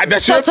 like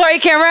that's So your. Tory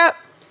can rap?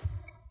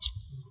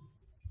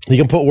 He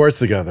can put words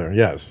together,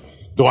 yes.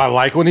 Do I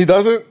like when he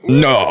does it?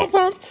 No.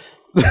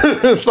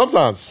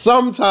 Sometimes.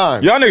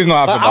 Sometimes. Y'all niggas know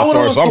how I feel I about would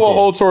Tory. listen So I'm to a cool.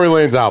 whole Tory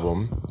Lanez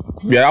album.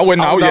 Yeah, I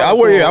wouldn't. I would I not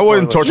wouldn't. listen I to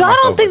wouldn't Tory torture Y'all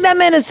myself. don't think that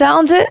man is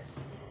talented?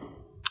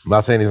 I'm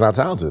not saying he's not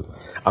talented.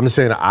 I'm just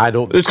saying that I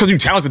don't. Just because you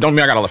talented don't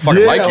mean I gotta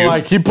fucking Yeah, like you.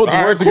 like he puts All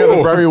right, words together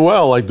cool. very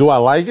well. Like, do I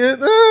like it?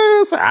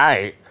 It's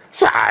alright.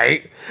 It's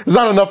alright. It's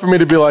not enough for me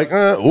to be like,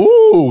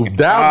 ooh,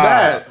 down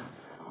that.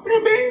 There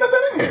ain't nothing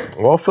in here.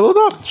 Well, fill it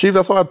up, Chief.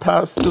 That's why I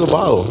passed through the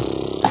bottle.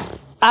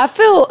 I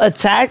feel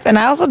attacked, and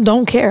I also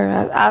don't care.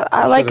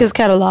 I like his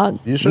catalog.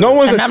 You should. No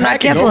one's And I'm not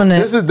attacking. canceling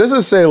it. This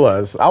is say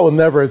less. I will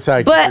never attack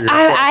you. But for your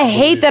I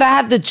hate that I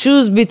have to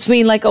choose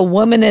between like a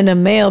woman and a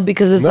male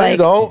because it's No, like, you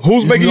don't.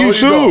 Who's making No, you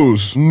don't.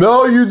 choose?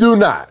 No, you do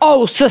not.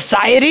 oh,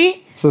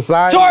 society?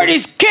 Society.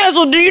 Tory's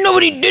canceled. Do you know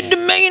what he did to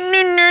Megan?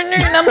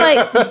 And I'm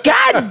like,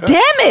 God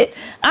damn it.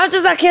 I'm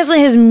just not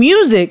canceling his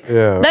music.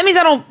 Yeah. That means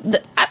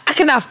I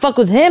cannot fuck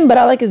with him, but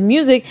I like his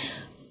music.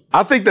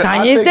 I think that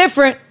Kanye's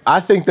different. I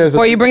think there's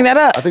Before you bring that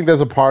up. I think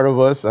there's a part of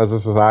us as a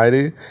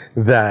society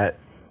that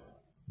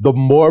the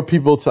more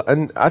people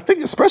and I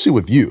think especially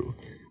with you,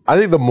 I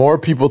think the more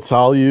people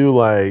tell you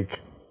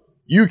like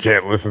you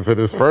can't listen to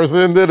this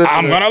person.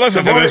 I'm gonna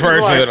listen to this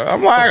person.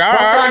 I'm like, all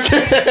right.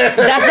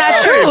 That's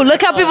not true.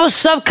 Look how people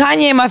shoved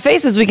Kanye in my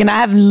face this weekend. I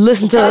haven't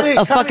listened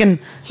to a fucking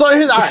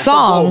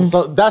song.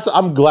 So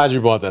I'm glad you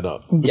brought that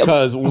up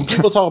because when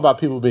people talk about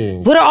people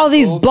being What are all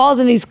these balls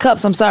in these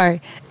cups? I'm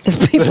sorry.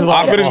 People,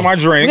 I finished my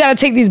we drink. gotta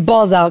take these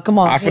balls out. Come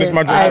on. I finished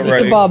my drink All right, get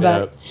already. your ball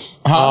back.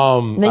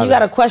 Yeah. Then you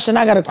got a question.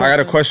 I got a question. I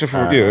got a question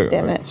for you.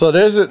 Damn it. So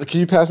can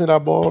you pass me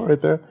that ball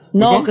right there?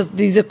 No, one? because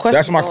these are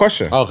questions. That's my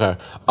question. Okay.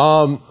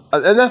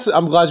 And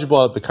I'm glad you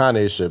brought up the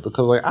Kanye shit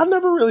because like I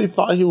never really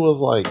thought he was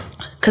like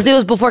Because it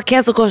was before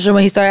cancel culture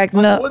when he started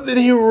acting up. what did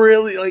he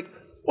really like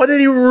What did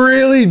he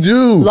really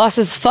do? Lost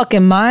his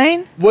fucking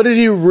mind? What did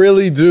he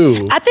really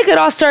do? I think it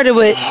all started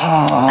with.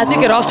 I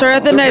think it all started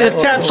at the night.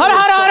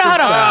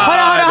 Hold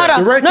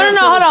on. The red cap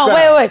No, hold on.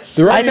 shit was Wait. fat.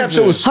 The red cap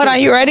shit was Hold on,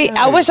 you ready?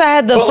 I wish I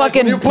had the But, like,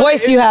 when fucking you put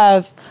voice it in- you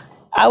have.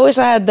 I wish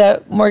I had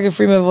that Morgan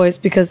Freeman voice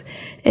because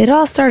it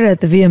all started at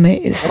the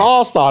VMAs It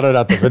all started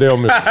at the video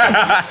music.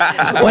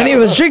 when he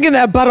was drinking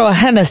that bottle of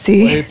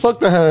Hennessy He took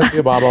the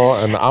Hennessy bottle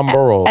and the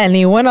Amber and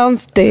he went on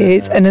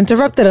stage and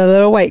interrupted a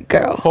little white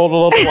girl. told a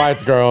little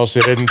white girl she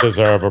didn't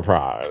deserve a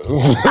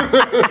prize.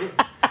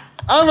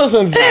 Ever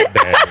since that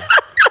day,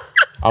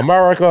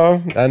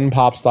 America and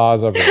pop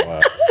stars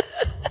everywhere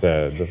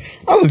said, That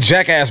was a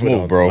jackass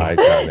move, bro. like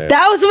that nigga.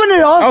 That was when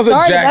it all That was a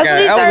started. That's when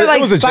he jackass. started It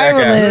like was a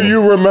jackass. spiraling. Do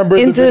you remember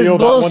the into his video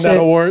that won that bullshit.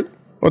 award?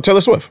 Well,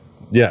 Taylor Swift.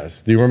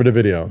 Yes. Do you remember the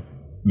video?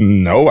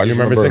 No, I You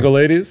remember Single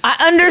Ladies? I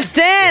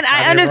understand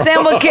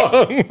what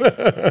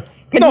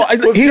No,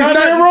 he's Got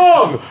not it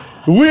wrong.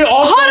 We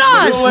all Hold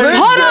on.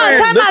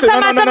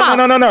 Time out.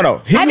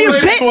 No. Have you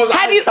Ladies been, was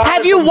have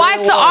you outside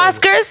watched the from day one.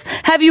 Oscars?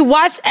 Have you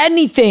watched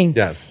anything?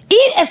 Yes.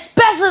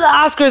 Especially the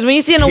Oscars when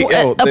you see a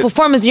the-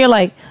 performance, you're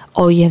like,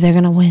 oh yeah, they're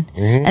gonna win,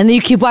 and then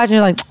you keep watching,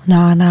 you're like,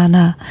 nah.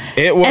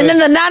 It was, And then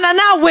the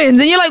nah wins,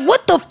 and you're like,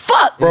 what the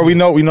fuck? bro. We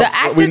know The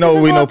actor doesn't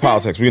go up there?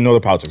 politics. We know the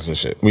politics and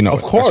shit. We know. Of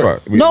it. course.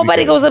 That's right.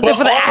 Nobody goes up there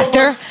for the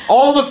actor.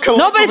 All of us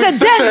Nobody collectively said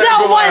sit there and Denzel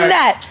be won like-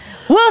 that.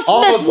 Will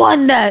all of Smith us-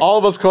 won that. All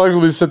of us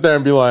collectively sit there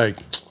and be like,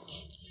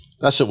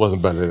 that shit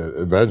wasn't better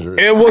than Avengers.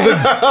 It was a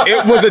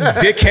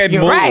dickhead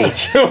move. Right.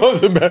 It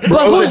wasn't better.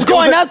 But who's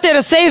going up there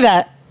to say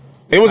that?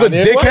 It was a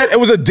Kanye dickhead. West? It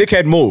was a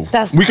dickhead move.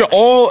 That's we could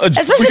all,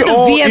 Especially we could the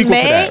all equal to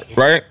VMA. that,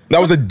 right? That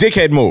was a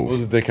dickhead move. It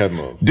was a dickhead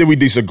move. Did we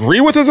disagree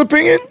with his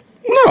opinion?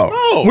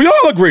 No. We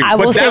all agreed. I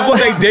But will that say-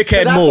 was a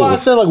dickhead That's why I move.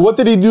 said, like, what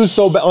did he do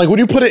so bad? Like, when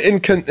you put it in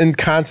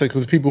context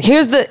with people,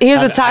 Here's the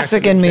had toxic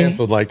accidentally in me.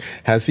 canceled, like,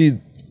 has he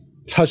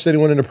touched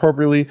anyone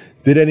inappropriately?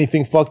 Did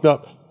anything fucked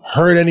up?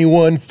 Hurt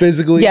anyone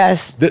physically?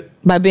 Yes,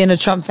 by being a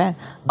Trump fan.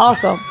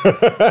 Also,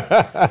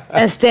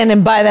 and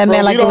standing by that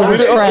man like it was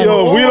his friend.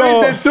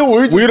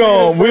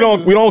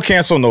 We don't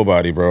cancel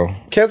nobody, bro.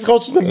 Cancel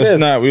culture's a myth. It's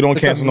not. We don't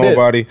It's a cancel myth.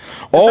 nobody.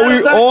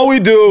 Matter All we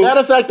do.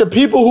 Matter of fact, the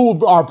people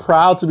who are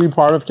proud to be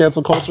part of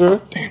cancel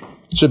culture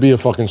should be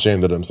fucking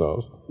ashamed of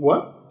themselves.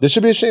 What? They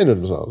should be ashamed of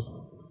themselves.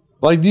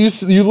 Like, you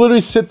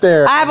literally sit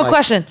there. I have a like,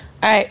 question.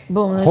 All right,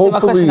 boom. Let's do my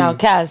Hopefully- question now.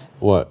 Kaz,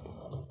 What?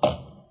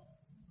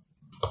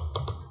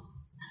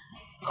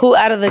 who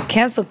out of the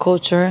cancel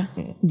culture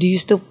do you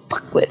still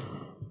fuck with?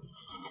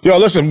 Yo,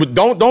 listen.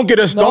 Don't get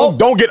us. Nope.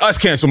 Don't get us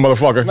canceled,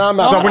 motherfucker. No, I'm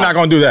not. We're not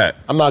gonna do that.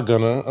 I'm not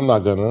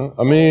gonna.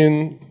 I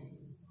mean,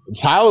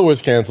 Tyler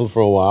was canceled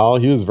for a while.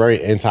 He was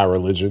very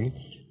anti-religion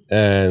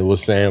and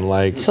was saying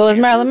like, So is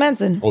Marilyn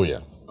Manson. oh yeah.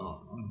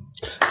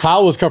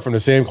 Tyler was cut from the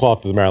same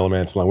cloth as Marilyn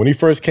Manson. Like when he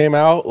first came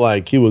out,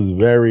 like he was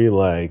very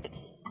like,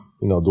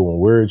 doing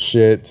weird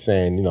shit,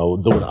 saying,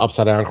 doing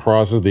upside down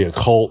crosses, the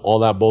occult, all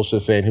that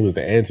bullshit, saying he was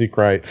the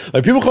Antichrist.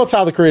 Like people call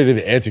Tyler the Creator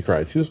the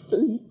Antichrist. He's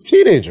a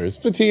teenager. He's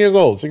 15 years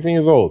old, 16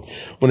 years old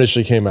when this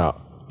shit came out.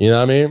 You know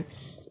what I mean?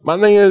 My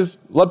thing is,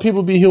 let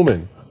people be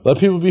human. Let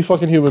people be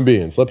fucking human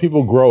beings. Let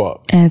people grow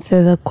up.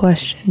 Answer the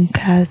question,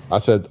 Kaz. I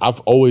said,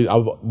 I've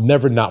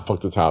never not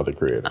fucked with Tyler the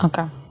Creator.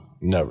 Okay.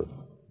 Never.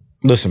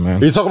 Listen,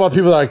 man. Are you talking about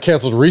people that I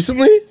canceled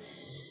recently?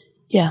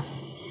 Yeah.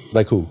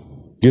 Like who?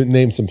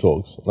 Name some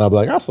folks. And I'll be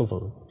like, I still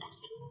fuck with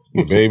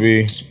The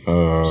baby.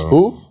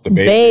 who? The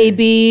baby.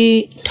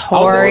 Baby,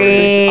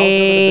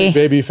 Tori.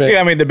 Baby fan.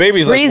 Yeah, I mean the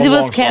baby's like Breezy one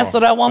was long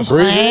canceled song. at one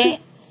Breezy?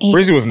 point.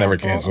 Breezy was never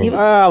canceled.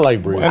 I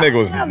like Breezy. That nigga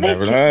was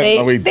never.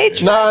 They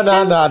tried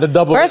Nah. The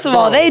double. First of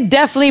all, they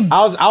definitely.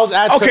 I was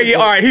at. Okay, yeah,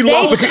 all right. He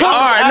lost. took- All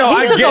right, no, he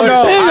I took get. a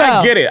No, big I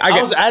L. get it. I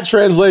was at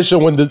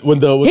translation when the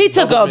He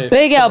took a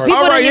big L. People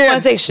All right, didn't even yeah,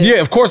 want to take shit.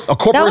 yeah. Of course, a That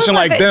was corporation my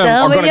like fa- them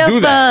Double are going your to do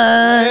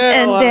that. fun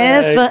and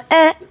dance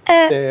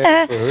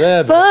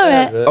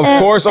forever. Of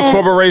course, a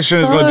corporation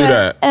is going to do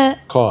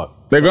that. Caught.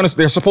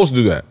 They're supposed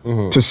to do that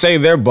to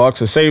save their bucks,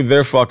 to save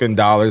their fucking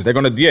dollars. They're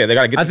gonna, they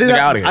gotta get this nigga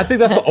out of here. I think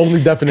that's the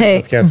only definition Hey,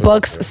 of cancel.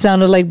 bucks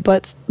sounded like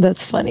butts.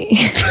 That's funny.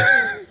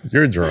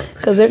 You're drunk.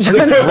 Because they're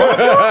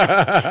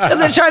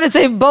trying to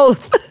say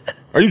both.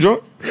 Are you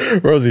drunk?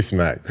 Rosie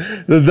smacked.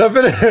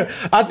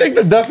 I think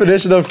the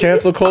definition of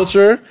cancel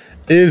culture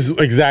is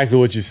exactly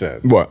what you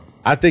said. What?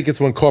 I think it's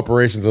when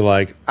corporations are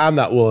like, I'm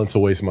not willing to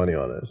waste money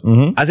on this.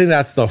 I think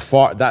that's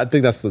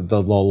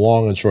the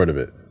long and short of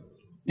it.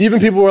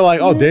 Even people were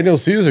like, oh, Daniel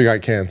Caesar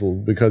got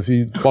canceled because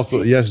he fucked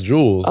with Yes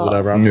Jules or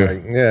whatever. I'm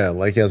like, yeah,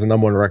 like he has a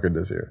 #1 record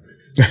this year.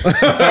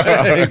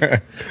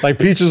 like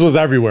Peaches was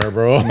everywhere,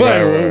 bro.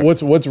 Right.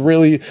 What's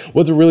really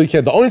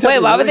canceled? The only time Wait,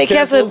 you're why would really they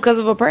cancel it canceled- because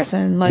of a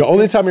person? Like, The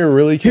only time you're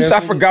really I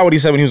canceled. forgot what he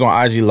said when he was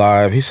on IG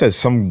Live. He said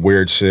some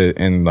weird shit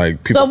and like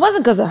so people. it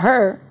wasn't because of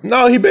her.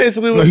 No, he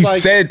basically No, was he like,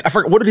 said. I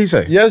forgot. What did he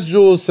say? Yes,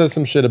 Jules said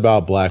some shit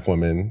about black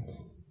women.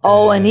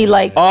 Oh, and he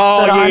like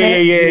Oh stood on yeah.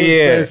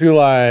 it. Basically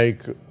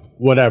like,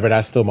 whatever,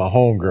 that's still my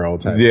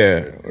homegirl type.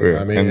 Yeah.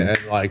 I mean,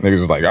 and like niggas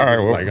was like, all right,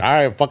 well. like, all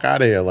right, fuck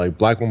out of here. Like,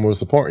 black women were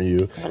supporting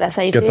you. Well, that's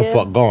how you Get feel. the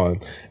fuck gone.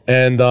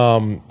 And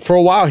for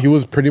a while, he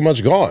was pretty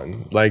much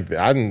gone. Like,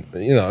 I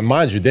didn't,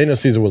 mind you, Daniel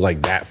Caesar was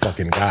like that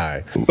fucking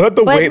guy. Let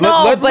the But wait.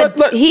 no,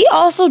 Let. he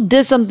also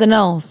did something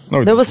else.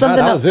 No, There was something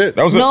that else. was it.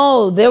 That was it.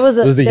 No, there was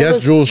a. It was the there Yes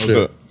was- Jules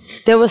shit.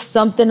 There was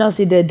something else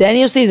he did.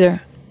 Daniel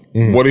Caesar.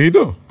 What did he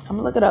do? I'm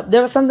gonna look it up.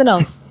 There was something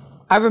else.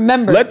 I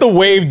remember. Let the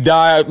wave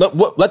die.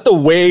 Let the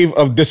wave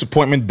of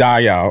disappointment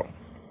die out,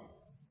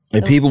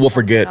 and people will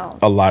forget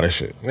a lot of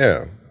shit.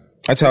 Yeah.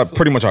 That's how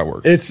pretty much how it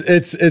works.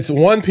 It's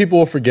one, people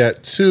will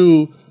forget.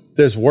 Two,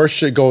 there's worse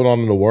shit going on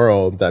in the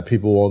world that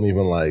people won't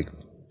even like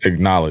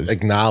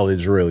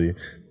Acknowledge. really.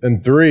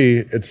 And three,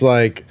 it's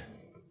like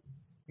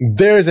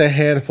there's a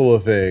handful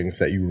of things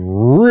that you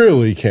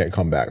really can't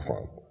come back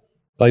from.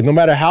 Like, no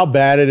matter how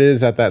bad it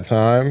is at that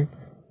time,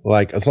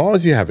 like, as long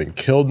as you haven't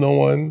killed no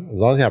one, as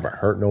long as you haven't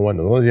hurt no one,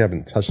 as long as you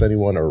haven't touched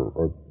anyone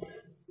or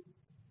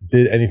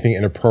did anything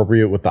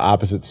inappropriate with the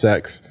opposite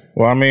sex.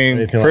 Well, I mean,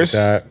 Anything Chris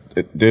like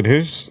did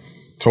his.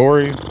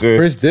 Tory did.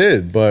 Chris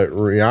did, but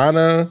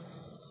Rihanna,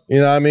 you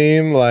know what I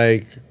mean?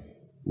 Like,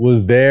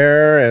 was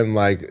there, and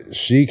like,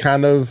 she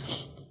kind of,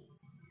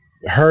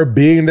 her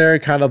being there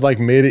kind of like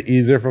made it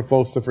easier for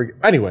folks to forget.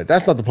 Anyway,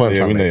 that's not the point I'm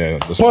trying to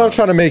make. The point I'm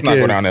trying to make Let's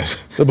is, not go down this.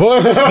 the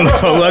point,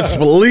 No, let's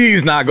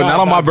please not go. Not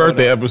on my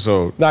birthday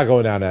episode. not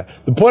going down that.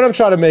 The point I'm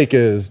trying to make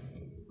is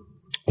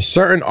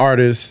certain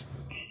artists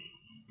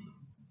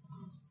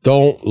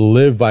don't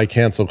live by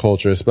cancel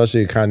culture,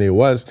 especially Kanye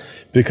West,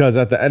 because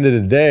at the end of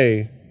the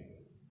day,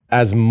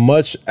 as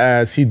much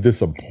as he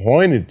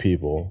disappointed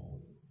people,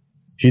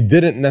 he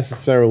didn't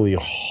necessarily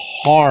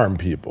harm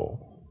people.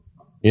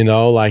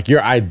 Like,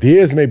 your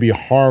ideas may be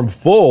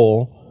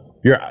harmful.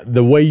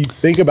 The way you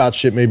think about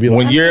shit may be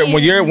like,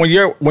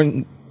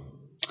 when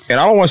and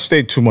I don't want to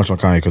stay too much on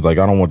Kanye because like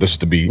I don't want this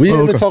to be. we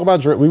need to talk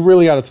about Drake. We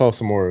really got to talk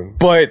some more.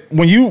 But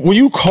when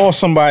you call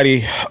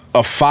somebody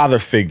a father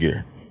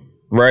figure,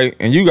 right,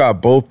 and you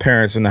got both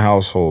parents in the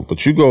household,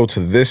 but you go to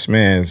this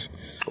man's.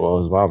 Well,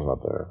 his mom's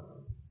not there.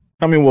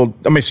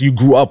 So you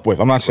grew up with.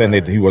 I'm not saying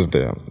that he wasn't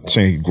there. I'm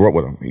saying you grew up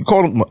with him. You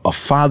called him a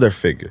father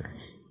figure.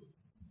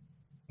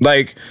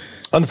 Like,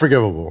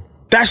 Unforgivable.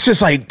 that's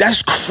just like,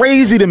 that's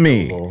crazy to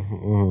me.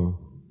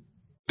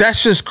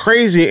 That's just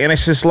crazy. And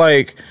it's just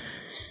like,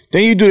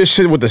 then you do this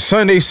shit with the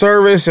Sunday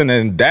service, and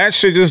then that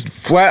shit just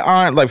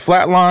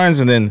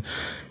flatlines, and then,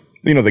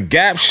 the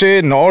Gap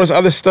shit and all this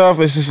other stuff.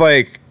 It's just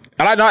like,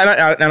 and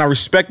I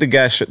respect the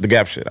Gap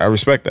shit. I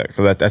respect that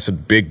because that's a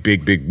big,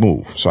 big, big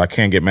move. So I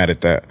can't get mad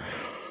at that.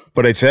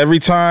 But it's every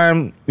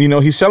time,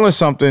 he's selling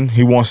something,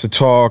 he wants to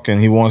talk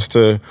and he wants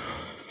to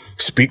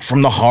speak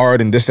from the heart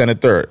and this, that, and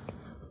the third.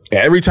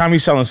 Every time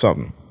he's selling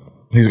something,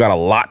 he's got a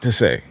lot to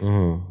say.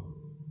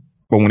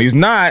 But when he's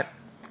not,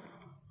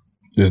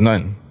 there's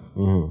nothing.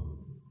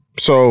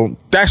 So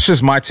that's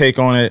just my take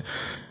on it.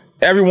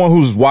 Everyone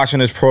who's watching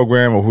this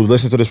program or who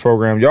listens to this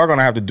program, y'all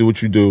gonna have to do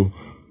what you do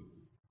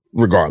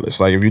regardless.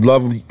 Like, if you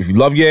love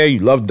Ye, you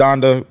love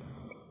Donda,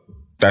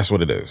 that's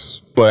what it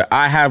is. But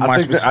I have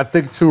I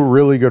think two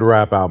really good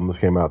rap albums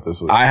came out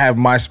this week. I have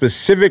my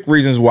specific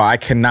reasons why I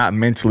cannot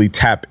mentally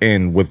tap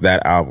in with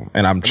that album,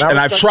 and I've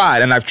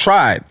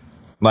tried.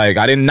 Like,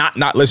 I did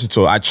not listen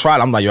to it. I tried.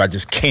 I'm like, I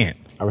just can't.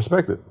 I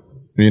respect it.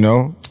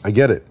 I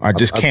get it. I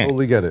just can't. I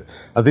totally get it.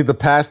 I think the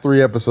past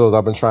 3 episodes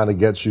I've been trying to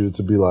get you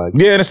to be like,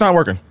 yeah, and it's not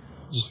working.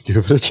 Just give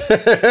it a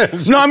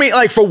chance. No, I mean,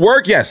 like, for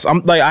work, yes. I'm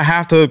like, I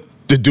have to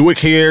do it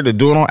here, to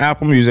do it on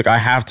Apple Music. I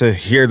have to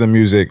hear the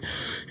music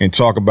and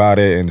talk about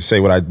it and say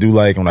what I do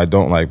like and what I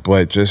don't like.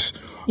 But just,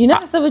 You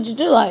never said what you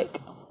do like.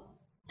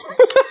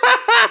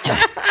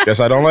 guess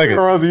I don't like it.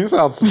 Rosie, you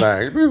sound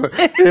smacked. You never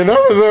said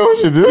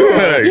what you do.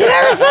 You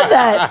never said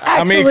that.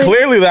 I mean, actually.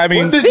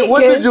 clearly,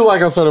 What did you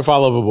like on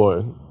Certified Lover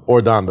Boy or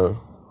Donda?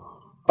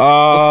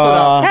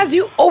 Has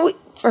you always,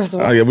 first of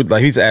all,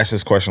 like, he's asked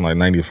this question like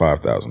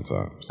 95,000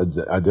 times.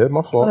 I did.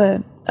 My fault. go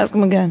ahead. Ask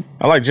him again.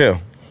 I like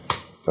jail.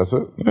 That's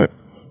it. Yeah.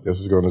 Guess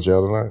he's going to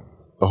jail tonight.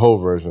 The whole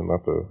version,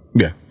 not the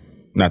Yeah.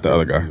 Not the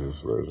other guy.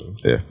 Jesus version.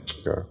 Yeah.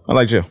 Okay. I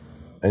like jail.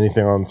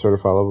 Anything on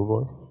Certified Lover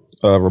Boy?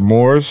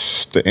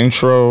 Remorse, the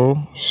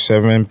intro,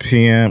 7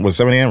 p.m. Was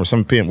 7 a.m. or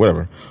 7 p.m.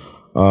 Whatever.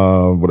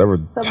 Whatever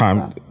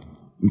time.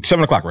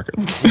 7 o'clock record.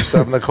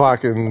 7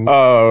 o'clock in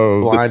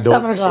Blind 7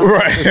 Dope. o'clock.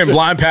 Right. And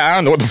Blind Pat. I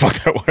don't know what the fuck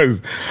that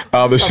was.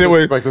 The shit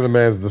with Respecting the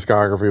man's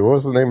discography. What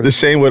was the name of the this?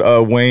 shame with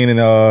Wayne and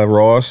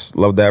Ross.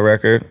 Love that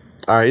record.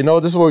 All right, you know what?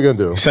 This is what we're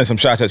gonna do. Send some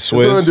shots at This is what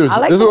we're Swizz. gonna do. I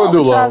like This is the what we're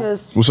gonna do, one Lo. with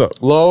Travis. What's up?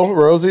 Lo,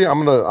 Rosie,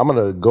 I'm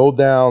gonna go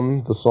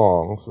down the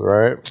songs,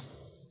 right?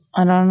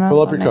 I don't know.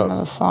 Fill up the your name of the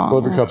cups. song. Fill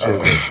up your cups,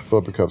 Rosie. Fill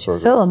up your cups,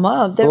 Rosie. Fill them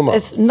up. Fill 'em up.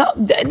 It's no,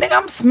 nigga,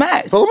 I'm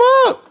smacked. Fill them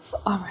up.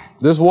 All right.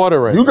 There's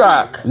water right You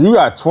got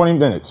 20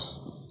 minutes.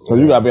 So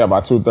you gotta be out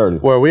by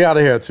 2:30. Well, we out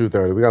of here at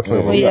 2:30. We got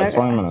 20 minutes. you got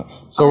 20 minutes.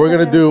 So we're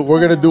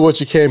gonna do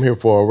what you came here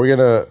for.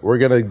 We're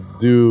gonna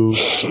do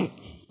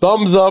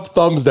thumbs up,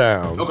 thumbs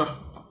down. Okay.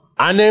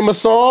 I name a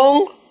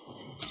song.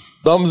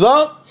 Thumbs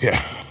up. Yeah.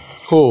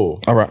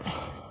 Cool. All right.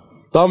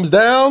 Thumbs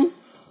down.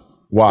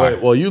 Why?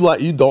 Well, you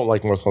don't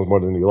like more songs more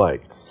than you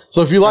like.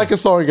 So if you like a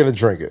song, you're gonna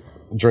drink it.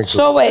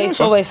 So wait.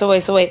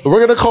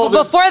 We're gonna call this.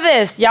 Before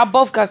this, y'all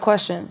both got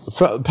questions.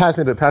 Pass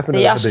me the.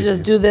 Y'all should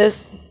just do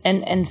this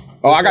and.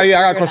 I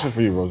got a question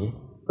for you, Rosie.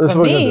 That's For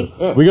what me?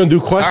 we're gonna do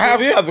questions.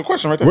 I have a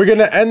question right there. We're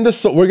gonna end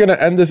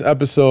this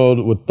episode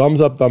with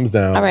thumbs up, thumbs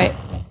down. All right,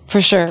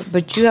 for sure.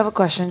 But you have a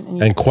question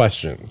And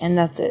questions. and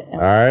that's it. All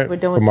right. We're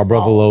done For with my the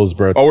brother balls. Lowe's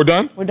birthday. Oh, we're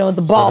done? We're done with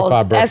the balls.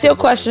 Certified birthday Ask your boy.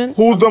 question.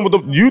 Who's done with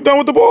you done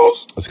with the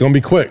balls? It's gonna be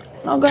quick.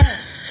 Oh, go ahead.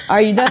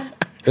 Are you done?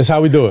 That's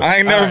how we do it. I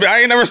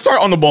ain't never start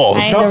on the balls.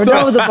 I ain't never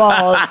done with the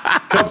balls.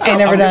 I ain't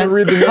never I'm gonna done.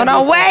 read the Hold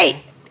numbers. on, wait.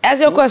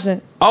 Ask your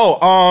question.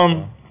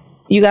 Oh,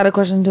 You got a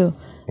question too.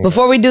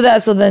 Before we do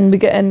that, so then we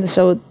can end the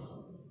show with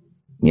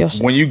your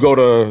shit. when you go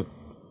to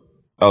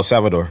El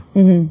Salvador,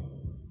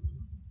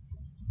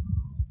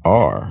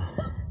 are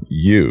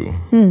you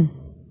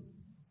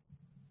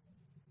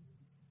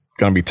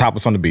gonna be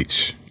topless on the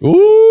beach?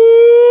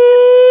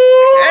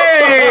 Ooh.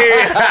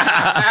 Hey!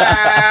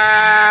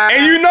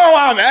 And you know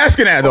why I'm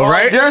asking that though,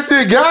 right? Yes,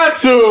 you got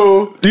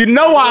to. You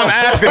know why I'm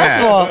asking First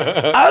that. of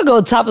all, I would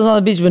go topless on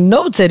the beach with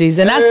no titties,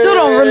 and I still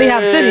don't really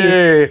have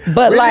titties.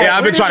 But like, Yeah,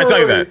 I've been trying to tell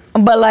you that.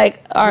 but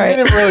like, all We right.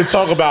 didn't really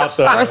talk about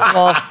the. First of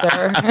all,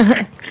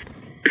 sir.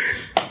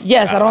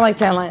 Yes, I don't like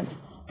tan lines.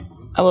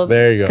 I will.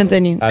 There you go.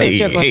 Continue. Hey, It's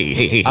your question.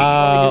 hey.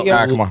 All All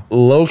right, come on.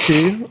 Low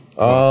key.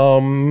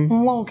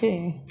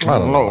 Okay. I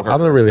don't know. I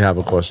don't really have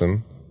a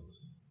question.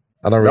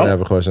 I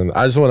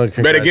just want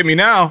to. Better get me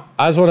now.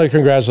 I just want to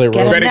congratulate Get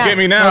Rosie. him Better now. get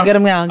me now. No, get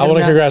him now. I want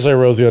to congratulate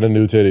Rosie on the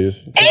new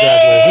titties.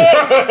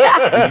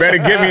 Congratulations. You better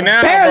get me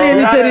now. Barely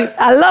any titties.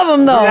 I love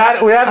them though.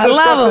 we had I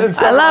love them.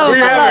 discussed it in I love We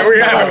them.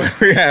 have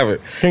it. We have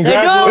it. They're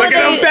doing what Look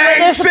at them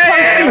they're things, supposed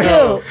to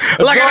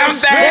do. Look at them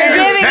They're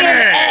giving things.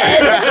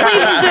 it the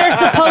treatment they're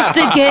supposed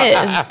to give.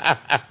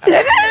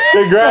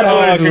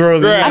 Congratulations,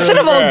 Rosie. I should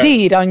have Congrats.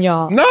 OD'd on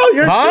y'all. No,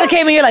 you're I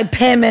came in here like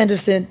Pam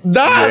Anderson.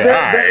 Nah,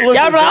 listen, Y'all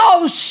be like,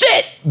 oh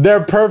shit. they're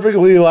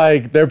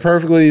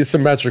perfectly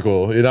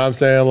symmetrical. You know what I'm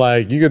saying?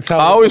 Like you can tell.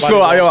 I always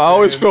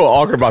feel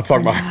awkward about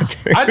talking about her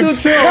titties. I do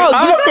too. Bro,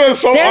 I feel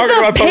so awkward there's a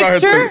about talking about her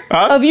picture titties.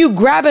 Huh? of you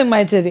grabbing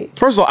my titty.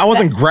 First of all, I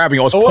wasn't grabbing.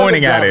 I was wasn't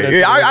pointing at grabbing it. it.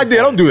 Yeah, I did.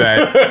 I don't do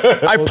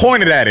that. I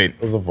pointed at it.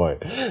 That's the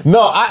point.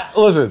 No,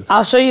 listen.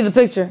 I'll show you the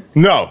picture.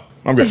 No,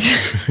 I'm good.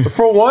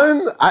 For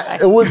one,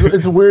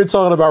 it's weird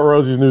talking about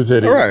Rosie's new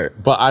titties. Right.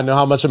 But I know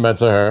how much it meant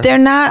to her. They're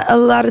not a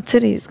lot of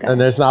titties, guys. And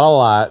there's not a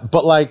lot.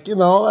 But like, you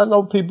know, I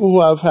know people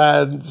who have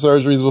had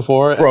surgeries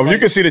before. Bro, if you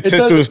can see the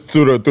tits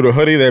through the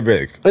hoodie, they're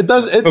big. It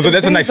does. That's a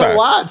nice means a size.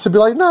 lot to be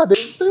like, nah, they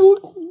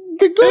look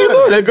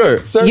good. They're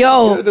good. Surgery,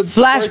 Yo, it breaks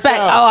flashback.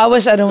 out. Oh, I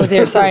wish Eden was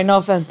here. Sorry, no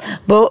offense.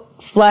 But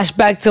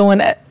flashback to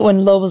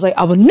when Lo was like,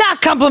 I would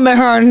not compliment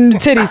her on the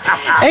titties.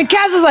 And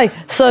Cass was like,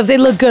 so if they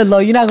look good, Lo,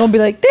 you're not going to be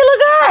like, they look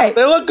all right.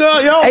 They look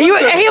good, yo. And,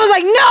 listen. and he was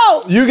like,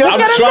 no. You got-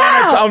 look at them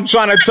now. I'm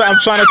trying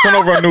to turn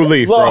over a new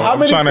leaf, Lo, bro. how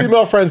many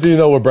female friends do you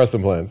know with breast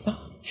implants?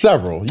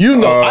 Several. You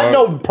know, I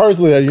know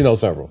personally that you know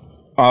several.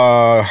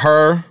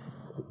 Her.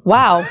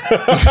 Wow.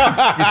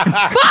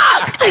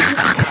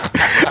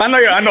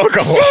 I know a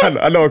couple.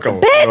 I know a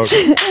couple.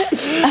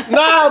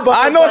 Nah, but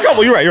I know a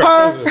couple. You're right.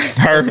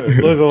 Her.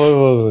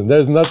 Listen.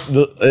 There's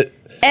nothing.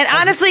 And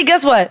honestly,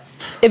 guess what?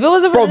 If it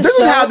was a Bro, this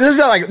is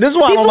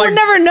why people I'm like. would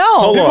never know.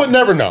 Hold People on. would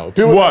never know.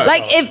 People would What? never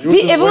Like know. if You would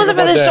it just wasn't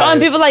wake for up the show one and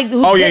day. people like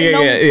who Oh, didn't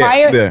know me yeah.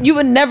 prior, you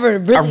would never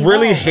really I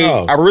really know.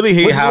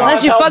 hate how.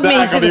 Unless you fuck me,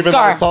 you see the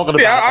scar.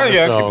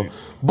 Yeah.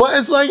 But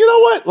it's like, you know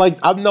what? Like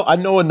I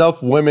know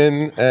enough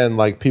women and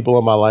like people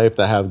in my life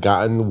that have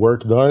gotten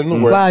work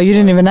done. Where Wow, you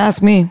didn't even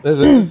ask me.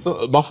 it's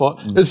my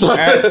fault. It's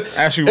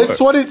Ask you it's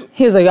what? 20.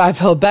 He was like, I've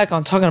held back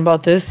on talking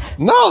about this.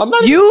 No, I'm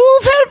not.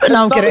 You've held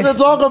No, I'm nothing kidding. to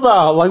talk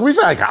about. Like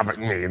we've had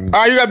me and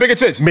All right, you got bigger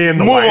tits. Me and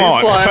the Move wife,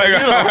 on. like, you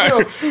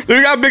know.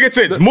 You got bigger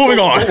tits. Moving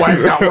on. the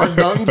wife got work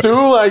done too.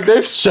 Like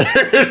they've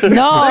shared.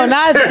 No,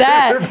 not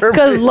that.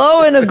 Because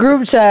Lo in a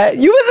group chat.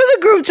 You was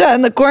in the group chat,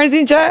 in the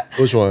quarantine chat.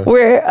 Which one?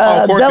 Where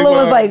quarantine Della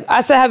was one. like,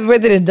 I said happy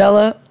birthday to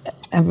Della.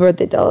 Happy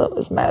birthday, Della. It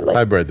was mad. Like,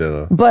 My birthday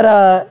though. but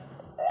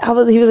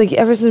he was like,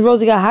 ever since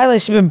Rosie got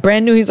highlights, she's been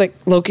brand new. He's like,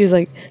 Loki's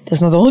like, that's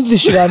not the only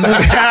shit I know. I was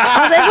like,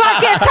 that's why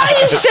I can't tell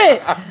you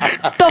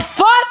shit. The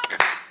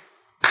fuck?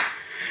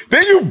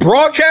 Then you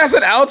broadcast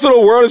it out to the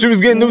world that you was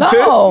getting new No. tits?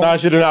 No,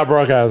 she did not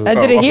broadcast. I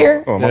did it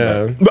here. Oh, my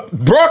Yeah. bad.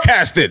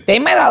 Broadcast it. They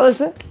might not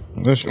listen.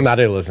 Nah,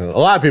 they listen. A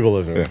lot of people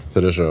listen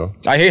to the show.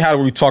 I hate how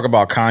we talk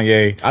about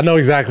Kanye. I know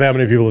exactly how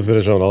many people listen to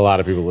the show, and a lot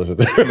of people listen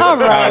to it. All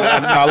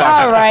right.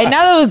 All right.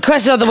 Now that the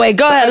question out the way,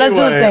 go ahead. Let's do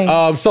the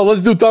thing. So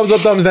let's do thumbs up,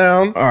 thumbs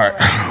down. All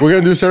right. We're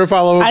gonna do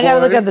certified lover I gotta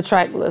boy, look at the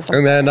track list.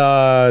 and then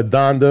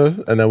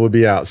Donda, and then we'll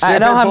be out. I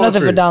don't have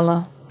nothing for Poetry.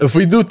 Donla. If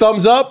we do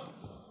thumbs up,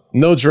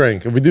 no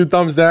drink. If we do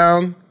thumbs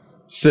down,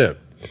 sip.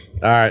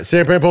 All right,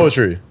 champagne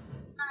poetry.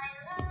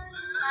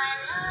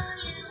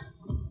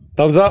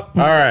 Thumbs up.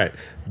 All right,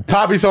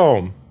 Poppy's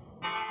home.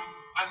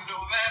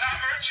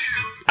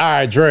 All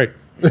right, Drake.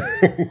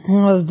 That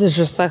was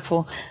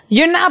disrespectful.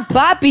 You're not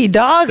Boppy,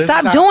 dog.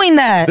 Stop how- doing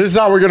that. This is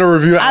how we're gonna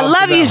review it. I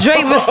love you,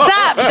 Drake, but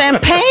stop.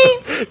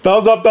 Champagne?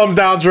 Thumbs up, thumbs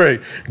down,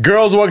 Drake.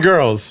 Girls want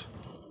girls.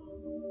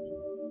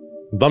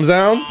 Thumbs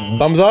down?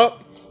 Thumbs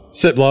up?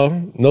 Sip low.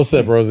 No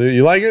sip, Rosie.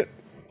 You like it?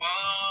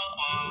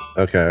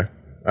 Okay.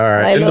 All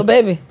right. Hey, little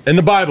baby. In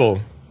the Bible.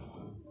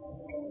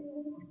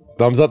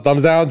 Thumbs up,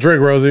 thumbs down.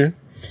 Drink, Rosie.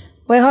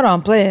 Wait, hold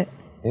on. Play it.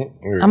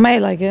 I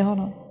might like it. Hold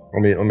on.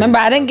 Let me. Remember,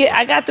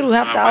 I got through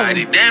half the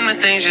album. Damn,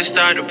 the things just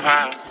start to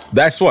pop.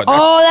 That's what.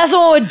 Oh, that's the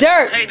one with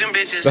Dirk. Take them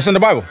bitches. That's in the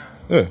Bible.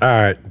 Yeah. All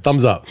right.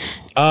 Thumbs up.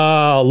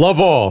 Love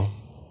all.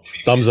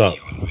 Thumbs up.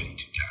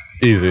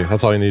 Easy.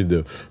 That's all you need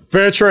to do.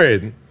 Fair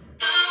trade.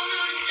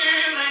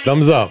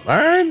 Thumbs up. All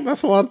right.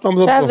 That's a lot of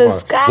thumbs up Travis so far.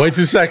 Scott. Way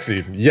too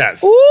sexy.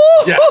 Yes.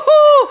 Ooh. Yes.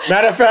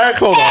 Matter of fact,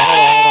 hold on.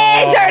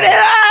 Hey, turn it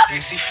up.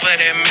 Sexy for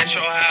that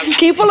Metro House.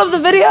 Can you pull up the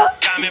video?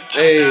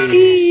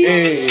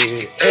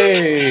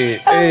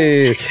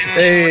 Hey.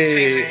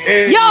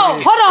 Yo,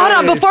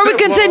 hold on. Before we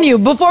continue.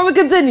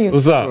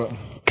 What's up?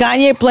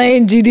 Kanye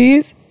playing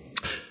GDs.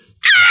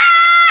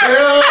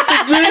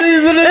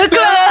 GD's in the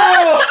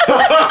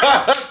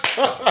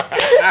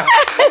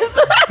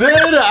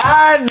Did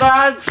I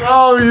not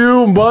tell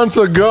you months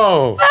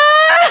ago?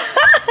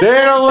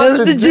 Damn,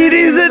 let The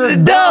GDs in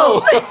the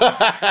dough.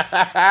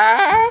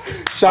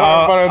 Shout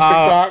out on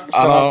TikTok.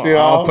 Shout out to y'all.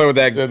 I don't play with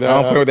that. I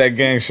don't play with that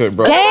gang shit,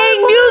 bro.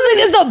 Gang music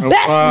is the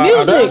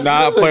best music.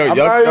 Nah, I play with I'm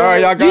not- all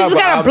right, y'all You just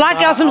gotta block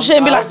out some shit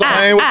and be like,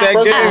 playing with that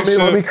gang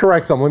Let me shit.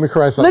 correct something.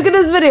 Look at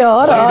this video.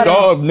 Hold on.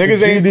 Dog,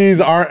 niggas ain't.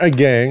 GDs aren't a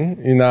gang,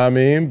 you know what I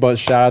mean? But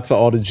shout out to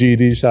all the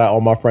GDs. Shout out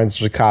all my friends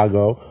in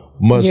Chicago.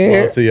 Much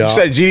Yeah. love to You y'all.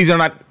 said GDs are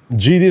not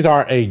GDs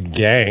aren't a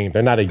gang.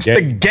 They're not a gang.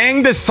 the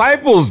gang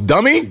disciples,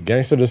 dummy.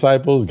 Gangster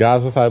disciples,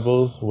 God's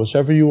disciples,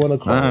 whichever you want to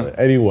call it.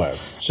 Anyway,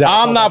 shout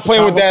out I'm to not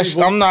playing with that.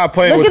 Chicago I'm not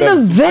playing Look with at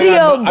the that. video,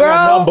 I got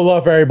none but bro.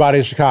 love for everybody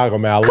in Chicago,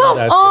 man. I love Come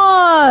that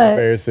on.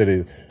 Fair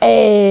city.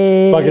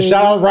 Hey. Fucking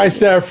shout out Right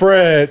There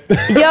Fred.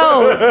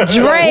 Yo,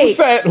 Drake.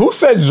 Who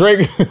said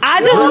Drake? I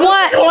just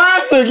want,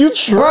 Classic, you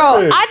tripping.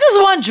 bro, I just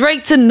want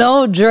Drake to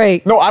know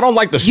Drake. No, I don't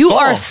like the song. You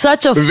are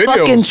such a The videos-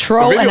 fucking the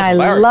troll, videos and I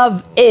hilarious.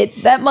 love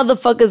it. That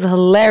motherfucker's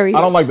hilarious.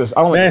 I don't like this.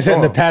 I don't like Man, this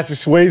hitting the song. Patrick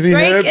Swayze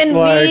Drake hips. and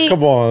Like, me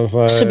come on,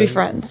 son. should be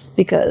friends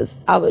because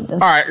I would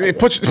just. All right,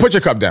 put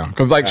your cup down,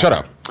 cause like, shut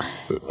up.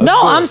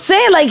 No, I'm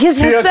saying like his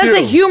TSU. sense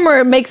of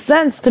humor makes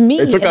sense to me,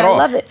 They took and that I off.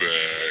 love it.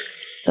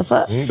 The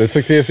fuck? They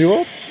took TSU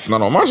off? Not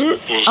on my shit.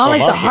 I don't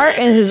like the heart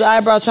in his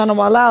eyebrow trying to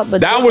wall out,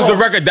 but That was the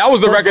record. That was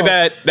the record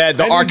that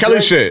the R.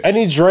 Kelly shit.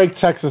 Any Drake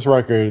Texas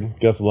record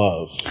gets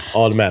love.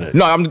 Automatic.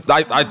 No,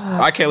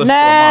 I can't listen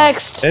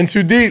Next. And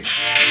Too Deep.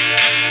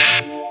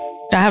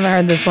 I haven't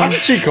heard this one.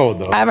 That's a cheat code,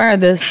 though. I haven't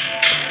heard this.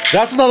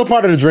 That's another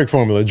part of the Drake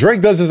formula.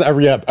 Drake does this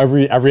every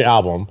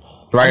album.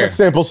 Right I'm here. gonna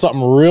sample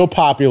something real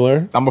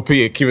popular. I'm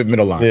gonna keep it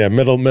middle line. Yeah,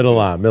 middle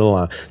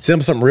line.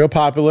 Sample something real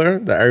popular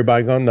that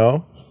everybody gonna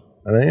know.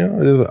 And then, you know,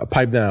 there's a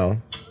pipe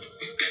down.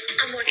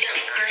 I'm working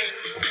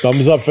out the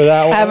Thumbs up for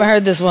that one. I haven't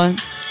heard this one.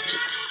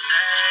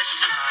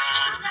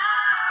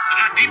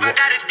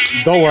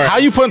 Don't worry. How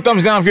you putting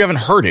thumbs down if you haven't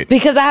heard it?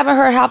 Because I haven't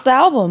heard half the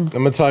album.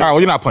 I'm gonna tell All you. right, well,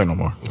 you're not playing no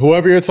more.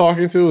 Whoever you're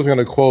talking to is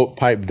gonna quote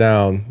pipe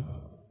down.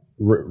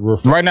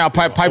 Right now,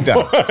 pipe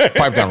down,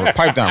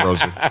 pipe down,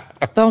 Rosie,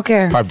 Don't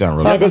care. pipe down,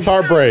 Rosie. Pipe is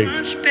heartbreak.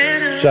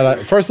 Shout out.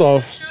 First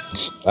off,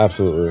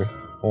 absolutely.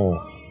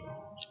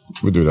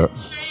 We do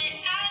that.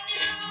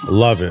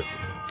 Love it.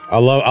 I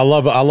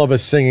love a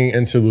singing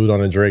interlude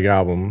on a Drake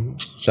album.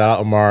 Shout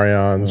out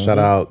Omarion. Shout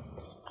out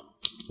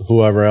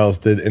whoever else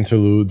did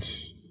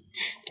interludes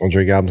on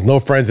Drake albums. No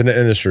friends in the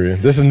industry.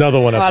 This is another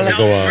one that's gonna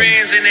go up.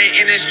 friends in the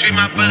industry,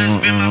 my brothers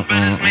been my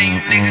brothers, man.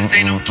 You niggas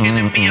ain't no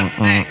killing me a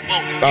fact.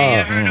 Whoa,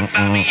 you heard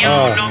about me, you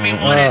don't know me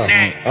more than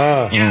that.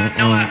 Yeah,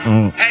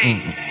 no,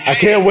 hey. I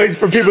can't wait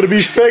for people to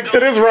be fake to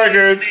this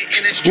record.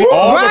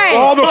 All Right.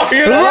 all the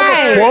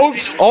Right.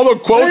 quotes, all the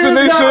quotes in Niggas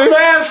this got shit.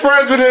 mad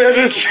friends in the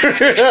industry.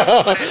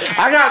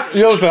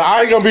 Listen,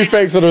 I ain't gonna be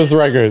fake to this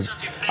record.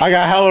 I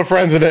got hella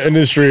friends in the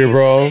industry,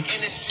 bro.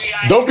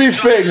 Don't be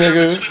fake,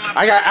 nigga.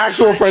 I got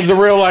actual friends in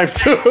real life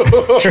too.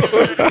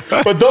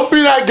 But don't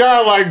be that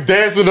guy like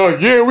dancing on,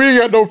 yeah, we ain't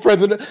got no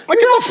friends in the Like,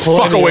 get the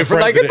fuck away from,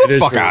 like, get the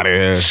fuck out of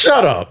here.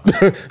 Shut up.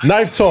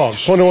 Knife Talk,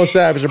 21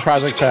 Savage and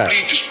Project Pat.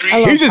 I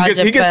love He just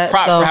Project gets Pat,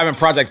 props so- for having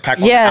Project Pat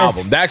on the Yes.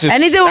 album. That's just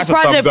anything with that's a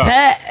thumbs Project up.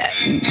 Pat.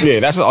 Yeah,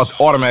 that's an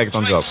automatic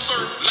thumbs up.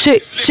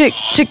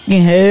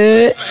 Chicken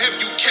head.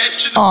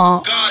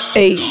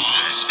 Hey.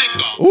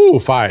 Ooh,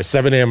 fire.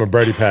 7 a.m. and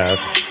Birdie Path.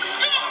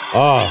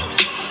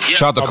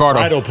 Shout out to Carter.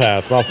 Idle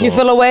Path. My fault. You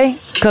feel away?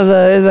 Because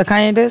is a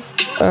Kanye diss?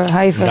 Or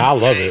how you feel? I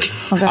love it.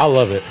 Okay. I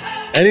love it.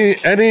 Any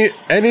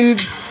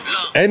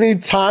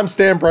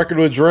timestamp record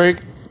with Drake,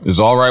 It's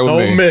all right with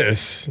don't me.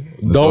 miss.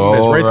 Don't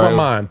miss. all Race my right.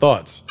 mind.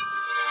 Thoughts?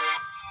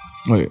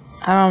 Wait,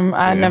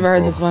 I never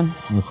heard this one.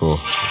 I'm cool.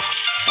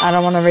 I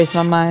don't want to race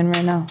my mind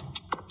right now.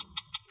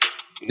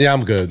 Yeah,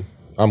 I'm good.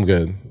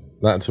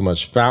 Not too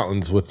much.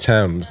 Fountains with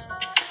Thames.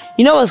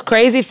 You know what's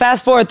crazy?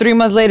 Fast forward 3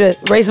 months later,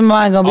 Race My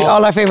Mind gonna be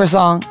all our favorite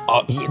song.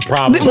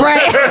 Probably.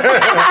 Right?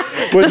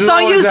 Which the is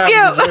song you always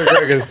happens skip. with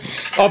Drake records.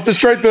 Off the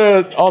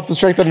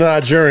strength of the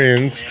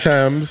Nigerians,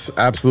 Thames,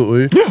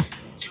 absolutely.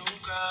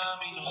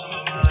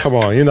 Come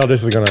on, you know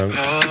this is gonna.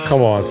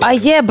 Come on.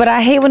 Yeah, but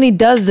I hate when he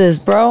does this,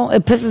 bro.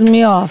 It pisses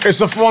me off.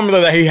 It's a formula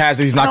that he has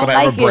that he's not I gonna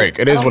don't ever like it. break.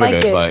 It I is don't what it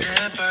like is. it. Like,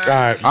 All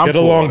right, I'm get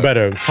cool along with it.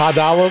 better. Ty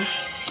Dolla,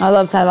 I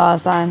love Ty Dolla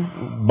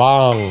 $ign.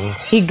 bong.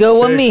 He good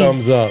with Big me.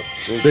 thumbs up.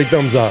 Big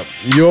thumbs up.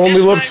 You only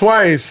look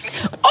twice.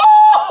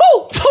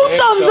 Oh, 2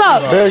 thumbs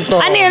up. Big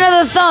thumbs. I need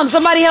another thumb.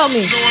 Somebody help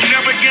me. No, I'm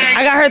never gang.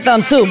 I got her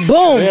thumb too.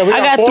 Boom. Yeah, we I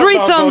got four 3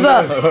 thumbs on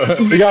up. this.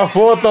 We got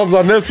 4 thumbs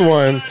on this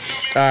one.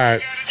 All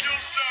right.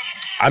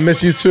 I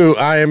miss you too.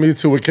 I am you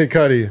too with Kid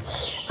Cudi.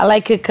 I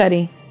like Kid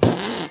Cudi.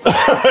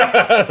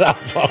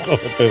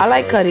 I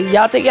like Cudi.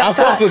 Y'all take I y'all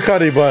fucks shot. with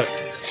Cudi, but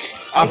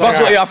I fuck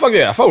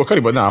with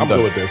Cudi, but nah, I'm good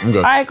done with this. I'm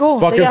good. All right, cool.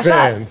 Fucking Take y'all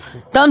fans.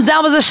 shots. Thumbs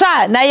down was a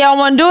shot. Now y'all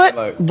want to do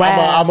it?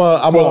 Wow.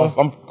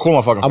 I'm Cool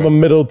on fucking. a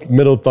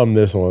middle thumb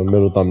this one.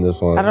 Middle thumb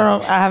this one. I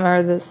don't know. I haven't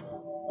heard this.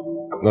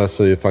 Let's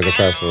see if I can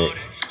fast forward.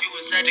 You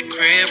was at the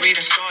crib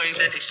reading stories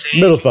that they say.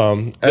 Middle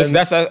thumb. And,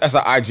 That's an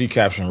IG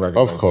caption record.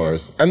 of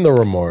course. And the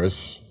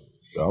remorse.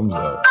 Thumbs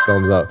up.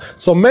 Thumbs up.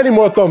 So many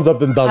more thumbs up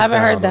than thumbs I haven't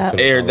down. heard that.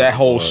 Aired that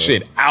whole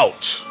shit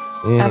out.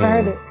 I haven't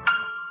heard it.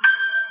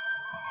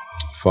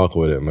 Fuck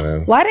with it,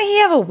 man. Why didn't he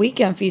have a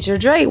weekend feature?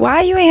 Drake,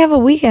 why you ain't have a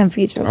weekend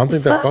feature? I don't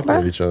think they're Fuck, fucking bro.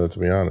 with each other, to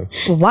be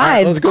honest. Why? All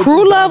right, let's go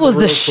Crew through Love was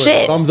real the quick.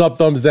 shit. Thumbs up,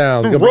 thumbs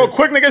down. Real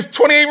quick, niggas,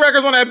 28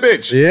 records on that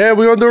bitch. Yeah,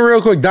 we're gonna do it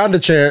real quick. Down the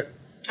chant.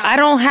 I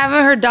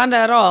haven't heard Donda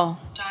at all.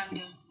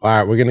 All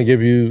right, we're gonna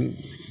give you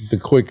the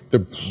quick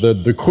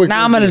the quick.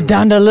 Now I'm at a review.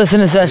 Donda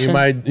listening session.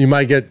 You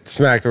might get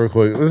smacked real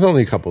quick. There's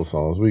only a couple of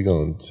songs. We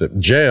gonna sip.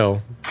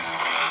 Jail.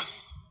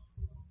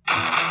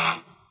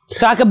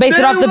 So I could base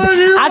it off the.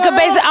 I'm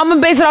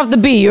gonna base it off the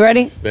beat. You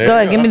ready? There Go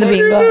ahead, you give me go. the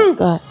beat. That's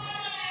Go what ahead.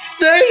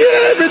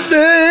 Take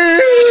everything.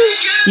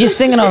 You're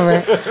singing over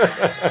it.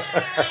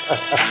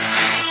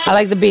 I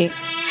like the beat.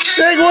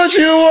 Take what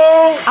you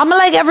want. I'm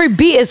like every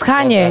beat is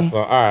Kanye. So,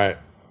 all right.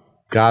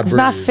 God It's breathe.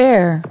 not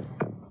fair.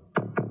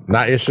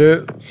 Not your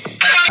shit.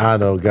 I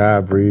know.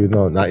 God breathe.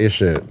 No, not your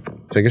shit.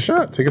 Take a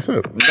shot. Take a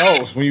sip. No,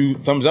 it's when you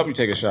thumbs up, you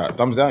take a shot.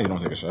 Thumbs down, you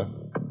don't take a shot.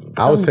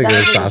 I was Thumbs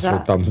taking down, shots for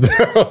shot. thumbs down.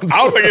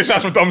 I was taking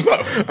shots for thumbs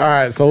up. All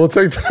right, so we'll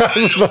take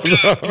thumbs up.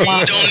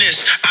 Breathe on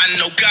this. I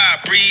know God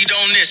breathe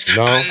on this.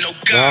 No. I know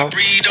God No.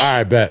 breathe All on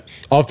right, bet.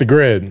 Off the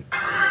grid.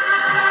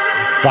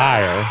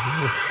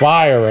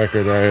 Fire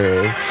record right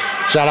here.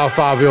 Shout out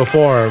Fabio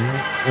Forum.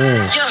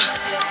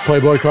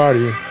 Playboy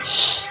Cardi.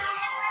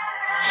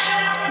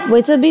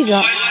 Wait till the beat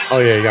drop. Oh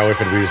yeah, you gotta wait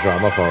for the beats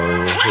drop. My phone. We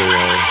off the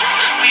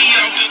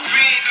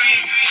grid.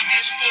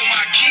 This for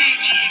my kid.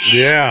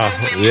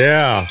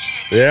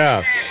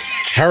 Yeah.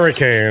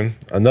 Hurricane.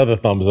 Another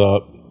thumbs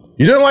up.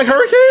 You didn't like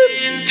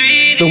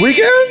Hurricane? The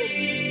Weeknd?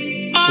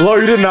 Lo,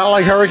 you did not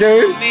like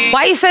Hurricane?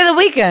 Why you say the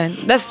weekend?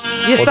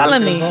 You're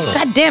selling me.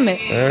 God damn it.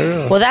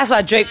 Yeah. Well, that's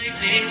why Drake.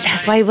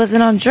 That's why he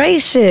wasn't on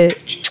Drake shit.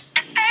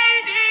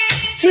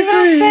 See what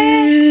I'm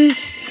saying?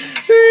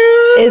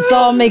 It's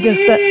all making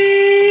sense.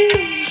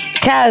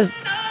 Kaz,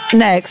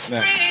 next.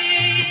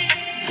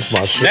 That's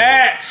my shit.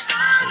 Next.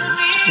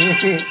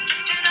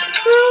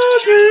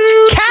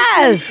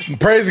 Kaz!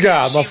 Praise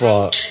God, my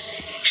fault.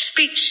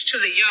 Speech to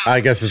the young. I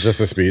guess it's just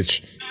a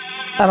speech.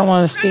 I don't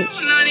want to speak.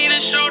 I need a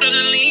shoulder to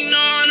lean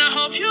on. I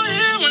hope you're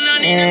here when I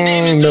need a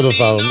baby. Middle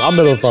thumb. I'm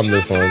middle thumb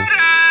this one.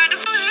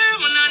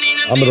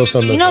 I'm middle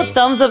thumb this You know, one.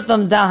 thumbs up,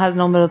 thumbs down has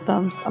no middle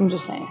thumbs. I'm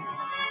just saying.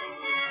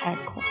 Alright,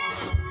 cool.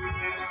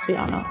 So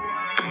y'all know.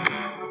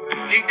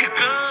 Think it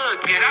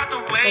good. Get out the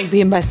way.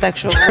 Being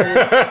bisexual.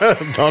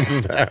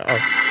 Thumbs down.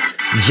 Like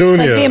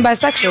Junior. being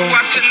bisexual.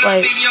 Watching It's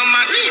like, be on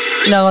my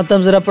you know,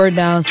 thumbs it up or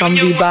down, so I'm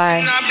gonna be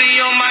bi.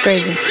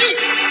 Crazy.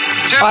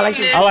 Oh, I like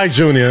this. I like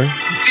Junior.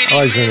 I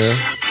like Junior.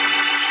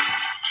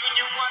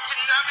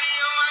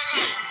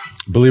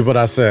 Believe what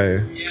I say.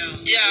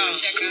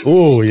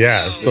 Ooh,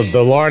 yes. The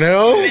Lauryn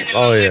Hill?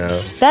 Oh,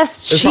 yeah.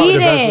 That's It's probably the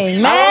best- cheating,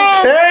 I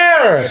man. don't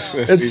care.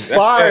 It's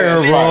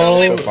fire,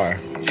 bro. It's fire.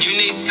 You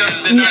need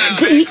something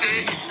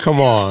unexpected. Come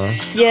on.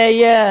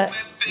 Yeah.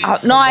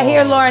 No, I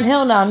hear Lauryn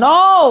Hill now.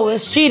 No,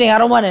 it's cheating. I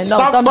don't want it. No,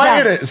 Stop thumbs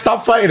fighting down. it.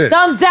 Stop fighting it.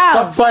 Thumbs down.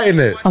 Stop fighting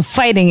it. I'm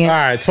fighting it. All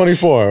right,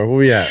 24. Where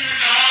we at?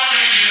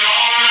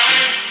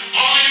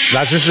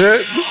 That's your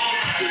shit?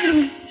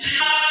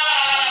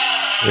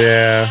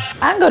 Yeah.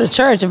 I can go to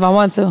church if I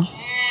want to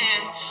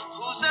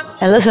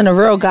and listen to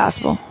real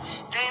gospel.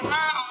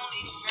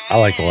 I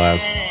like the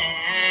last.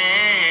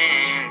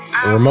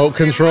 Remote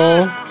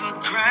control.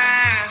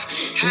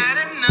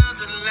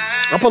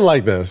 I'll put it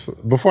like this.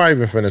 Before I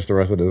even finish the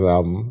rest of this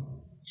album,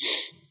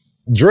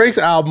 Drake's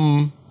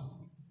album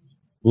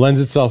lends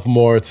itself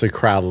more to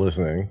crowd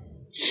listening.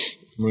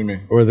 What do you mean?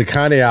 Where the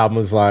Kanye album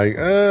is like,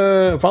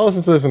 if I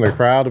listen to this in a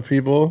crowd of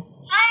people,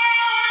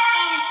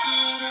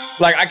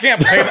 Like I can't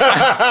play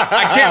that.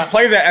 I can't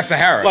play that at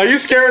Sahara. like you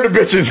scaring the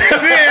bitches.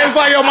 Yeah, it's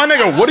like, yo, my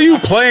nigga, what are you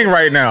playing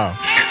right now?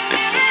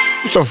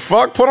 What the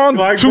fuck? Put on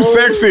Like, Too bro.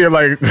 Sexy.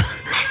 Like,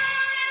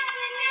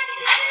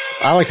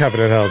 I like Heaven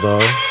and Hell though.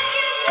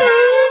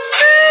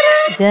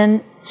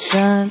 Dun,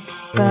 dun,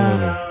 dun.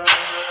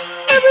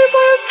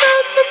 Everyone's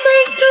got to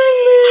make you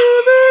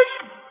live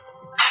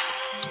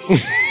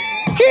it.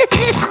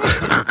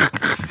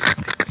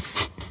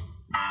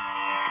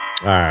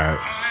 All right.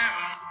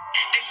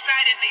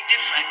 Decidedly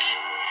different,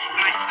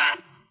 my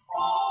son.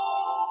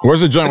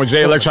 Where's the joint with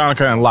Jay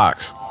Electronica and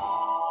Locks?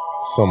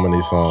 So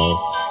many songs.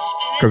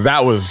 Because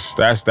that was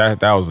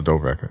a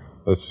dope record.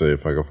 Let's see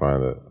if I can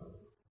find it.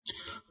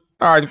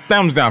 All right,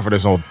 thumbs down for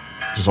this whole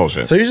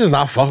shit. So you're just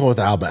not fucking with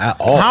the album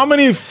at all. How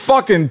many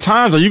fucking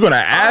times are you gonna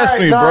ask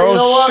me, nah, bro? you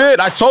know what? Shit,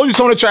 I told you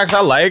some of the tracks I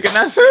like, and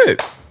that's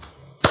it.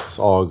 It's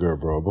all good,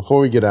 bro. Before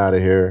we get out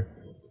of here,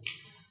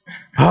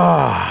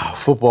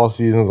 football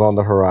season's on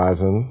the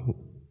horizon.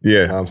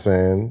 Yeah. You know what I'm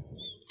saying?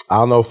 I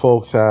don't know if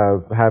folks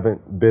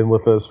haven't been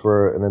with us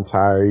for an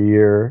entire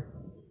year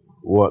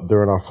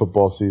during our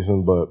football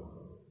season, but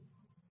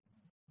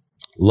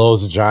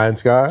Lowe's a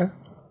Giants guy.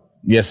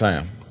 Yes, I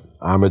am.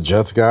 I'm a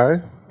Jets guy.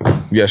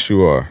 Yes,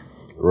 you are.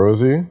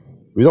 Rosie,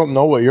 we don't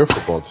know what your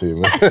football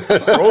team is.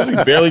 Rosie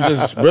barely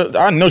just.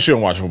 I know she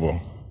don't watch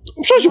football.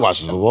 I'm sure she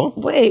watches football.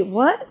 Wait,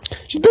 what?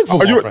 She's a big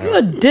football fan. You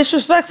are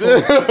disrespectful.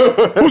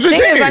 Who's your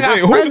Thing team? is, I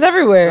got Wait, friends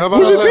everywhere.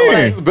 Who's your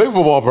team? She's a big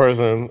football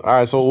person. All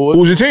right, so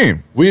Who's your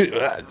team?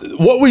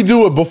 what we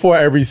do it before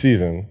every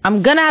season.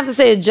 I'm gonna have to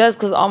say the Jets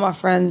because all my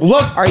friends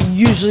are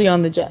usually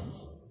on the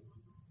Jets.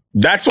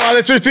 That's why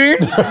that's your team?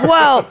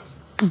 Well,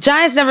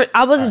 Giants never.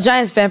 I was a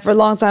Giants fan for a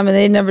long time, and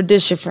they never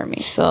did shit for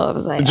me. So I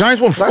was like, The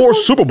Giants won 4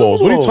 Super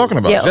Bowls. What are you talking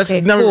about? Yeah, Jets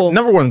okay, never cool.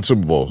 won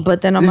Super Bowl.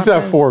 But then on You my said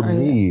friends for are-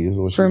 me is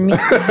what For she me,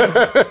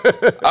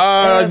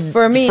 said.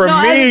 for me, for no,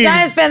 as a me,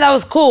 Giants fan, that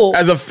was cool.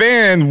 As a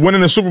fan,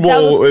 winning the Super That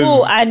Bowl was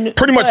cool. is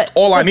pretty much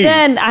all I need.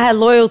 Then I had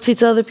loyalty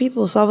to other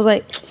people, so I was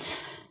like,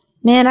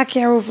 man, I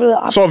can't root for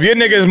the So if your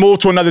niggas move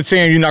to another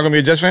team, you're not gonna be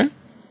a Jets fan?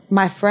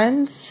 my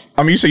friends.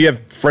 I mean, you say you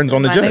have friends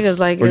on the My Jets. niggas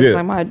like Or it's yeah.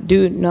 like my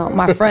dude. No,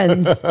 my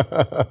friends.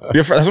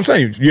 That's what I'm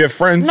saying. You have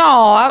friends. No,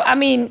 I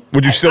mean,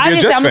 Would you still be a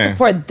obviously Jets I'm fan? gonna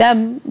support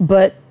them,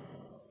 but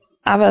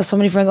I've had so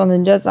many friends on the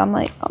Jets. I'm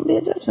like, I'll be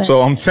a Jets fan.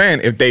 So I'm saying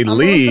if they rooting for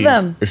leave,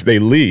 them.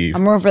 I'm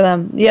I'm rooting for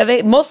them.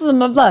 Yeah, most of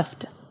them have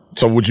left.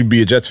 so would you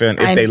be a Jets fan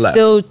if I'm they left?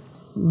 still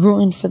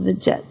rooting for the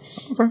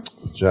Jets.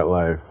 Jet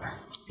life.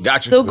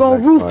 Got you. Still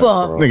gonna root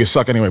for them. Niggas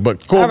suck anyway,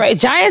 but cool. All right,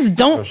 Giants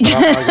don't.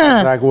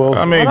 Zach Wilson.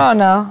 I mean, Hold on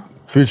now.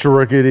 Future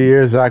rookie of the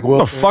year, Zach the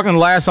Wilson. fucking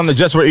last time the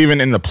Jets were even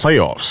in the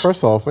playoffs.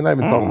 First off, we're not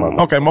even talking about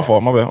that. Okay, my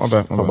fault. My bad.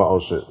 Talking about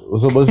old shit.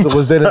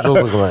 What's Dana Jones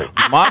looking like?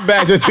 My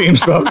bad. Your team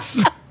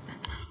sucks.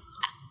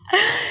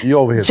 You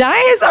over here.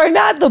 Giants are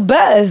not the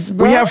best,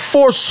 bro. We have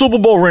 4 Super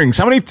Bowl rings.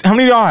 How many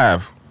do y'all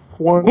have?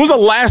 One. When was the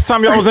last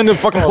time y'all was in the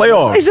fucking I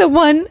playoffs? said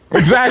one.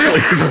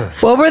 Exactly.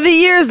 What were the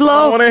years,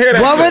 low? wanna hear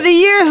that What shit. were the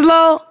years,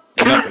 low?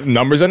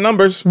 Numbers are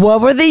numbers.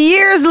 What were the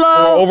years,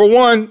 low? Over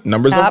 1.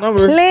 Numbers are Stop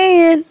numbers.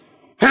 playing.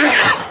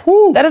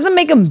 That doesn't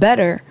make them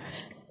better.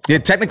 Yeah,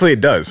 technically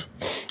it does.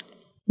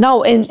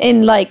 No,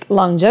 in like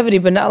longevity,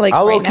 but not like I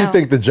right low-key now.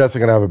 think the Jets are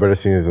gonna have a better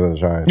season than the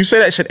Giants. You say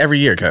that shit every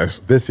year, Kaz.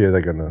 This year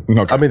they're gonna.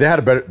 Okay. I mean, they had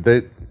a better.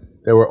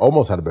 They were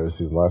almost had a better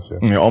season last year.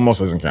 Yeah, almost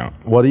doesn't count.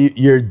 Well,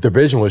 your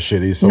division was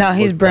shitty. So No, it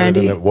he's looked better than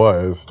brandy. It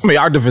was. I mean,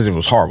 our division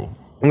was horrible.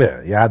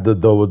 Yeah, you had the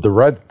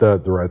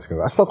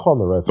Redskins. I still call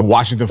them the Redskins. The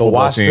Washington The football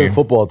Washington team.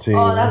 football team.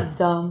 Oh, that's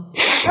dumb.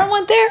 I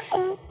went there.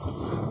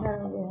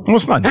 Well,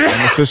 it's not dumb.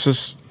 It's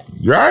just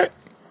you all right?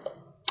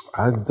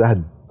 I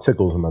had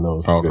tickles in my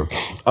nose. Oh, okay.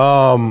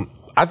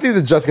 I think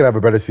the Jets gonna have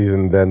a better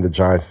season than the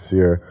Giants this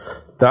year.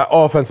 That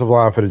offensive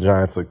line for the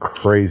Giants are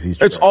crazy.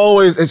 It's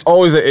always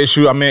an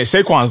issue. I mean,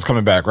 Saquon's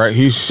coming back, right?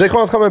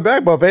 Saquon's coming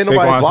back, but if ain't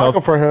nobody Saquon's blocking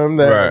healthy. for him,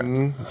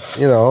 then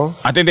you know.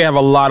 I think they have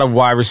a lot of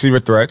wide receiver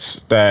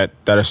threats that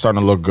are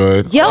starting to look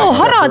good. Yo,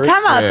 hold on. Shepard.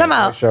 Time out. Yeah. Time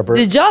out. Shepard.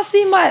 Did y'all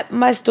see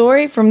my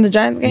story from the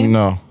Giants game?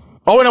 No.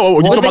 Oh, no.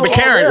 You talking about the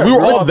Karen? We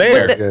were all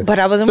there. But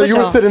I wasn't So with you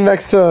were y'all. sitting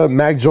next to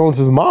Mac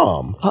Jones's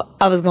mom.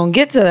 I was gonna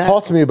get to that.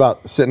 Talk to me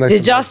about sitting next.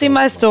 Did to y'all Mac see Jones.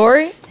 my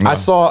story? I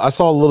saw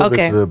a little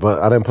Okay. bit of it, but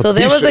I didn't put. So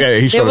there was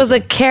he showed a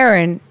it.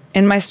 Karen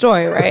in my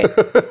story, right?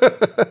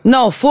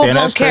 No, full blown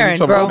that's crazy. Karen,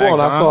 Talking bro. about Hold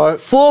on, I saw it.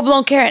 Full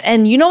blown Karen.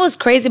 And you know what's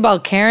crazy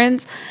about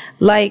Karens?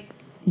 Like,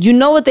 you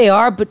know what they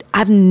are, but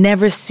I've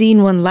never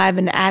seen one live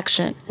in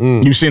action.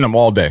 You've seen them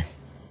all day.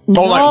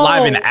 Oh, like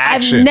live in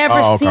action. I've never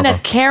Oh, okay, seen a okay.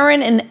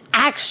 Karen in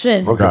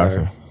action.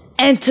 Gotcha.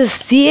 And to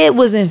see it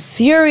was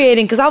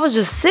infuriating because I was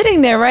just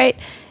sitting there, right?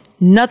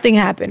 Nothing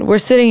happened. We're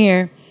sitting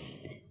here.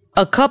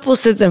 A couple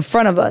sits in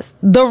front of us.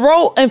 The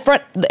row in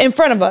front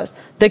of us.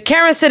 The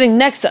Karen sitting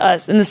next to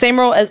us in the same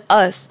row as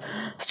us.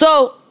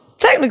 So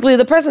technically,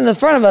 the person in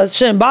front of us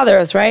shouldn't bother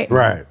us, right?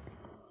 Right.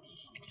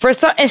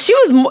 And she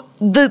was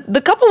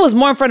the couple was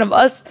more in front of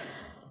us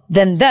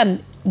than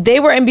them.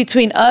 They were in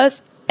between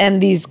us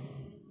and these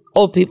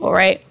old people,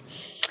 right?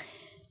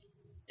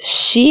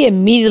 She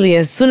immediately,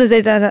 as soon as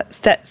they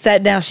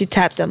sat down, she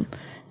tapped them.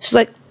 She's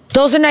like,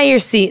 "Those are not your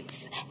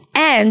seats.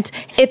 And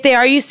if they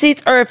are your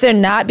seats, or if they're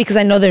not, because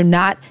I know they're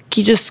not,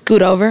 can you just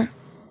scoot over?"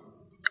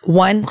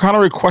 One. What kind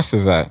of request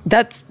is that?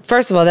 That's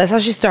first of all, that's how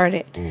she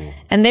started.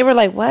 And they were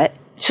like, "What?"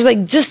 She was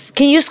like, "Just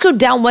can you scoot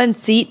down one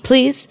seat,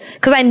 please?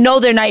 Because I know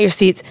they're not your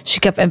seats."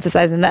 She kept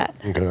emphasizing that.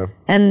 Okay.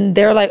 And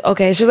they were like,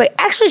 "Okay." She was like,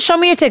 "Actually, show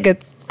me your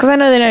tickets." because I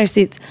know they're not your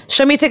seats.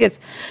 Show me your tickets.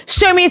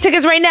 Show me your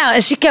tickets right now.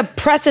 And she kept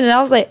pressing, and I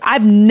was like,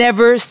 I've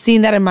never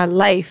seen that in my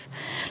life.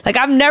 Like,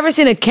 I've never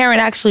seen a Karen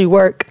actually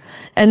work.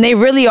 And they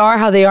really are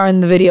how they are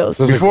in the videos.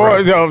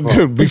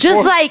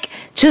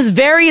 Just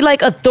very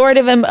like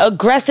authoritative and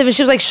aggressive. And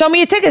she was like, show me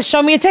your tickets.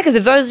 Show me your tickets.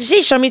 If those are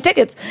she, show me your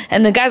tickets.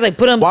 And the guy's like,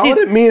 put them. Why would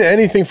it mean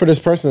anything for this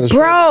person?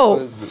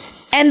 Bro.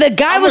 And the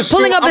guy was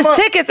pulling up his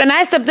tickets, and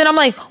I stepped in. I'm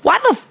like, why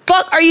the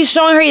fuck are you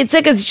showing her your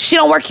tickets? She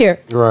don't work here.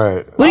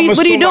 Right. What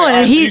are you doing?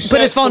 And he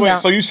put his phone down.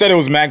 So you said it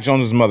was Mac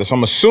Jones' mother. So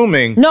I'm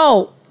assuming.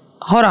 No.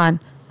 Hold on.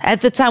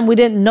 At the time, we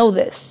didn't know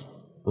this.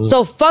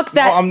 So fuck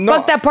that.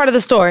 Fuck that part of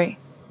the story.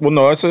 Well,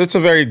 no, it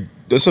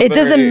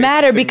doesn't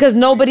matter because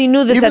nobody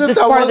knew this at this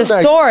part of the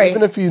story.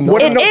 Even if you know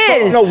it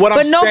is,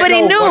 but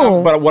nobody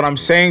knew. But what I'm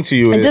saying to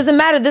you is, it doesn't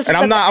matter. This, and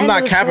I'm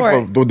not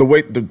capping for the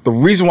way. The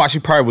reason why she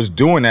probably was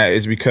doing that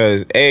is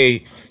because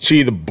she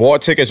either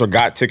bought tickets or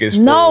got tickets.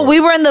 No, we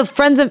were in the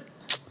friends of.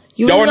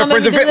 Y'all were in the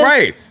friends of it,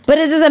 right? But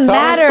it doesn't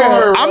matter.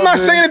 Story, I'm not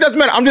saying it doesn't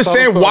matter. I'm just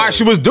saying why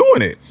she was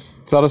doing it.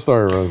 Tell the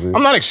story, Rosie.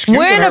 I'm not excusing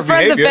her behavior. We're in the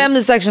friends and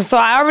family section, so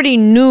I already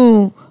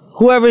knew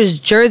whoever's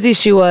jersey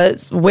she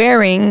was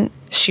wearing,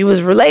 she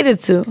was related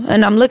to.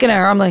 And I'm looking at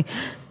her, I'm like,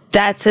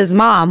 that's his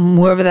mom,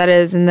 whoever that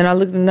is. And then I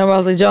looked at the number, I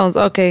was like, Jones,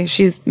 okay,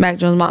 she's Mac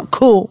Jones' mom.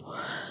 Cool.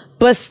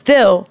 But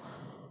still,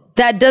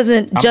 that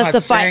doesn't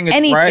justify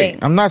anything. Right.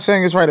 I'm not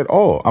saying it's right at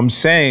all. I'm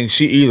saying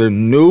she either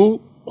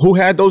knew who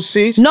had those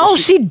seats. No,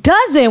 she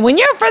doesn't. When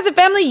you're in friends and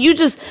family, you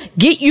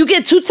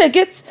get 2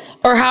 tickets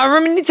or however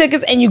many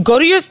tickets, and you go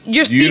to your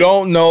seat. You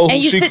don't know who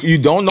you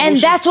don't know. And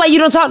that's why you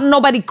don't talk to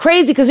nobody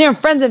crazy, because you're in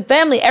friends and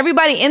family.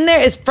 Everybody in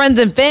there is friends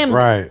and family.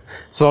 Right.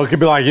 So it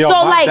could be like, yo,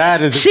 my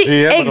dad is the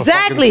GM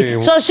exactly. of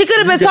the So she could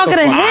have been talking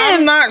to him.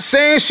 I'm not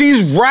saying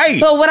she's right.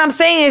 So what I'm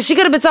saying is she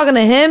could have been talking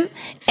to him,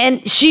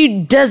 and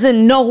she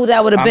doesn't know who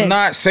that would have been. I'm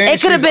not saying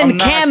it could have been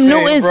Cam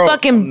Newton's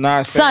fucking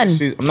son.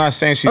 I'm not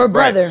saying she's or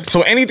right. brother.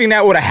 So anything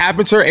that would have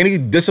happened to her, any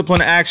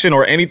discipline action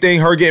or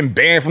anything, her getting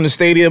banned from the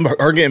stadium,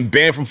 her getting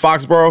banned from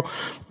Foxborough,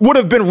 would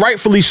have been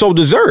rightfully so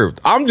deserved.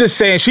 I'm just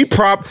saying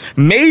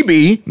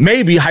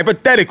maybe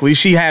hypothetically,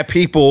 she had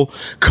people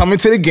coming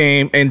to the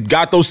game and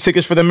got those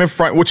tickets for them in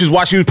front, which is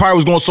why she probably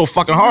was going so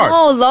fucking hard.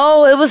 No,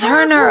 Lo, it was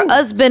her and her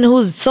husband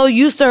who's so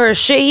used to her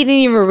shit, he didn't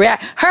even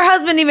react. Her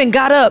husband even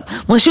got up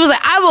when she was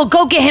like, I will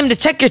go get him to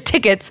check your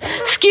tickets.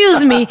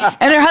 Excuse me.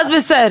 And her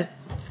husband said,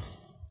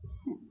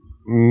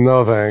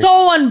 no thanks.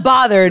 So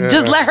unbothered.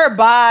 Just let her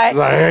by.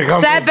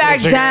 Sat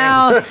back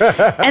down.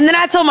 And then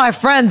I told my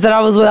friends that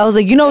I was with, I was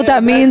like, you know what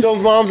that means?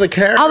 Jones' mom's a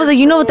character. I was like,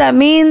 you know what that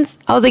means?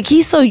 I was like,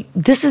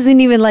 this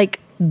isn't even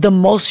like the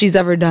most she's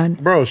ever done.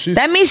 Bro,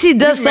 that means she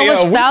does so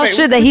much foul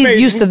shit that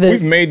he's used to this.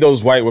 We've made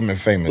those white women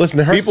famous. Listen,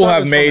 her people son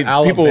have made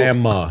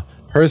Alabama.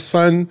 Her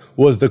son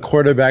was the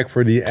quarterback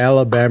for the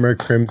Alabama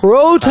Crimson.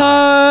 Roll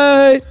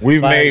Tide.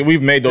 We've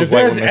made those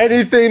white women. If there's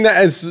anything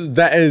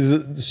that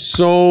is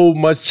so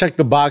much check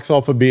the box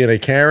off of being a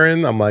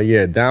Karen, I'm like,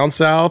 yeah, down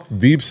south,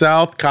 deep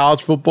south,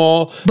 college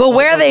football. But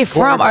where are they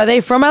from? Are they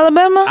from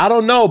Alabama? I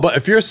don't know, but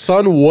if your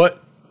son was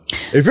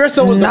the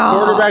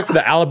quarterback for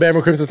the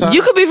Alabama Crimson Tide,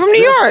 you could be from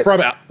New York.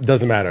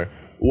 Doesn't matter.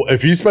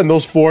 If you spend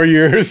those 4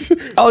 years, in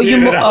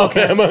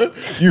Alabama,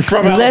 you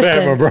from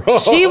Alabama, bro.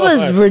 She was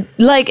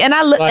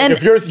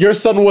if your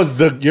son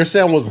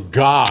was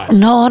God.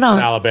 No, hold on.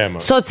 In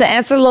Alabama. So to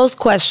answer Lo's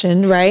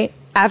question, right?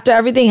 After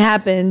everything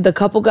happened, the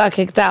couple got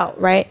kicked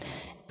out, right?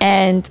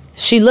 And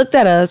she looked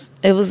at us.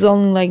 It was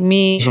only like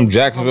me. He's from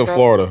Jacksonville,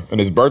 Florida, and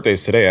his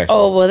birthday's today. Actually.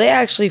 Oh well, they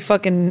actually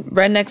fucking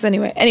rednecks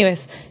anyway.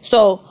 Anyways,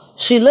 so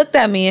she looked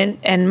at me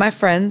and my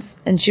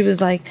friends, and she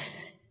was like,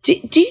 Do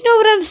you know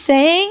what I'm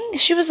saying?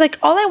 She was like,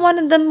 all I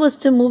wanted them was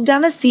to move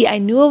down a seat. I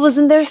knew it was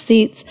in their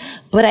seats,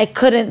 but I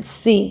couldn't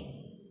see.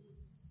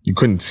 You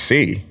couldn't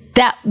see?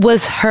 That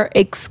was her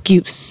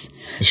excuse.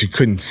 She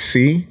couldn't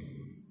see?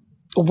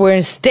 We're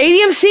in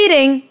stadium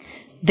seating.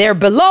 They're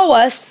below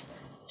us.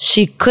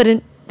 She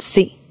couldn't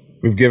see.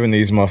 We've given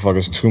these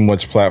motherfuckers too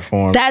much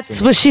platform.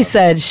 That's what she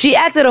said. She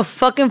acted a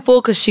fucking fool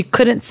because she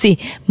couldn't see.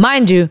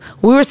 Mind you,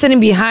 we were sitting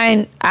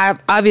behind,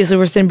 obviously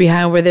we're sitting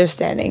behind where they're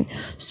standing.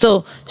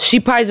 So she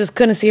probably just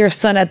couldn't see her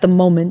son at the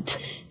moment.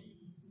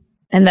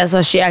 And that's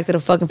why she acted a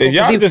fucking fool. If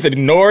y'all just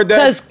ignored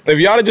that, if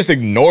y'all had just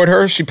ignored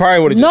her, she probably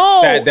would have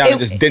just sat down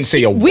and just didn't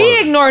say a word. We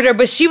ignored her,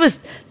 but she was,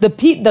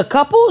 the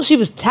couple, she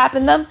was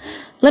tapping them.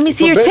 Let me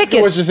see your tickets.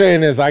 What you're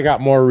saying is I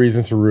got more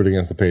reasons to root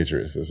against the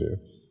Patriots this year.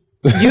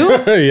 You?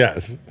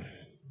 Yes.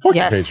 Fuck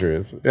the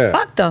Patriots. Yeah.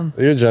 Fuck them.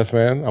 You're a Jets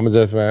fan. I'm a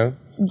Jets fan.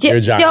 Yeah,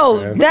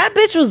 yo, that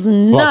bitch was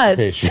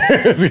nuts.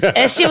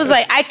 And she was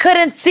like, I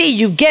couldn't see.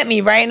 You get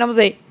me, right? And I was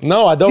like,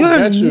 no, I don't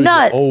get you. You're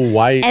nuts. Oh,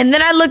 white. And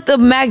then I looked up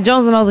Mac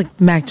Jones and I was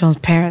like, Mac Jones'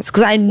 parents.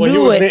 Because I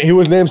knew it. He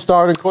was named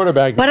starting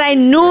quarterback. But I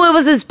knew it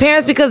was his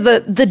parents because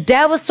the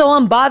dad was so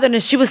unbothered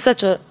and she was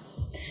such a,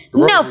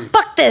 no,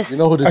 fuck this. You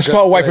know who the That's Jets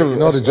called play? white privilege. You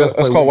know the Jets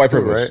That's play called white week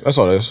two, privilege. right? That's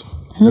all it is.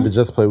 The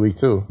Jets play week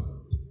 2.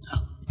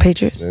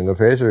 Patriots. And the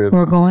Patriots.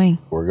 We're going.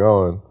 We're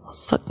going.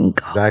 Let's fucking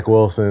go. Zach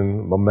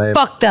Wilson, my man.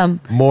 Fuck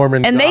them.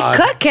 Mormon. And God. they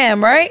cut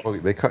Cam, right? Oh,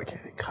 they cut Cam.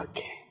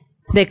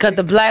 They cut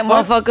the black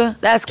motherfucker.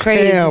 That's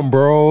crazy. Damn,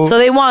 bro. So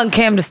they want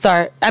Cam to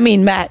start. I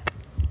mean, Mac.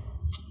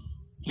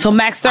 So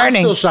Mac's I'm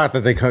starting. still shocked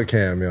that they cut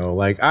Cam, yo.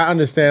 Like, I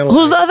understand. Like,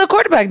 Who's the other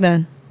quarterback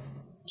then?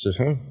 It's just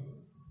him.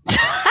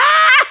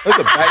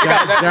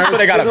 That's what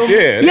they got up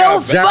there. Yo,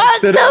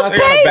 fuck the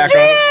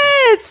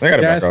Patriots. They got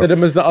a Darren backup.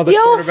 Stidham is the other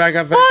Yo, quarterback.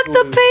 I think, fuck who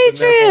the has been there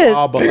for a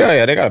while, Patriots. but,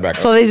 like, They got a backup.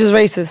 So they just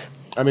racist.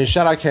 I mean,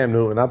 shout out Cam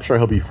Newton. I'm sure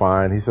he'll be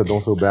fine. He said,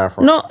 "Don't feel bad for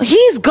him." No,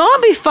 he's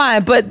gonna be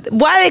fine. But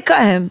why they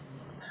cut him?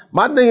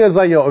 My thing is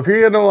like, yo, if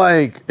you're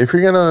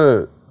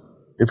gonna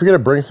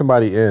bring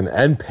somebody in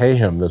and pay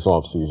him this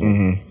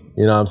offseason,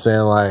 you know what I'm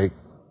saying? Like,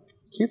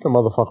 keep the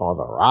motherfucker on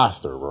the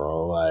roster,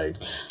 bro. Like,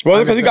 Well,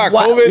 because he got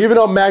Why- COVID. even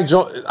though Mac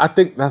Jones, I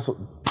think that's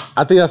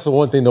the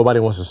one thing nobody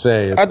wants to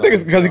say. I think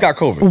it's because he got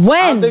COVID.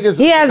 When?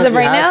 He has it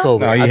right now? COVID.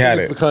 No, he I think had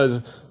it's it.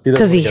 because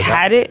Because he doesn't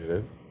had get it?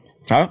 vaccinated.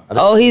 Huh?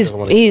 Oh, he's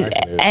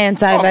vaccinated.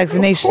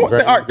 anti-vaccination. All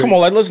right, come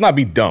on, let's not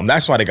be dumb.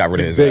 That's why they got rid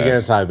of his Big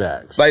ass.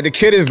 anti-vax. Like the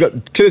kid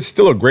is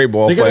still a great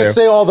ball They're player. gonna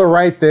say all the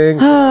right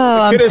things.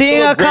 Oh, I'm Kid is seeing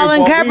still a great Colin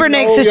ball. We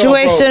Kaepernick know, yo,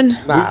 situation.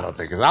 Nah, I don't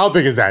think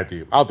it's that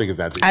deep.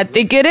 I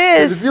think it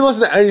If is. you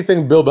listen to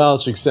anything Bill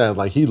Belichick said,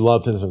 like he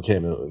loved him some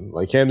Cam Newton.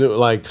 Like Cam Newton,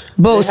 like.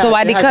 But so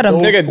why'd he cut him?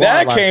 Nigga,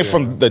 that came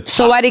from the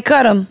So top why'd he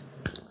cut him?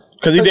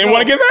 because he didn't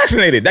want to get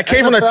vaccinated. That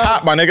came from the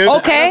top, my nigga.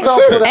 Okay, NFL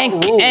put out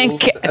and rules. and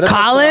NFL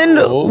Colin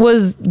put out rules.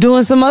 was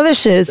doing some other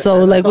shit.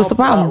 So like, what's the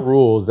problem?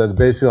 Rules that's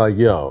basically like,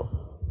 yo,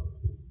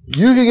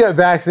 you can get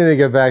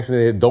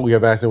vaccinated, don't get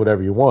vaccinated,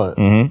 whatever you want.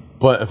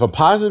 But if a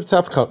positive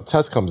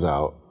test comes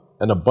out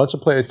and a bunch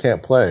of players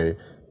can't play,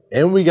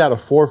 and we got to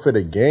forfeit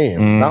a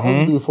game, not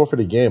only do we forfeit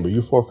a game, but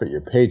you forfeit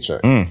your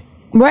paycheck.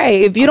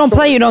 Right. If you don't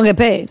play, you don't get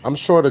paid. I'm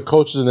sure the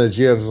coaches and the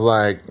GMs is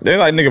like, They're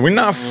like, nigga, we're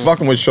not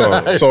fucking with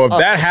y'all. So if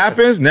that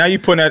happens, now you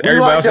putting that we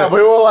everybody like else. y'all, but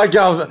we don't like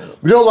y'all.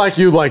 We don't like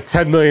you like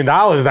 $10 million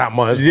that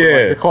much. But, Yeah. like,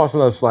 it's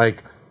costing us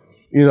like,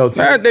 you know,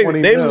 10, They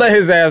 20 let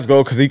his ass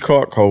go because he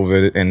caught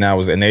COVID, and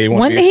they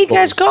want. When did he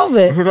catch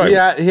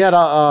COVID? He had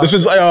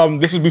a.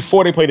 This is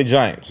before they played the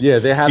Giants. Yeah,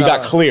 they had He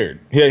got a- cleared.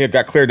 He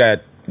got cleared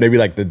that maybe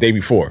like the day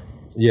before.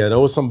 Yeah, there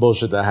was some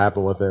bullshit that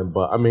happened with him,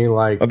 but I mean,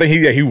 like, I think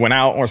he went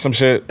out or some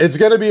shit. it's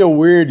gonna be a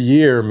weird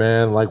year,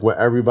 man. Like with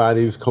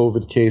everybody's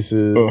COVID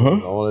cases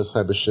and all this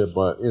type of shit.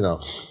 But you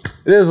know,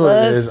 it is what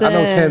it is. I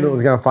know Listen. Cam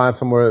Newton's gonna find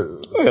somewhere.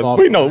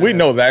 We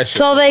know that shit.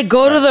 So they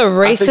go to the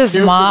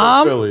racist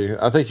mom.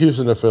 I think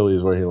Houston or Philly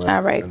is where he lands.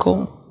 All right,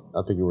 cool.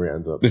 I think where he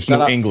ends up. It's Shout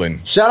New out-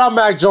 England. Shout out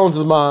Mac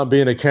Jones's mom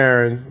being a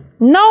Karen.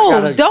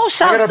 No, don't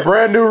shout. I got a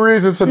brand new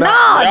reason to No,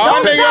 not.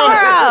 don't shout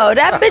her out.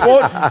 That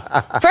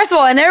bitch is. First of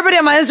all, and everybody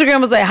on my Instagram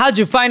was like, "How'd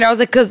you find her?" I was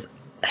like, "Cause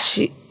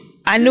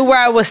I knew where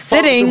I was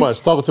sitting."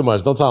 Talking too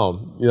much. Don't tell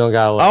him. You don't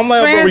gotta. I'm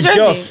like, Wearing bro,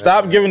 yo, jersey.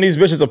 stop giving these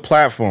bitches a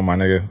platform, my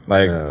nigga.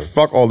 Like,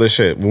 fuck all this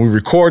shit. When we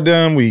record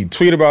them, we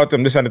tweet about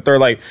them, this and the third.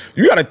 Like,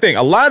 you got to think,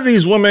 a lot of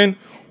these women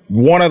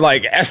want to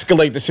like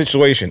escalate the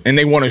situation, and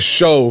they want to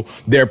show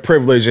their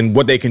privilege and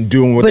what they can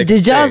do and what they But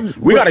did can y'all? say.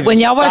 We gotta when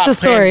just y'all watched the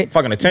stop paying story,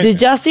 fucking attention.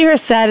 did y'all see her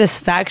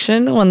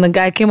satisfaction when the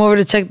guy came over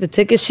to check the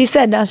tickets? She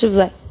sat down. She was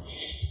like,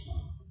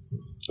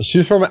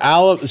 She's from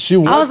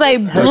Alabama. I was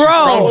like,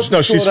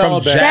 bro. She's from Alabama.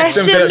 That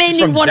Jacksonville. shit made She's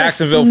me from want to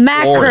Jacksonville,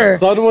 smack Florida. her.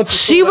 Son went to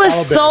She school in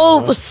was so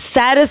Alabama.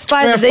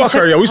 satisfied Man, that they fuck her,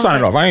 checked. yo. We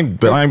signing off. I ain't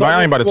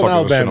about to talk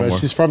about this shit no more.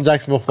 She's from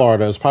Jacksonville,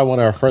 Florida. It was probably one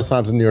of her first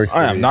times in New York City.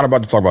 I am not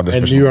about to talk about this.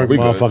 And bitch New no more. York We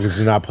good. motherfuckers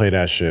do not play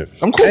that shit.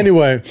 I'm cool.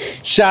 Anyway,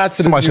 shout out to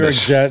the Somebody New York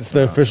should've- Jets,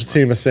 the official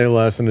team of St.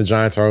 Louis, and the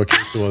Giants are okay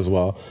too as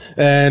well.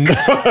 And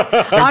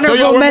Until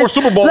y'all win more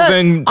Super Bowls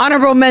than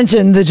honorable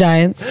mention the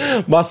Giants.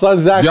 my son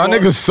Zach. y'all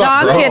niggas No, suck,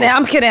 I'm bro. kidding.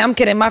 I'm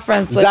kidding. My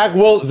friends play. Zach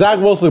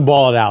Wilson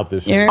balled out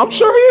this year. You're- I'm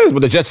sure he is,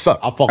 but the Jets suck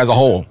as a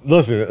whole.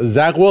 Listen,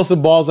 Zach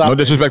Wilson balls out. No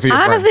disrespect to your I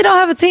friend. honestly don't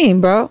have a team,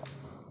 bro.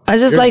 I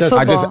just like just-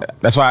 football.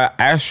 That's why I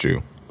asked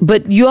you.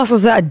 But you also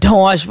said I don't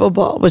watch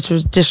football, which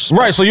was disrespectful.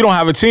 Right, so you don't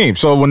have a team.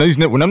 So when them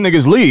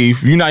niggas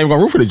leave, you're not even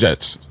gonna root for the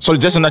Jets. So the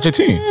Jets are not your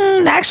team.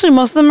 Actually,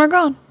 most of them are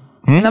gone.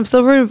 And I'm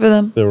still rooting for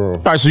them. All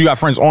right, so you got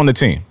friends on the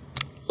team.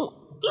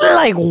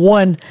 Like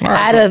one right,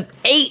 out of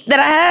 8 that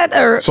I had.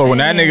 Or So when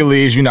that nigga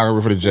leaves, you're not gonna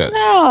root for the Jets.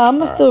 no, I'm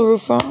gonna still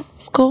root for them.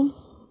 It's cool.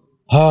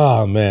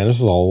 Oh man, this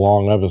is a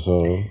long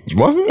episode.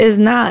 Was it? It's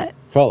not.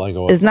 Felt like it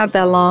was. It's not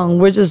that long.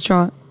 We're just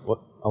drunk. What?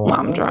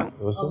 I'm drunk.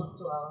 What's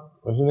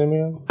your name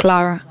again?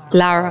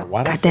 Lara.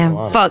 Why did I say Goddamn.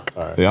 Lana? Fuck.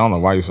 All right. Yeah, I don't know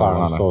why you said Clara,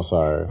 I'm Lana. so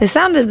sorry. It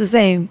sounded the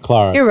same.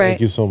 Clara, You're right.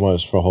 thank you so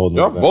much for holding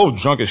Y'all it down.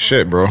 both drunk as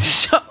shit, bro.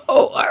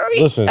 Oh, all right.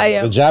 Listen, I the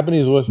am.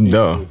 Japanese whiskey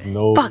Duh. is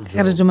no Fuck, I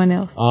gotta do my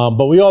nails.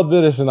 But we all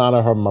did this in honor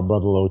of my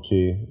brother Low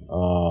Key.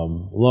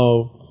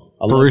 Lo,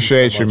 I love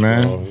Appreciate so you, much,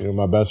 man. bro. You're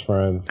my best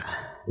friend.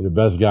 You're the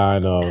best guy I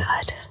know.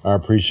 God. I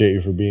appreciate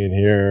you for being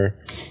here.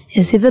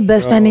 Is he the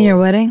best man in your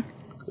wedding?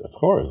 Of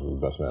course, he's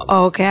the best man.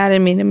 Oh, okay. I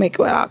didn't mean to make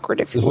it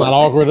awkward if he It's not wasn't.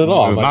 awkward at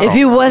all. It's Like, not If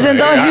he wasn't,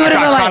 though, he would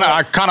have been like,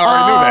 I kind of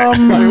already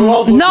knew that. who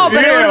else would no, be?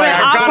 but it would have like,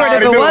 been I kinda awkward if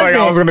already it knew, like, I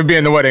was wasn't. gonna be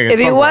in the wedding. If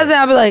he wasn't,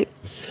 I'd be like,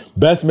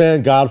 Best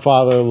man,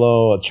 Godfather,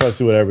 Lo. I trust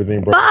you with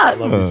everything, bro. I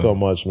love you so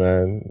much,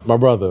 man. My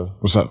brother.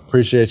 What's up?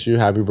 Appreciate you.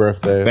 Happy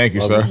birthday. Thank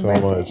you, love sir. You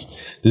so much.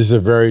 This is a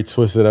very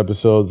twisted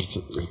episode.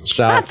 Shout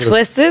out Not to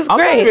twisted. It's I'm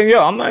not great. even,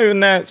 I'm not even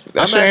that.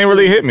 That shit ain't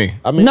really hit me.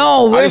 I mean,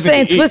 No, we're just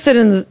saying need to eat. twisted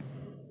in the,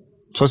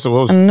 Twisted,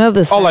 what was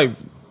another sense. Oh, like,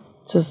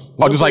 just.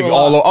 just like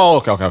all. Oh,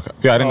 okay.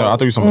 Yeah, I didn't know. I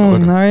thought you were something.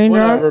 liquor. No, you're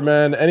whatever, not.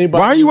 man.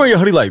 Anybody? Why are you wearing your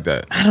hoodie like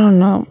that? I don't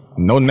know.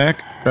 No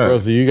neck.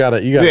 Rosie, you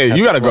gotta. Yeah, catch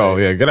you a gotta go.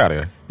 flight. Yeah, get out of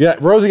here. Yeah,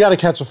 Rosie gotta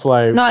catch a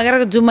flight. No, I gotta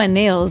go do my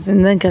nails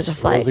and then catch a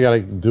flight. Rosie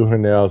gotta do her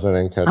nails and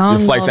then catch. I don't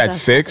Your flight's know at if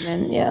that's 6?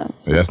 happening. Yeah.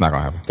 Yeah, that's not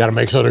gonna happen. Gotta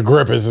make sure the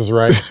grip is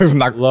right. It's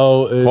not.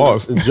 Low.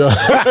 Pause.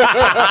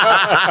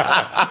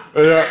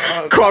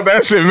 Caught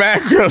that shit,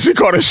 man. Girl, she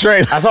caught it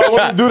straight. That's why I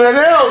want to do their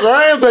nails,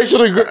 right? Make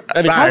sure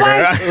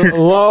the grip.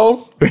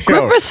 Low.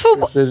 Grippers for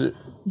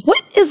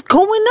what is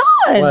going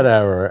on?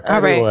 Whatever.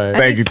 All right. Anyway.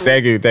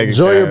 Thank you.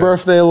 Enjoy your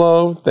birthday,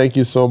 Lo. Thank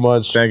you so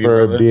much Thank you,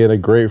 for brother. being a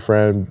great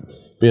friend,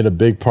 being a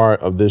big part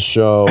of this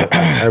show,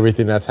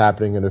 everything that's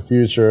happening in the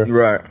future.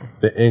 Right.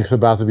 The ink's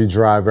about to be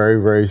dry very,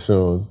 very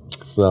soon.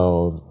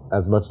 So,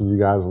 as much as you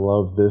guys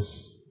love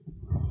this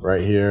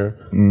right here,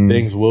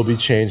 things will be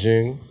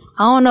changing.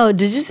 I don't know.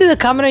 Did you see the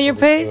comment on your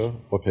page?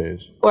 What page?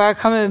 Where I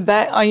commented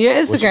back on your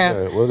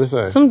Instagram? What did it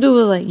say? Some dude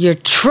was like, "You're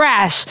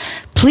trash.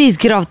 Please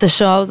get off the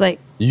show." I was like,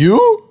 You?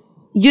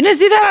 "You didn't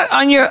see that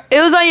on your?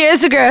 It was on your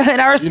Instagram." And I You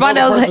know responded.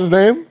 the I was person's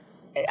like, name?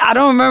 "I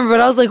don't remember," but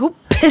I was like, "Who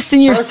pissed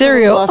in your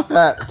cereal?"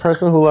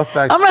 Person who left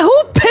that. I'm like,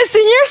 "Who pissed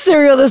in your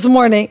cereal this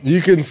morning?"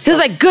 You can. He was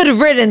like, "Good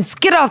riddance.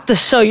 Get off the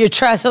show. You're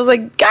trash." I was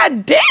like,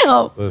 "God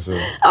damn." Listen.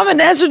 I'm an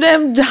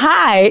Amsterdam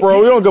high.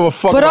 Bro, we don't give a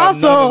fuck But about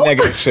none of also- the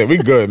negative shit. We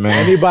good, man.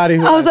 Anybody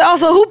who I was like,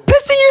 also, who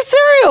pissed in your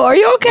cereal? Are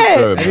you okay?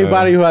 Good, man.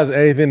 Anybody who has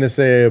anything to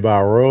say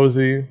about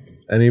Rosie,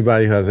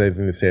 anybody who has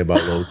anything to say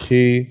about Low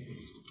Key,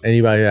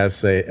 anybody who has to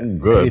say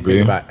good, anything B.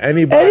 about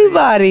anybody,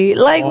 Anybody?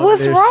 Like, on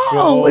what's this wrong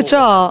show, with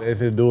y'all?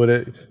 anything to do with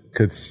it,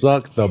 could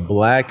suck the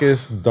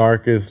blackest,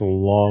 darkest,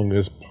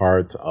 longest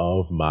part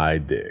of my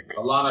dick.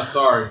 Alana,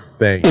 sorry.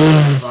 Thank you.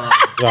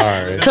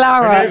 Sorry.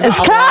 Clara. It's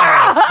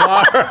Clara.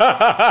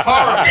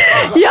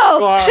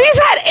 Yo, she's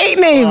had 8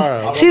 names.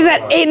 Clara. She's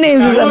had 8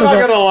 names this It was like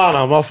an episode.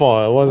 Alana. My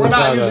fault. It wasn't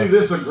that.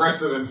 this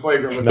aggressive and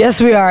flagrant with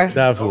Yes, we are.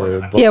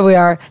 Definitely. But Yeah, we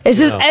are. It's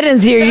just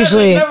Eden's here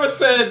usually. never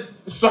said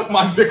suck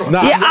my dick on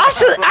Nah, Yeah,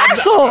 also, we've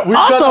done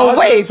also, 100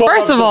 wait. told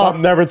First of us, all, I've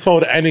never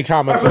told any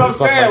comments. That's what I'm on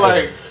saying, something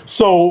like, that.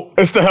 So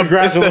It's the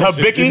congratulations.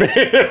 habiki.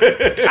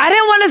 I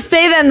didn't want to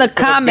say that in the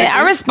comment.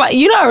 I respond.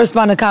 You know, I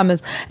respond to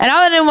comments, and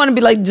I didn't want to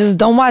be like, just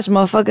don't watch,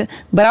 motherfucker.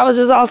 But I was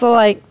just also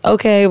like,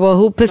 okay, well,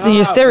 who pissed in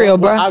your cereal,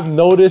 What bro? I've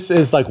noticed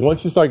is like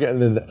once you start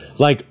getting in,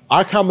 like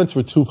our comments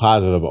were too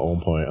positive at one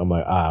point. I'm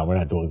like, we're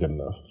not doing good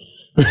enough.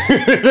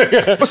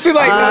 But see,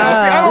 like,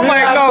 I don't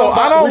like. No,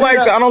 I don't like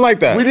that. I don't like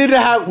that. We need to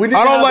have. We need I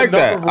to don't have like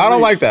enough that. of a I don't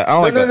reach. like that. I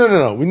don't like that.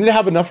 No. We need to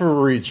have enough of a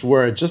reach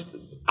where it just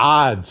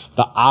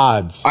the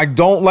odds. I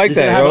don't like You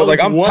can that, have yo. at Like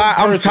least one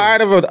I'm person.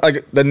 tired of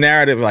like the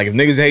narrative. Like if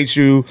niggas hate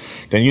you,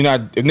 then you're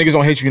not. If niggas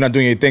don't hate you, you're not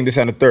doing your thing. This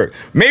and the third.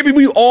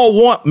 Maybe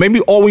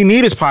all we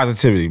need is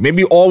positivity.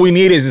 Maybe all we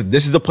need is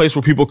this is the place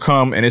where people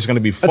come and it's gonna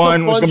be fun.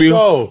 fun It's gonna be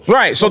show.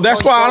 right. So It's a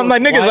that's fun why show. I'm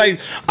like niggas. Like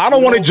I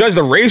don't want to judge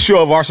the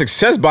ratio of our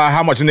success by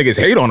how much niggas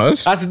hate on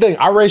us. That's the thing.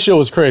 Our ratio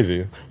is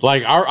crazy.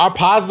 Like our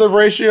positive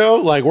ratio.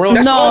 Like we're like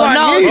That's all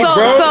I need, bro.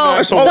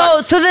 That's all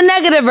I- So to the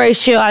negative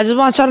ratio, I just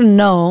want y'all to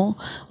know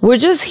we're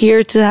just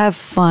here to have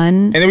fun.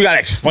 And then we gotta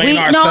explain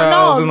No,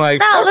 ourselves and like.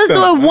 fuck let's do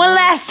them. it one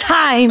last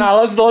time. Nah,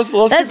 let's Let's keep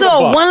do it a it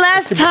buck. one Let's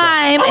last keep it a buck.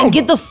 time and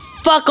get the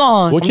fuck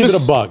on. We'll keep it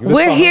a buck. This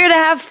We're fun. here to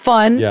have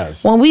fun.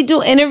 Yes. When we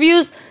do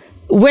interviews,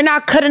 we're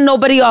not cutting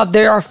nobody off.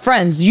 They're our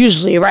friends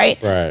usually, right?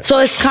 Right. So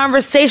it's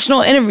conversational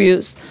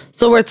interviews.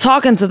 So we're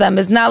talking to them.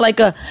 It's not like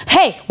a,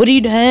 hey, what are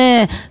you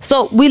doing?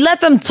 So we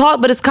let them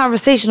talk, but it's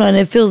conversational and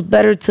it feels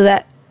better to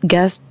that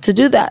guest to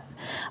do that.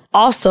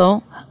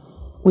 Also,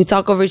 we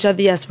talk over each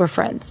other. Yes, we're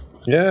friends.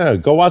 Yeah,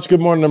 go watch Good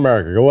Morning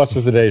America. Go watch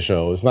the Today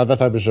Show. It's not that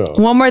type of show.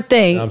 One more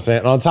thing. I'm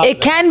saying on top. It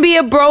can be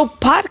a bro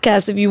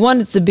podcast if you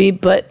want it to be,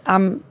 but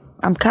I'm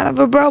kind of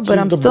a bro, but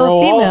I'm the still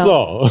bro a female.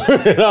 Also.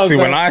 You know what I'm See,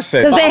 saying? when I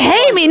said Because they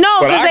hate me. No,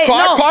 But because I they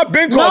call- no. I've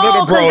been called her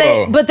the bro, 'cause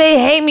though. But they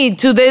hate me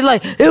too. They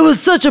like, it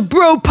was such a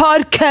bro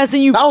podcast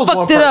and you That was one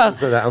fucked it person up.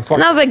 said that and And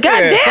fucked I was like,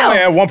 God yeah, somebody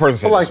damn. had one person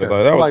said I like that. that.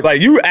 That I was- like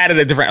like you added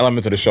a different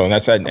element to the show, and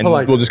that's it. And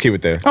like we'll that. just keep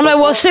it there. I'm like,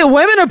 well, shit,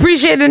 women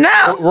appreciate it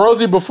now.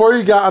 Rosie, before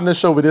you got on this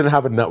show, we didn't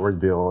have a network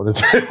deal on the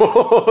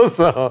table.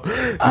 So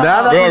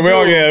now that We don't, we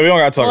do, we don't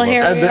gotta talk Well, about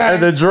here- that.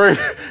 and the drink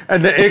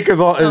and the ink is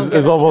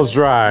almost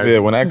dry. Yeah,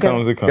 when that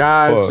comes, it comes.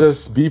 Guys, Pause.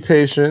 just be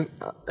patient.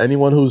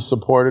 Anyone who's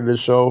supported this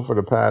show for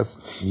the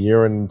past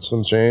year and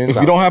some change, if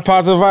you don't have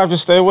positive vibes,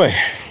 just stay away.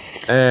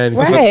 and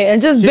Right,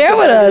 and just keep bear the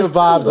with us. negative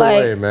vibes Like,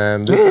 away,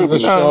 man. This is a No,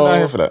 show. not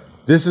here for that.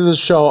 This is a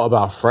show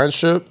about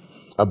friendship,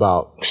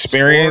 about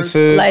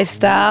Experiences.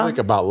 Lifestyle. music,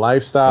 about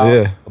lifestyle,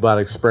 Yeah. about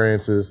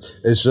experiences.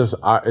 It's just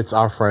it's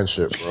our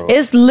friendship, bro.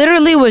 It's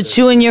literally what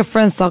you and your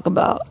friends talk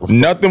about.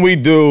 Nothing we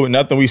do,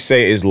 nothing we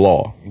say is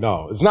law.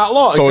 No, it's not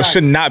law. So it Exactly.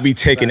 should not be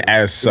taken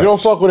as If such. you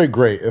don't fuck with it,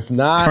 great. If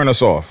not, Turn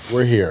us off.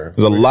 we're here.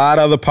 There's a lot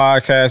of other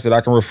podcasts that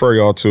I can refer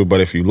y'all to, but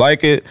if you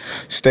like it,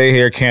 stay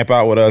here, camp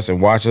out with us,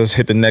 and watch us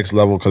hit the next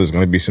level because it's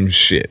going to be some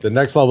shit. The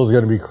next level is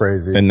going to be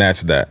crazy. And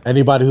that's that.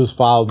 Anybody who's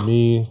followed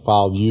me,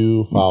 followed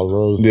you, followed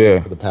Rose Yeah.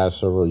 for the past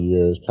several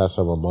years, past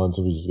several months,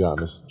 and we just got on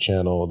this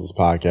channel, this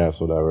podcast,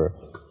 whatever.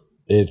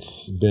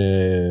 It's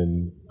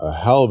been a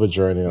hell of a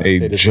journey. I say A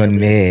this every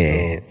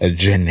journey. episode, A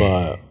journey.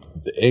 But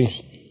the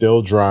ink's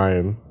still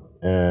drying.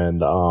 And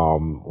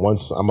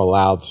once I'm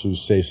allowed to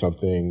say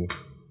something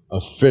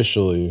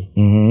officially,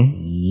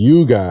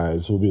 you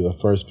guys will be the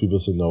first people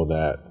to know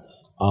that.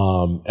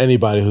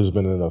 Anybody who's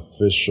been an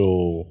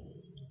official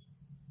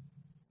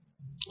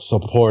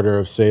supporter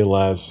of Say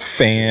Less,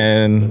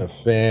 Fan. a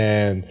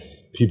fan,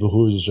 people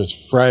who are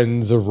just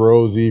friends of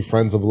Rosie,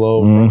 friends of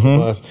Lo, friends of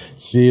us,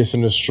 see us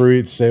in the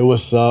streets, say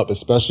what's up,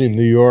 especially in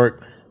New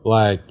York.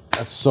 Like,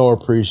 that's so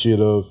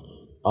appreciative.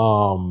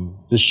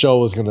 This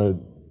show is gonna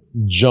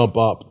jump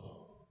up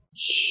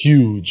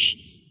huge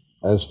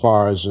as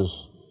far as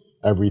just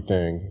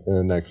everything in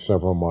the next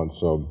several months.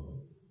 So,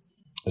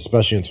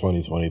 especially in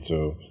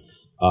 2022.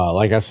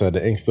 Like I said,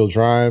 the ink's still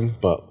drying,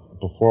 but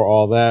before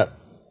all that,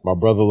 my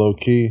brother Low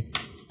Key,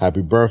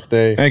 happy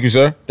birthday. Thank you,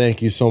 sir.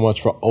 Thank you so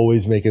much for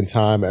always making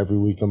time every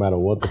week, no matter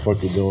what the fuck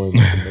you're doing,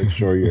 just to make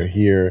sure you're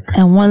here.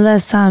 And one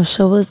last time,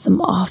 show us them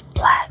off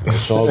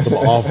blacks. Show us some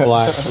off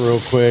blacks real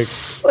quick.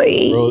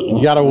 Wait. Bro,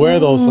 you gotta wear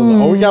those.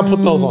 Or we gotta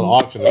put those on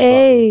auction or something.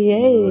 Hey,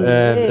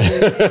 And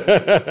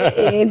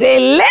hey, they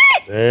lit.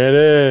 there it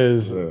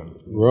is.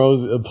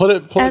 Rose, put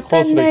it At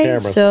close to the the night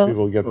camera so show.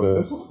 people get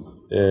the.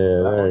 Yeah,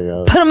 there you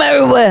go. Put them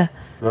everywhere.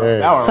 There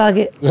you Fuck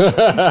it.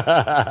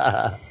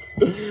 go.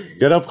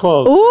 Get up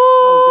close. Ooh.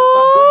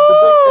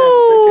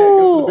 Get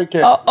to the big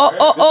can.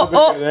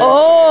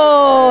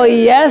 Oh,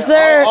 yes,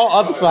 sir. Oh,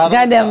 other side.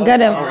 Goddamn.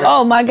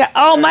 Oh my God.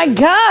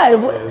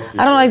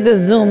 I don't like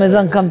this Zoom. It's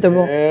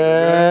uncomfortable.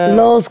 Yeah.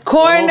 Lowe's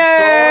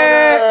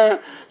Corner.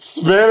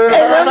 Spin it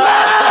around.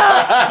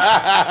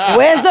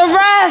 Where's the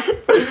rest?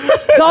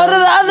 Go to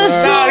the other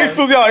Nah,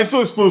 store. he's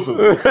still exclusive.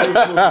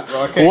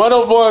 One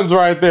of ones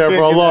right there,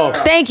 bro. Love.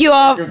 Thank you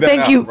all.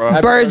 Thank you,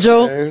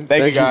 Virgil.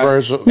 Thank you, guys.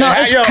 Virgil. No,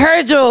 Hey, it's yo.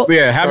 Virgil.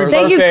 Yeah, happy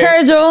Thank you, birthday.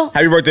 Virgil.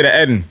 Happy birthday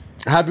to Eden.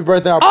 Happy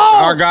birthday,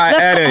 Our guy,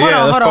 Eden. Hold Yeah,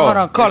 on, let's hold call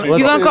on. Call him. Let's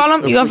You gonna see call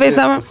him? if You gonna we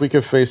FaceTime him? If we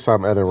can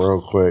FaceTime Eden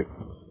real quick.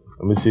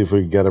 Let me see if we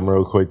can get him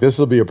real quick. This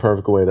will be a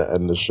perfect way to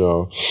end the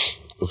show.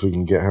 If we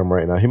can get him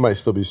right now. He might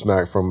still be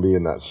smacked from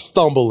being that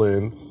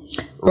stumbling.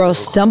 Bro,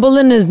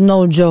 stumbling is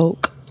no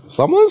joke.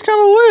 Stumbling's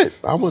kind of lit.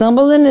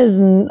 Stumbling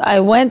is. I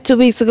went 2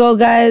 weeks ago,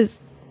 guys.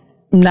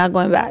 Not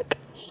going back.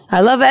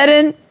 I love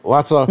Eden.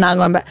 Lots of Not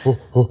going back.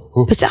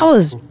 Bitch, I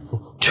was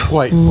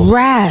quite.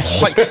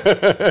 rash.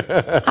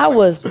 I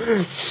was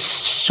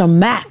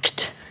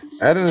shamacked.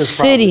 Eden is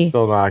City. probably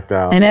still knocked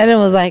out. And Eden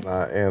was like,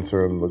 Not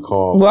answering the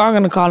call. we're all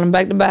gonna call him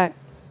back to back.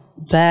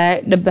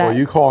 Back to back. Well,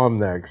 you call him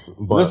next.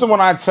 But Listen, when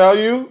I tell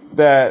you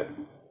that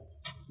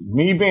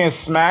me being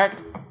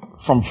smacked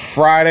from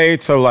Friday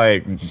to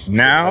like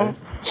now,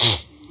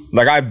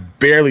 like I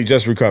barely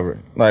just recovered.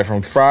 Like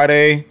from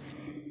Friday,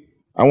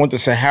 I went to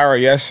Sahara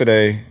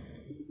yesterday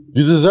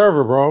you deserve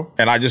it, bro.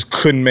 and I just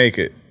couldn't make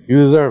it. You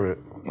deserve it.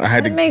 I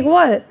had to, Make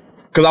what?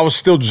 because I was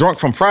still drunk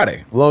from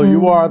Friday. Lo,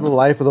 you are the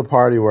life of the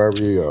party wherever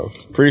you go.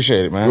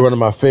 Appreciate it, man. You're one of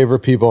my favorite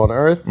people on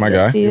earth. My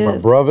guy. He My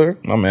is. brother.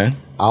 My man.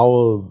 I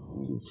will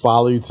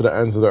follow you to the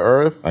ends of the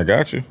earth, I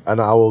got you. and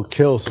I will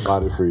kill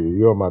somebody for you.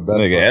 You're my best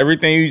Nigga, friend.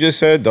 everything you just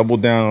said, double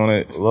down on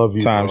it. Love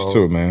you, times bro.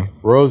 2, man.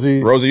 Rosie,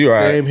 you all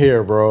right? Same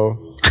here, bro.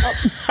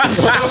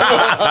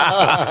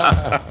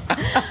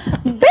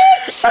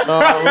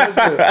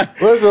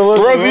 Listen.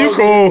 Rosie, you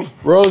cool.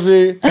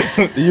 Rosie,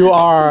 you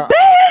are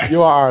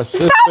our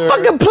sister.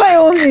 Fucking play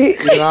with me.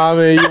 You know what I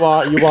mean?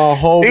 You are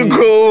homie. You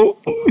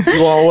cool.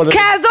 You are one of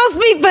Kaz, don't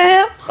speak for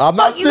him. I'm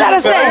not Fuck you gotta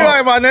speaking for say? You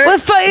like my name? What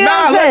the fuck you Nah,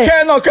 gotta let say?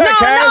 Kaz know.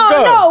 Kaz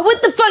go. No.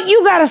 What the fuck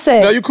you gotta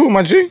say? No, you cool,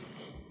 my G.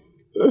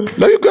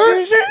 No, you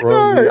good.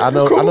 Rosie, I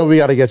know. Cool. I know. We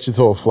got to get you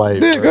to a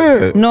flight. Yeah, bro.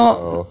 good.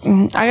 No,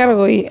 I gotta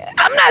go eat.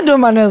 I'm not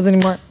doing my nails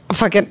anymore.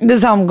 Fuck it. This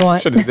is how I'm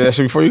going. Should have did that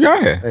shit before you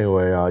got here.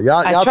 Anyway, y'all.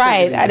 I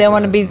tried. I didn't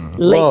want to be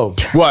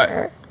late.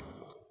 What?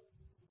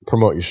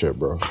 Promote your shit,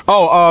 bro.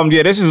 Oh,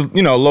 yeah, this is,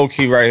 low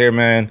key right here,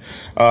 man.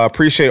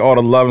 Appreciate all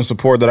the love and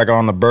support that I got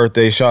on the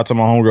birthday. Shout out to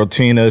my homegirl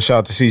Tina. Shout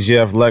out to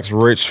CGF, Lex,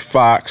 Rich,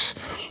 Fox,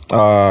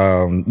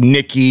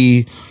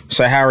 Nikki,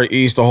 Sahara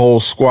East, the whole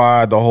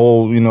squad, the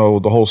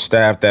whole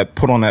staff that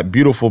put on that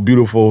beautiful,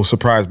 beautiful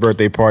surprise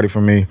birthday party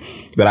for me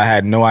that I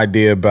had no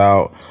idea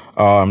about.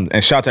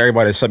 And shout out to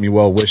everybody that sent me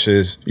well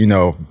wishes.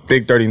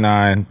 Big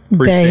 39.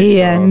 That he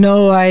had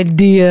no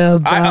idea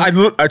about.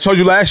 I told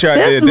you last year I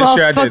This did. This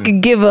year I motherfucker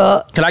didn't. give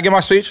up. Can I get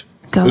my speech?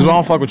 Go This is why I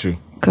ahead. don't fuck with you.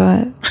 Go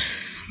ahead.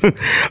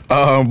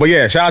 But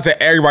yeah, shout out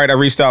to everybody that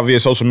reached out via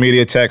social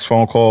media, text,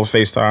 phone calls,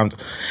 FaceTime.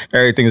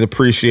 Everything's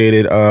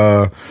appreciated.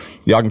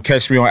 Y'all can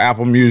catch me on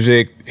Apple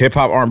Music, Hip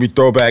Hop R&B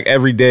Throwback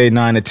every day,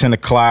 9 to 10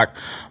 o'clock.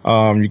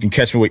 You can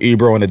catch me with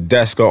Ebro and the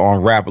Deska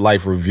on Rap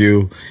Life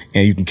Review.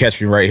 And you can catch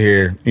me right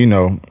here,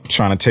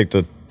 trying to take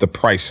the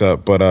price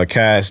up. But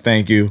Kaz,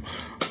 thank you.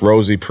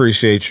 Rosie,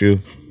 appreciate you.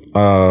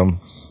 Clara,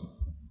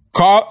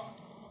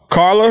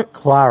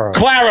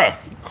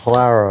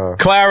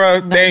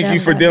 thank you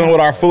for dealing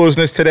with our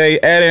foolishness today.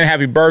 Eden,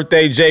 happy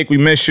birthday. Jake, we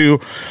miss you.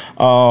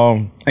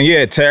 And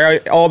yeah,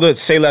 to all the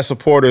Say Less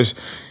supporters,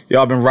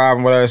 y'all been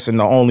riding with us, and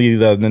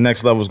the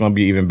next level is going to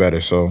be even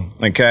better. So,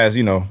 and Kaz,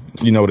 you know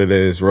what it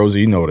is.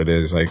 Rosie, you know what it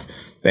is. Like,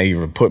 thank you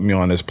for putting me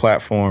on this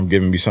platform,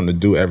 giving me something to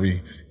do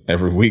every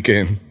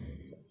weekend.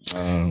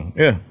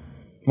 Yeah.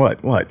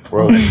 What? Rosie.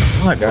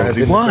 What,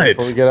 Rosie? What?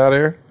 Before we get out of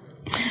here?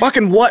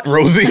 Fucking what,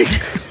 Rosie?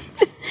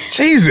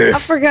 Jesus. I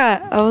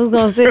forgot. I was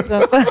going to say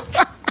something.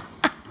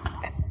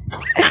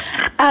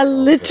 I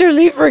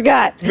literally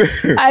forgot.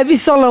 I be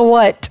solo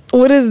what?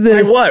 What is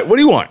this? Like what? What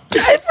do you want?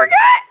 I forgot.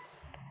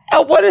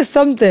 What is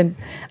something?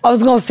 I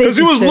was going to say because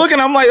you was looking,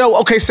 I'm like, oh,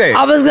 okay, say it.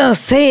 I was going to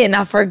say it and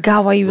I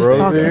forgot why you was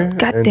Rosie, talking.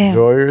 God damn.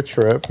 Enjoy your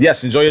trip.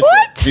 Yes, enjoy your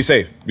trip. Be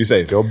safe. Be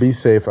safe. Go be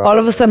safe out All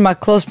of a sudden, my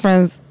close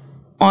friends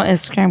on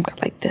Instagram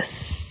got like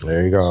this.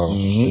 There you go.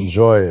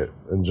 Enjoy it.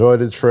 Enjoy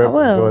the trip. I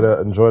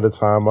will. Enjoy the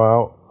time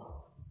out.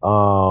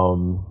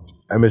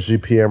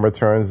 MSGPM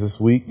returns this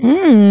week.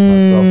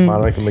 Myself,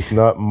 Monica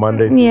McNutt,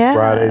 Monday through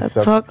Friday,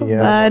 7 talk p.m.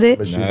 about it.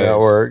 MSG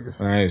Networks.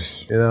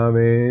 Nice. You know what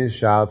I mean?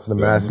 Shout out to the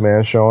Masked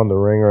Man Show on The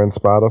Ringer and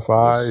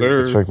Spotify. Yes,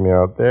 you can check me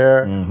out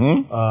there.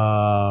 And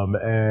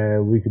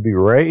we could be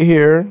right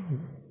here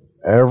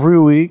every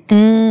week.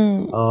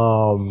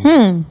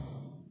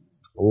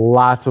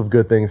 Lots of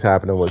good things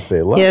happening with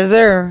Say Less. Yes,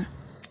 sir.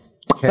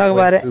 Can't Talk wait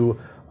about it. to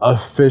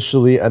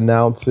officially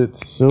announce it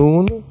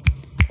soon.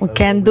 We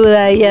can't do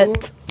that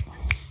yet.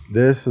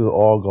 This is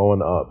all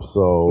going up,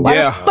 so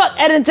Yeah. Fuck,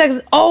 Eden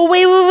texted. Oh,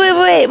 wait.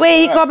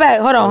 He called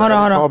back. Hold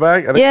on. Call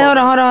back? Yeah, hold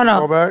on.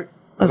 Call back?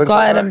 Let's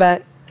call Eden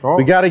back.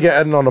 We got to get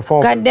Eden on the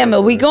phone. God damn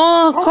it. We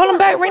going to call him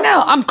back right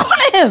now. I'm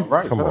calling him.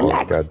 Come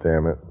on, God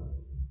damn it.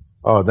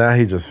 Oh, now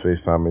he just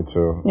FaceTimed me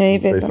too. Yeah, he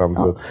FaceTimed me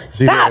too.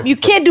 See Stop. You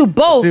can't do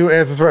both. Let's see who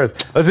answers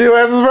first. Let's see who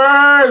answers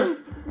first.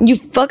 You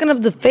fucking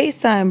up the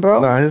FaceTime, bro.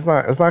 No, it's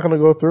not going to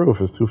go through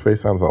if it's two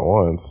FaceTimes at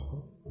once.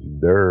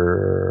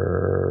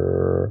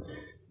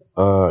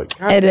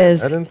 It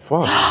is. Eden,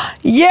 fuck.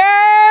 Yeah.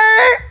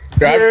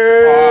 Happy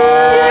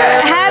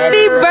birthday.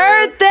 Happy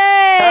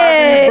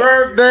birthday.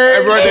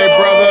 Happy birthday,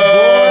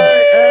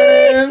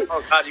 brother. Eden.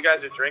 Oh God, you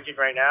guys are drinking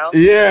right now?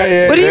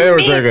 Yeah. What do Yeah, you we're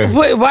mean? drinking.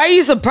 Wait, why are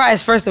you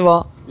surprised, first of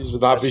all? You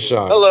should not be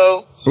shy.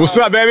 Hello. What's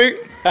up, baby?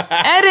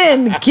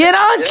 Eden, get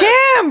on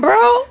cam,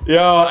 bro.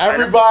 Yo,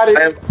 everybody.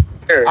 I'm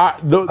here.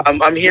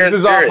 I'm here in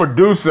This is our spirit.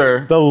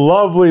 producer. The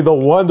lovely, the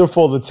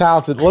wonderful, the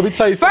talented. Let me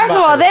tell you something. First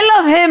of about all, Eden. they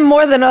love him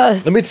more than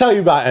us. Let me tell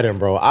you about Eden,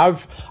 bro.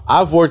 I've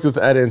worked with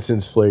Eden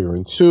since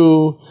Flagrant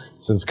 2,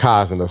 since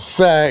Cause and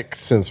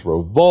Effect, since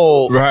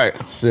Revolt, Right.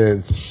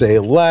 since Say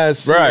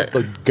Less. Right. He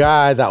was the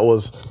guy that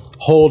was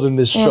holding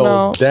this show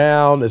know.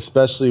 down,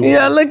 especially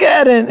Yeah, look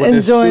at it, when the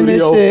enjoying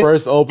this studio shit.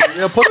 first opened.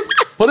 Yeah, put it.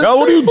 Yo,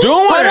 what are you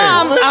doing? But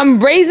I'm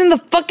raising the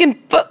fucking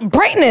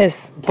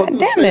brightness. God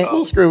damn it.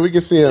 Full screen, we can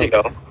see him. you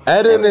go.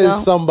 Eden There we go.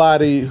 is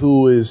somebody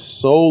who is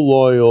so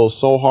loyal,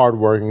 so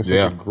hardworking, such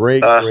Yeah. a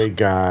great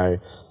guy.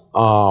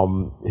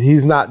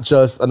 He's not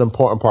just an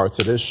important part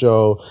to this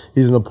show.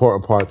 He's an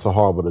important part to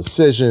Horrible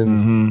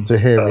Decisions, to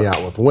Hear Me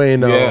Out with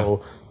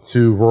Wayno,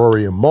 to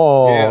Rory and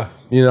Maul. Yeah.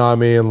 You know what I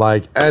mean?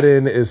 Like,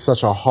 Eden is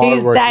such a He's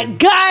hardworking, that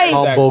guy.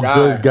 humble, That guy.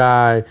 good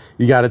guy.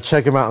 You got to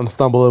check him out and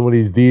stumble in when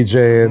he's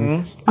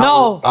DJing.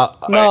 No.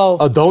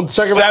 Don't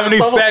check him out.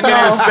 70 second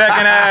and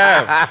second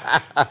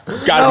half.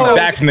 Got to be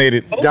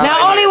vaccinated.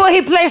 Not only will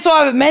he play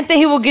suave, meant that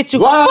he will get you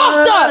fucked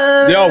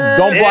up. Yo,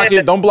 don't block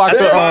it. Don't block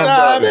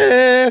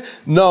the.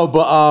 No,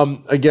 but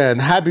again,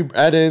 happy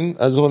Eden.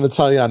 I just want to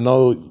tell you, I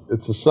know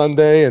it's a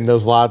Sunday and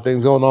there's a lot of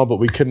things going on, but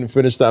we couldn't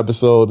finish the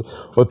episode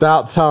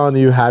without telling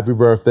you happy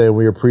birthday.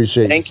 We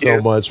appreciate Thank you so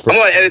you. much for I'm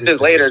gonna edit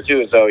this later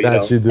too, so you know.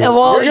 that you do. Yeah,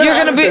 well, We're you're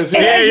gonna be. edit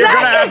this. Yeah, you're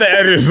gonna have to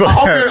edit this.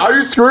 Are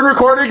you screen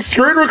recording?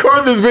 Screen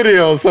record this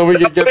video so we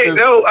can get Wait, this.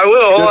 no, I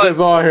will. Get Hold this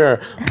on. on here.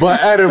 But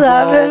Eden, bro,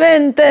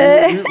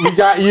 Suavemente. we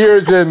got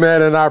years in,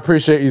 man, and I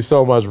appreciate you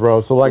so much, bro.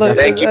 So like I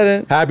said, Thank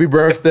you. happy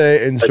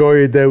birthday. Enjoy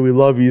your day. We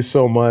love you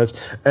so much.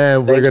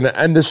 And we're going to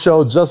end the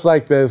show just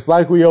like this,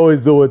 like we always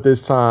do at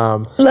this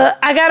time. Look,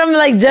 I got him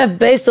like Jeff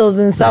Bezos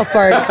in South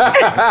Park.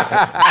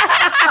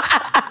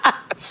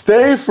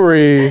 Stay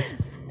free.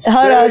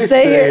 Hold on,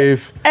 stay here.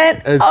 safe.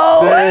 And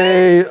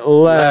say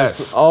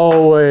less.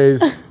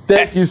 Always.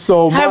 Thank you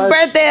so much. happy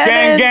birthday,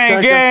 Gang, Eden. gang, Check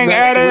us gang,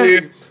 next Eden.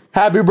 week.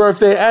 Happy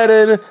birthday,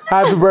 Eden.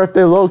 Happy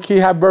birthday, Low-Key.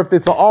 Happy birthday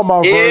to all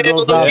my Yeah,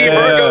 Virgos out Low-Key there.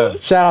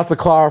 Virgos. Shout out to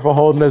Clara for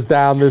holding us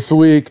down this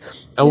week.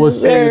 And we'll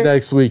see you sir.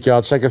 next week,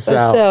 y'all. Check us For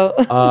out.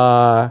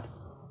 sure.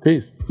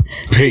 Peace.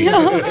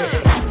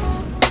 Peace.